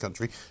 is it, in this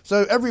country?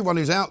 So everyone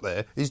who's out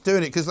there is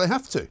doing it because they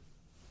have to.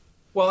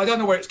 Well, I don't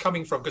know where it's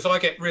coming from, because I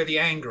get really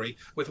angry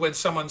with when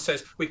someone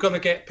says we've got to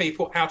get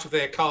people out of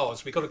their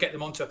cars, we've got to get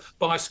them onto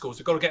bicycles,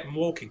 we've got to get them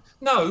walking.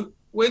 No,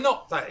 we're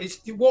not that.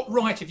 What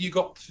right have you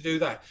got to do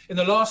that? In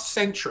the last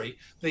century,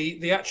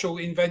 the actual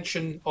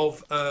invention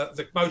of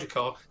the motor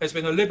car has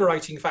been a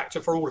liberating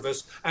factor for all of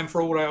us and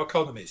for all our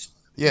economies.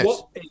 Yes.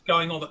 What is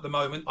going on at the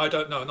moment, I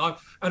don't know.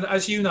 And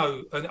as you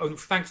know, and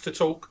thanks to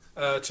Talk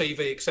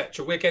TV,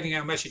 etc., we're getting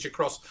our message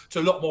across to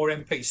a lot more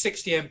MPs.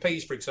 60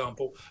 MPs, for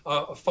example,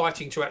 are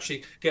fighting to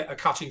actually get a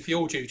cut in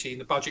fuel duty in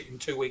the budget in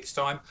 2 weeks'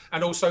 time,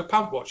 and also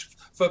pump watch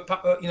for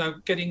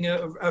getting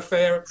a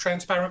fair,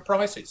 transparent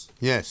prices.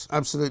 Yes,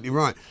 absolutely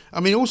right.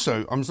 I mean,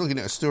 also, I was looking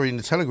at a story in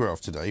the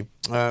Telegraph today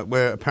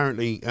where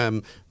apparently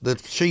the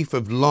chief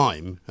of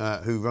Lime,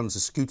 who runs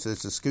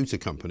it's a scooter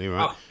company,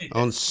 right,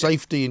 on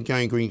safety and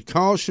going green,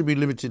 cars should be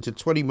limited to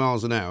 20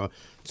 miles an hour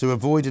to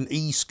avoid an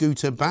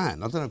e-scooter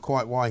ban. I don't know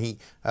quite why he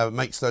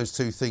makes those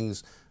two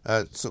things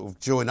sort of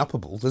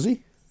join-upable, does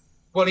he?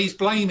 Well, he's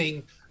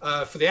blaming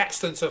for the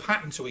accidents that have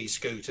happened to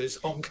e-scooters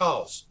on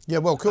cars. Yeah,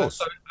 well, of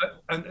course.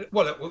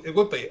 It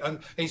would be. And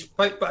he's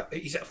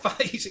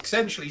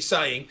essentially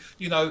saying,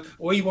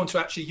 we want to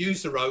actually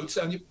use the roads,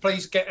 and you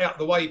please get out of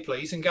the way,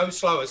 please, and go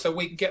slower so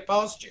we can get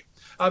past you.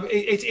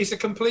 It's a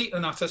complete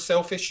and utter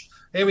selfish,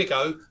 here we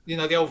go,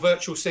 the old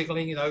virtual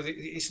signalling,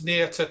 it's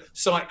near to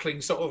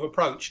cycling sort of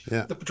approach.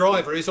 Yeah. The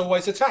driver is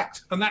always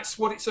attacked, and that's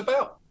what it's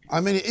about. I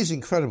mean, it is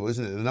incredible,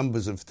 isn't it, the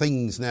numbers of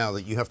things now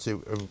that you have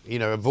to,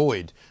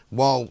 avoid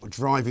while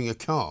driving a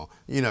car.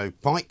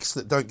 Bikes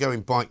that don't go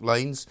in bike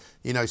lanes,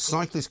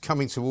 cyclists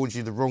coming towards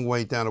you the wrong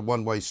way down a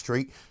one-way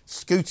street,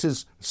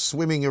 scooters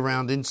swimming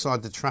around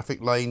inside the traffic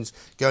lanes,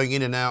 going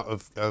in and out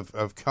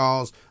of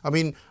cars. I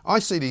mean, I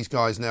see these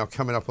guys now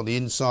coming up on the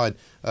inside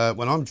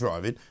when I'm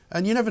driving,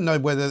 and you never know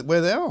where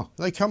they are.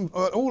 They come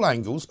at all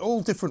angles,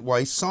 all different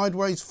ways,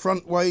 sideways,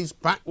 front ways,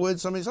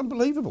 backwards. I mean, it's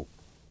unbelievable.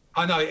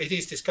 I know, it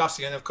is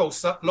disgusting, and of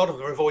course a lot of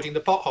them are avoiding the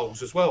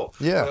potholes as well.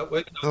 Yeah.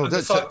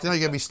 Don't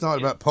get me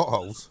started about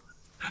potholes.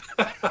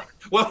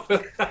 Well,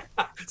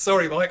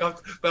 sorry, Mike,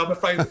 I'm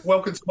afraid,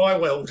 welcome to my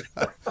world.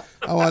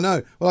 Oh, I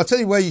know. Well, I'll tell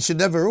you where you should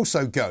never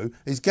also go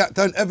is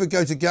don't ever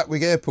go to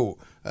Gatwick Airport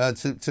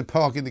to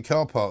park in the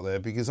car park there,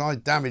 because I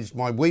damaged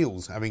my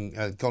wheels having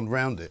gone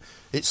round it.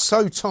 It's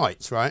so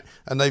tight, right?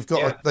 And they've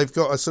got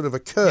a sort of a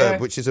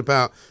curb which is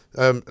about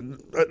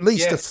at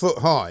least a foot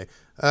high,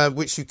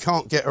 which you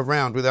can't get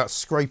around without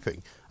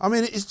scraping. I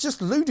mean, it's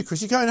just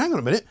ludicrous. You're going, hang on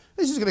a minute,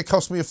 this is going to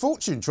cost me a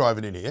fortune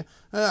driving in here.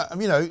 I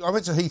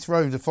went to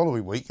Heathrow the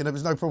following week and there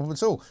was no problem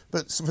at all.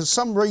 But for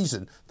some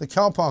reason, the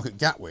car park at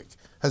Gatwick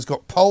has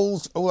got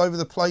poles all over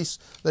the place.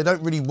 They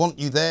don't really want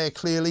you there,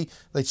 clearly.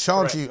 They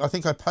charge you, I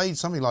think I paid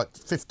something like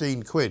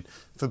 15 quid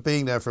for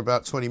being there for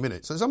about 20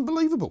 minutes. It's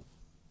unbelievable.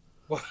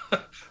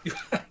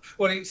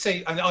 Well,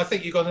 see, and I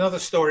think you've got another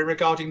story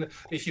regarding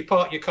if you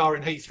park your car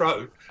in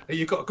Heathrow,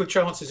 you've got good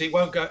chances it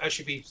won't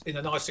actually be in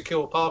a nice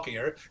secure parking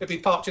area. It'll be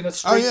parked in a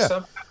street. Oh,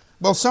 yeah.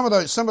 Well, some of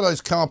those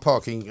car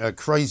parking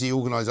crazy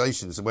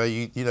organisations where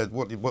you know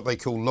what they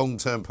call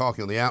long-term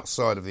parking on the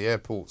outside of the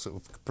airport sort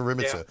of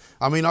perimeter. Yeah.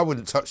 I mean, I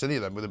wouldn't touch any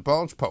of them with a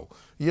barge pole.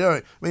 You know,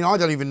 I mean, I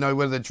don't even know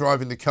whether they're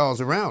driving the cars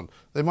around.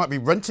 They might be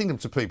renting them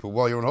to people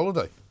while you're on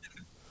holiday.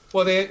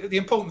 Well, the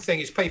important thing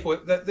is people,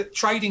 the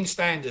trading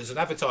standards and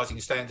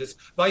advertising standards,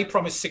 they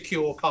promise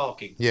secure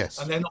parking. Yes.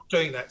 And they're not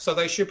doing that. So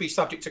they should be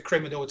subject to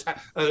criminal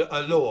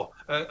law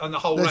and the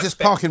whole... They're just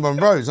parking on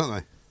roads,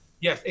 aren't they?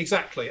 Yeah,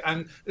 exactly.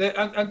 And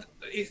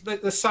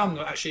the Sun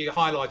actually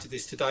highlighted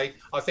this today.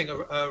 I think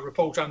a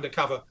reporter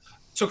undercover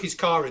took his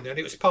car in there and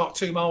it was parked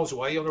 2 miles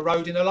away on a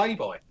road in a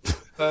lay-by.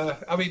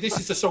 I mean, this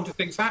is the sort of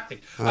things happening.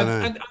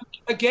 And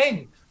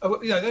again,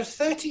 you know, there's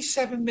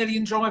 37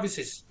 million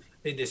drivers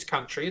in this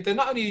country. They're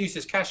not only used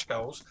as cash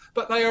cows,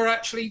 but they are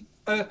actually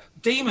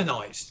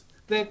demonised.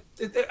 The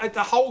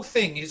whole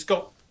thing has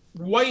got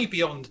way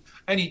beyond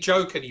any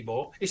joke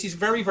anymore. This is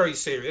very, very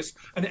serious.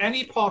 And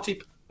any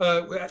party...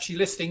 we're actually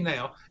listening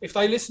now. If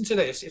they listen to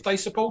this, if they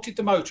supported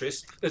the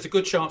motorists, there's a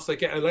good chance they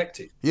get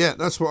elected. Yeah,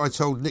 that's what I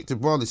told Nick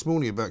Dubois this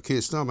morning about Keir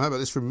Starmer. How about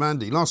this from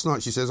Mandy? Last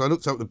night, she says, I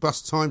looked up the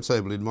bus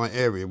timetable in my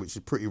area, which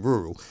is pretty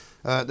rural.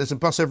 There's a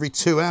bus every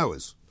 2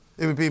 hours.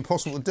 It would be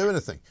impossible to do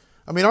anything.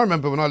 I mean, I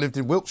remember when I lived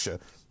in Wiltshire,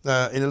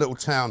 in a little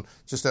town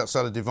just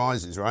outside of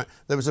Devizes, right?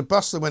 There was a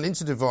bus that went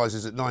into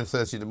Devizes at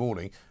 9:30 in the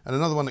morning and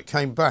another one that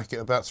came back at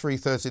about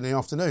 3:30 in the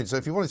afternoon. So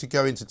if you wanted to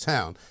go into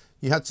town,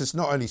 you had to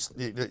not only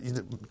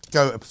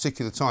go at a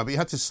particular time, but you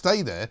had to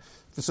stay there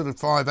for sort of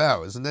 5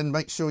 hours and then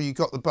make sure you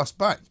got the bus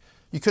back.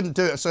 You couldn't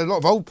do it, so a lot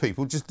of old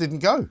people just didn't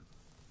go.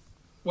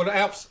 Well,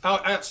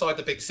 outside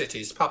the big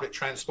cities, public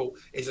transport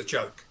is a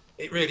joke.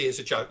 It really is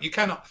a joke. You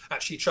cannot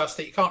actually trust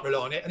it, you can't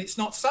rely on it, and it's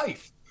not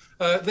safe.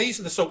 These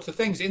are the sorts of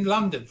things. In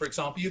London, for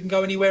example, you can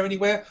go anywhere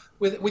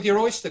with your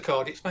Oyster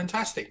card. It's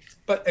fantastic.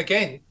 But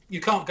again, you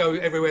can't go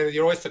everywhere with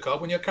your Oyster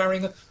card when you're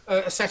carrying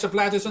a set of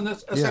ladders and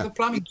a set of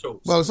plumbing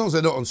tools. Well, as long as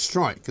they're not on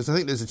strike, because I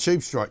think there's a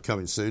tube strike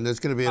coming soon. There's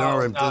going to be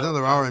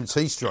another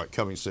RMT strike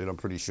coming soon, I'm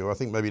pretty sure. I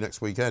think maybe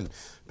next weekend.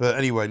 But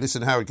anyway,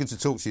 listen, Howard, good to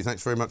talk to you.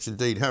 Thanks very much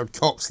indeed. Howard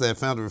Cox there,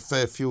 founder of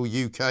Fair Fuel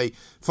UK,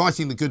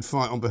 fighting the good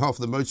fight on behalf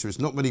of the motorists.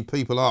 Not many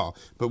people are,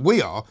 but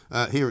we are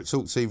here at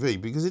Talk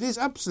TV, because it is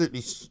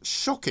absolutely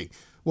shocking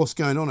what's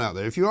going on out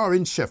there. If you are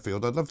in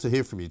Sheffield, I'd love to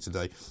hear from you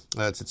today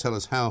to tell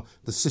us how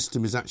the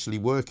system is actually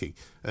working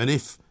and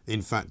if,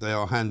 in fact, they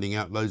are handing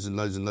out loads and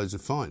loads and loads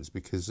of fines,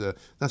 because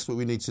that's what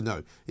we need to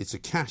know. It's a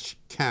cash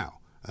cow,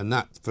 and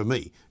that, for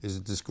me, is a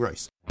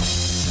disgrace.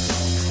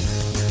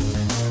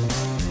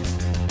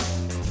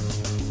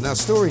 Now, a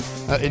story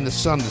in The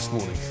Sun this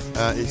morning,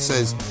 it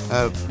says,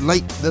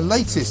 the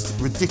latest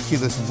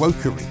ridiculous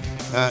wokery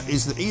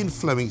is that Ian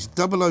Fleming's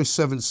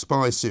 007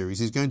 spy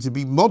series is going to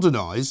be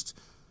modernised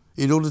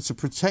in order to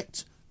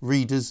protect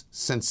readers'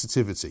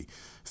 sensitivity.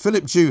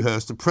 Philip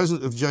Dewhurst, the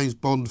president of James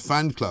Bond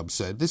fan club,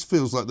 said, this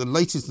feels like the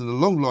latest in a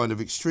long line of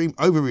extreme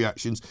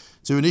overreactions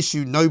to an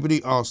issue nobody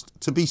asked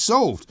to be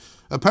solved.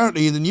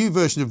 Apparently, in the new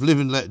version of Live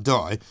and Let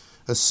Die,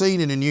 a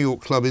scene in a New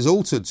York club is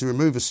altered to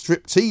remove a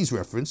striptease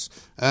reference.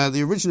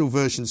 The original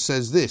version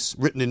says this,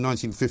 written in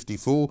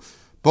 1954,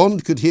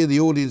 Bond could hear the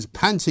audience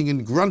panting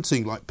and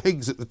grunting like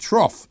pigs at the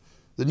trough.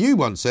 The new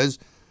one says,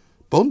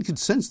 Bond could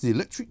sense the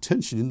electric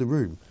tension in the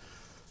room.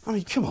 I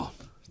mean, come on,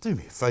 do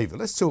me a favour.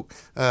 Let's talk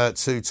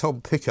to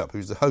Tom Pickup,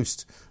 who's the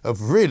host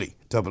of Really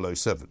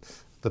 007,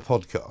 the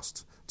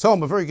podcast.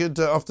 Tom, a very good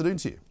afternoon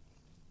to you.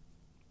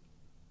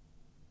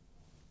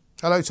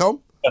 Hello,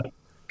 Tom.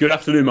 Good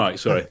afternoon, Mike.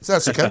 Sorry.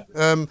 That's okay.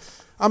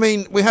 I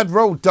mean, we had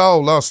Roald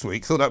Dahl last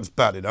week. Thought that was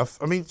bad enough.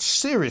 I mean,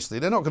 seriously,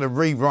 they're not going to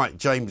rewrite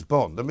James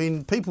Bond. I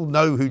mean, people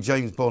know who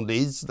James Bond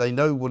is. They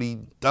know what he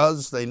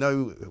does. They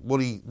know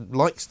what he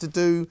likes to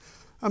do.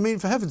 I mean,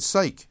 for heaven's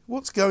sake,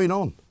 what's going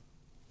on?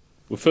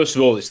 Well, first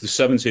of all, it's the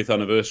 70th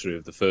anniversary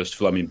of the first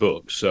Fleming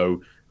book,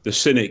 so the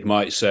cynic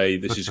might say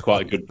this is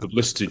quite a good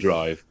publicity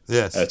drive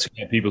to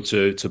get people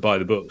to buy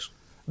the books.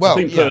 Well,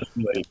 I think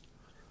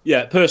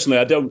personally,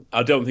 I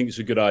don't think it's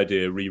a good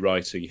idea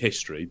rewriting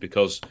history,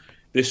 because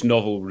this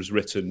novel was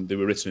written. They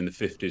were written in the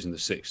 50s and the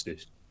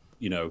 60s.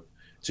 You know,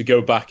 to go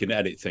back and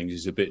edit things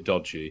is a bit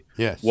dodgy.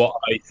 Yes. What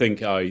I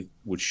think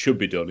should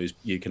be done is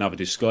you can have a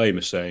disclaimer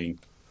saying,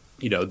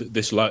 you know,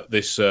 this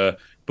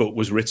book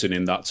was written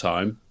in that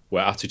time,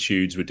 where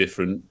attitudes were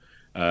different,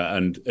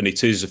 and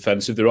it is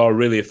offensive. There are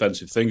really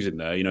offensive things in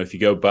there. You know, if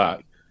you go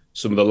back,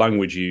 some of the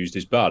language used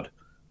is bad,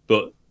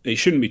 but it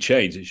shouldn't be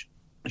changed.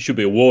 It should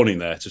be a warning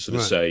there to sort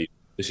of say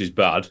this is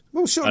bad.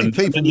 Well, surely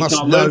people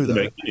must know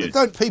that.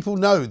 Don't people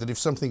know that if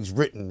something's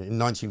written in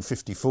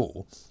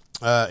 1954,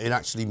 it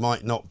actually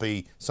might not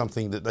be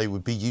something that they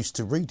would be used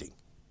to reading?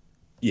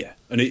 Yeah,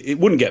 and it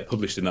wouldn't get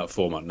published in that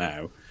format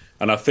now.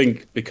 And I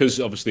think because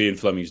obviously Ian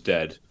Fleming's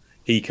dead,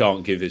 he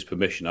can't give his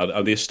permission.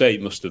 And the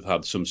estate must have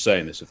had some say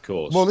in this, of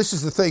course. Well, this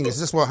is the thing. Is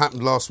this what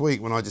happened last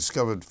week when I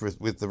discovered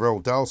with the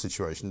Roald Dahl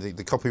situation?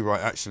 The copyright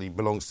actually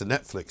belongs to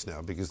Netflix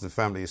now, because the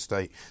family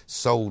estate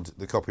sold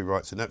the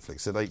copyright to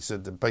Netflix. So they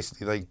said that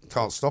basically they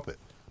can't stop it.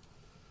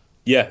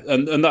 Yeah,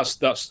 and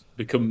that's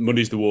become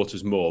muddies the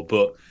waters more.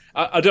 But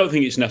I don't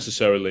think it's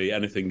necessarily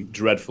anything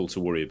dreadful to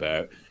worry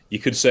about. You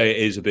could say it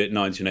is a bit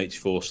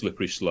 1984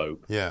 slippery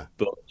slope. Yeah.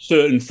 But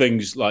certain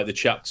things like the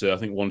chapter, I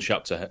think one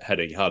chapter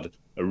heading had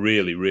a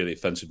really, really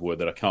offensive word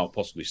that I can't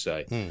possibly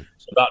say.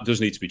 So that does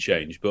need to be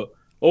changed. But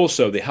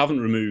also, they haven't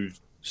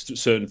removed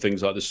certain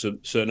things like the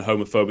certain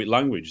homophobic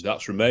language.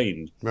 That's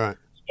remained. Right.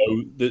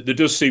 So there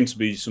does seem to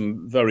be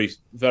some very,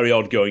 very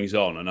odd goings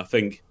on. And I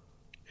think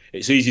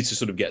it's easy to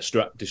sort of get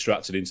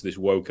distracted into this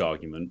woke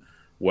argument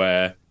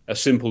where a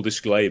simple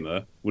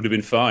disclaimer would have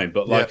been fine.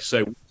 But like I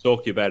say, we're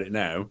talking about it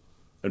now,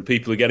 and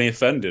people are getting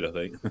offended, I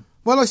think.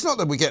 Well, it's not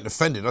that we're getting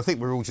offended. I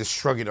think we're all just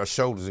shrugging our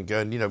shoulders and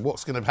going,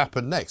 what's going to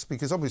happen next?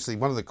 Because obviously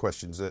one of the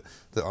questions that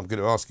I'm going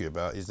to ask you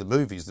about is the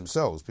movies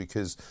themselves.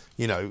 Because,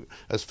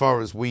 as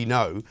far as we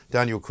know,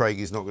 Daniel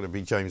Craig is not going to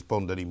be James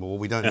Bond anymore.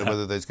 We don't know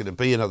whether there's going to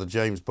be another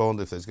James Bond,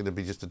 if there's going to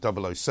be just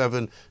a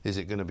 007. Is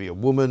it going to be a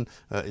woman?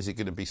 Is it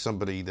going to be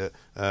somebody that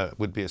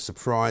would be a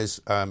surprise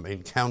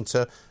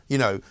encounter?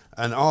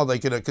 And are they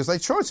going to... Because they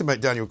tried to make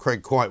Daniel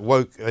Craig quite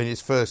woke in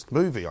his first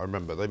movie, I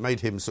remember. They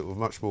made him sort of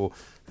much more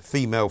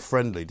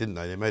female-friendly, didn't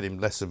they? They made him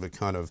less of a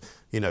kind of,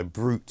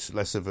 brute,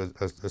 less of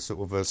a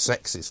sort of a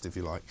sexist, if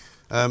you like.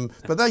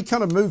 But they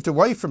kind of moved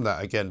away from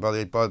that again by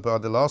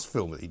the last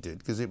film that he did,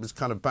 because it was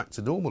kind of back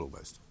to normal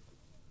almost.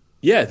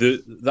 Yeah,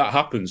 that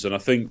happens, and I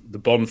think the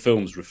Bond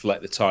films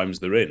reflect the times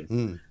they're in.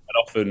 And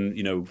often,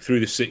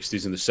 through the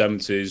 60s and the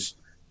 70s,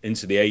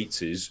 into the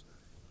 80s,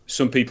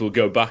 some people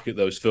go back at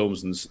those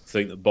films and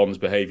think that Bond's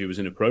behaviour was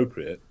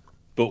inappropriate.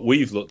 But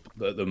we've looked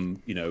at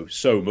them,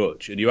 so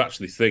much, and you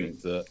actually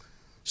think that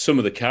some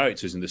of the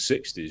characters in the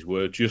 60s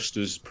were just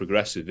as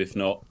progressive, if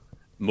not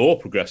more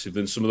progressive,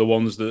 than some of the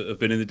ones that have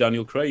been in the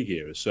Daniel Craig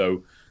era.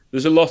 So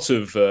there's a lot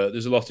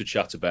of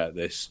chat about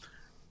this.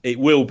 There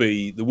will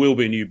be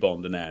a new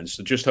Bond announced.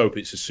 I just hope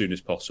it's as soon as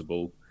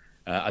possible.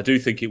 I do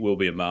think it will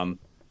be a man,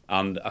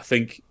 and I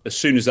think as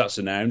soon as that's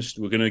announced,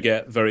 we're going to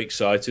get very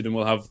excited, and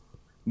we'll have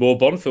more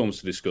Bond films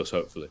to discuss,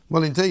 hopefully.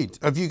 Well, indeed.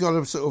 Have you got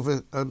a sort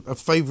of a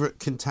favourite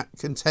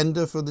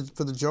contender for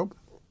the job?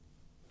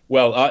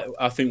 Well,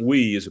 I think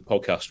we as a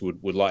podcast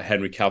would like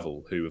Henry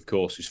Cavill, who, of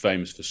course, is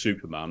famous for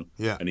Superman,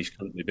 and he's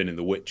currently been in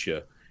The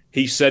Witcher.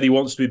 He said he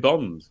wants to be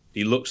Bond.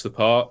 He looks the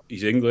part.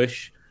 He's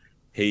English.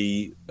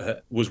 He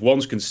was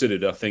once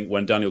considered, I think,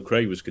 when Daniel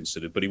Craig was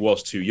considered, but he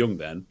was too young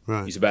then.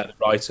 Right. He's about the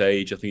right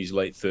age. I think he's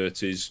late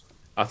 30s.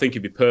 I think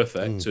he'd be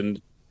perfect,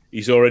 and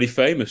he's already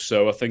famous.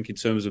 So I think in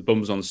terms of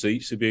bums on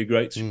seats, he'd be a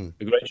great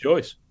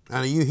choice.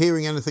 And are you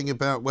hearing anything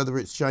about whether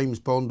it's James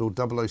Bond or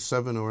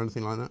 007 or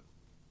anything like that?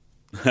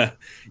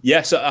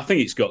 Yes, I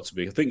think it's got to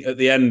be. I think at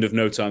the end of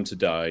No Time to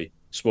Die,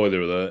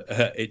 spoiler alert,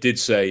 it did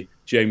say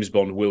James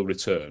Bond will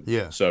return.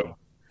 Yeah. So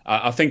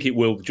I think it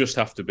will just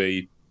have to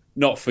be,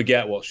 not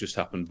forget what's just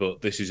happened,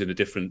 but this is in a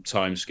different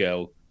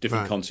timescale,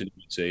 different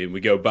continuity, and we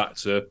go back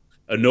to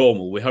a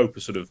normal, we hope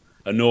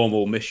a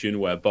normal mission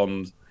where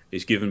Bond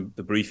is given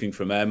the briefing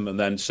from M and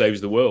then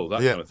saves the world,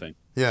 that kind of thing.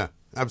 Yeah.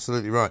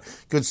 Absolutely right.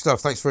 Good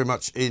stuff. Thanks very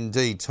much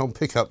indeed. Tom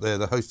Pickup there,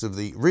 the host of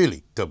the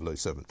really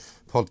 007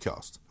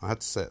 podcast. I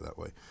had to say it that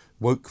way.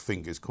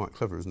 WokeFinger is quite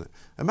clever, isn't it?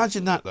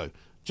 Imagine that, though.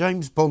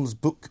 James Bond's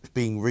book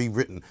being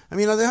rewritten. I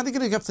mean, they're going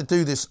to have to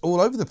do this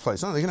all over the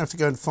place, aren't they? They're going to have to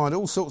go and find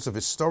all sorts of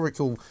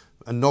historical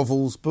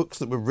novels, books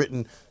that were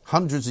written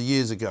hundreds of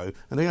years ago, and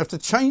they're going to have to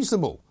change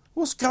them all.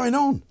 What's going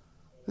on?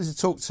 This is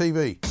Talk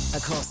TV.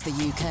 Across the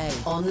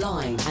UK,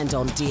 online and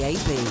on DAB,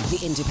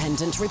 the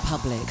Independent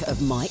Republic of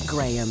Mike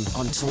Graham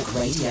on Talk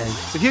Radio.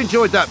 So if you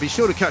enjoyed that, be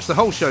sure to catch the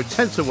whole show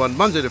 10 to 1,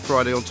 Monday to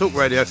Friday on Talk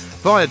Radio,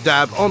 via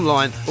DAB,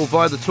 online or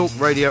via the Talk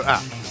Radio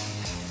app.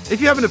 If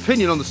you have an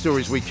opinion on the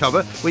stories we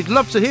cover, we'd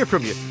love to hear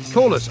from you.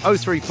 Call us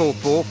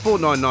 0344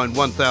 499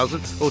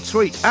 1000 or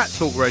tweet at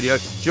Talk Radio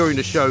during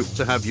the show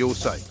to have your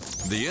say.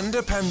 The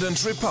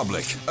Independent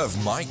Republic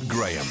of Mike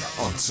Graham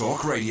on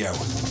Talk Radio.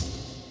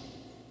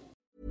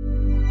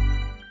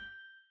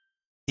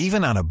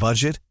 Even on a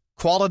budget,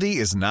 quality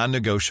is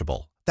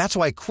non-negotiable. That's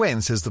why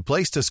Quince is the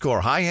place to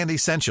score high-end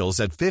essentials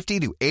at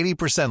 50 to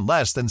 80%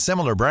 less than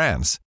similar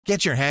brands.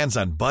 Get your hands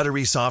on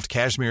buttery soft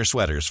cashmere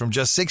sweaters from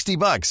just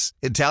 $60,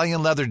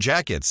 Italian leather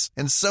jackets,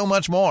 and so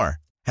much more.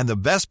 And the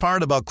best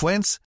part about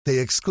Quince, they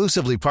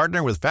exclusively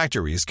partner with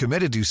factories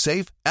committed to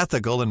safe,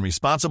 ethical, and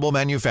responsible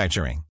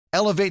manufacturing.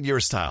 Elevate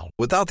your style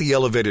without the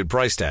elevated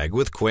price tag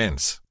with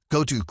Quince.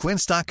 Go to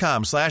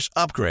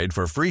quince.com/upgrade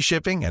for free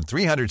shipping and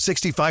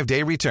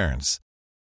 365-day returns.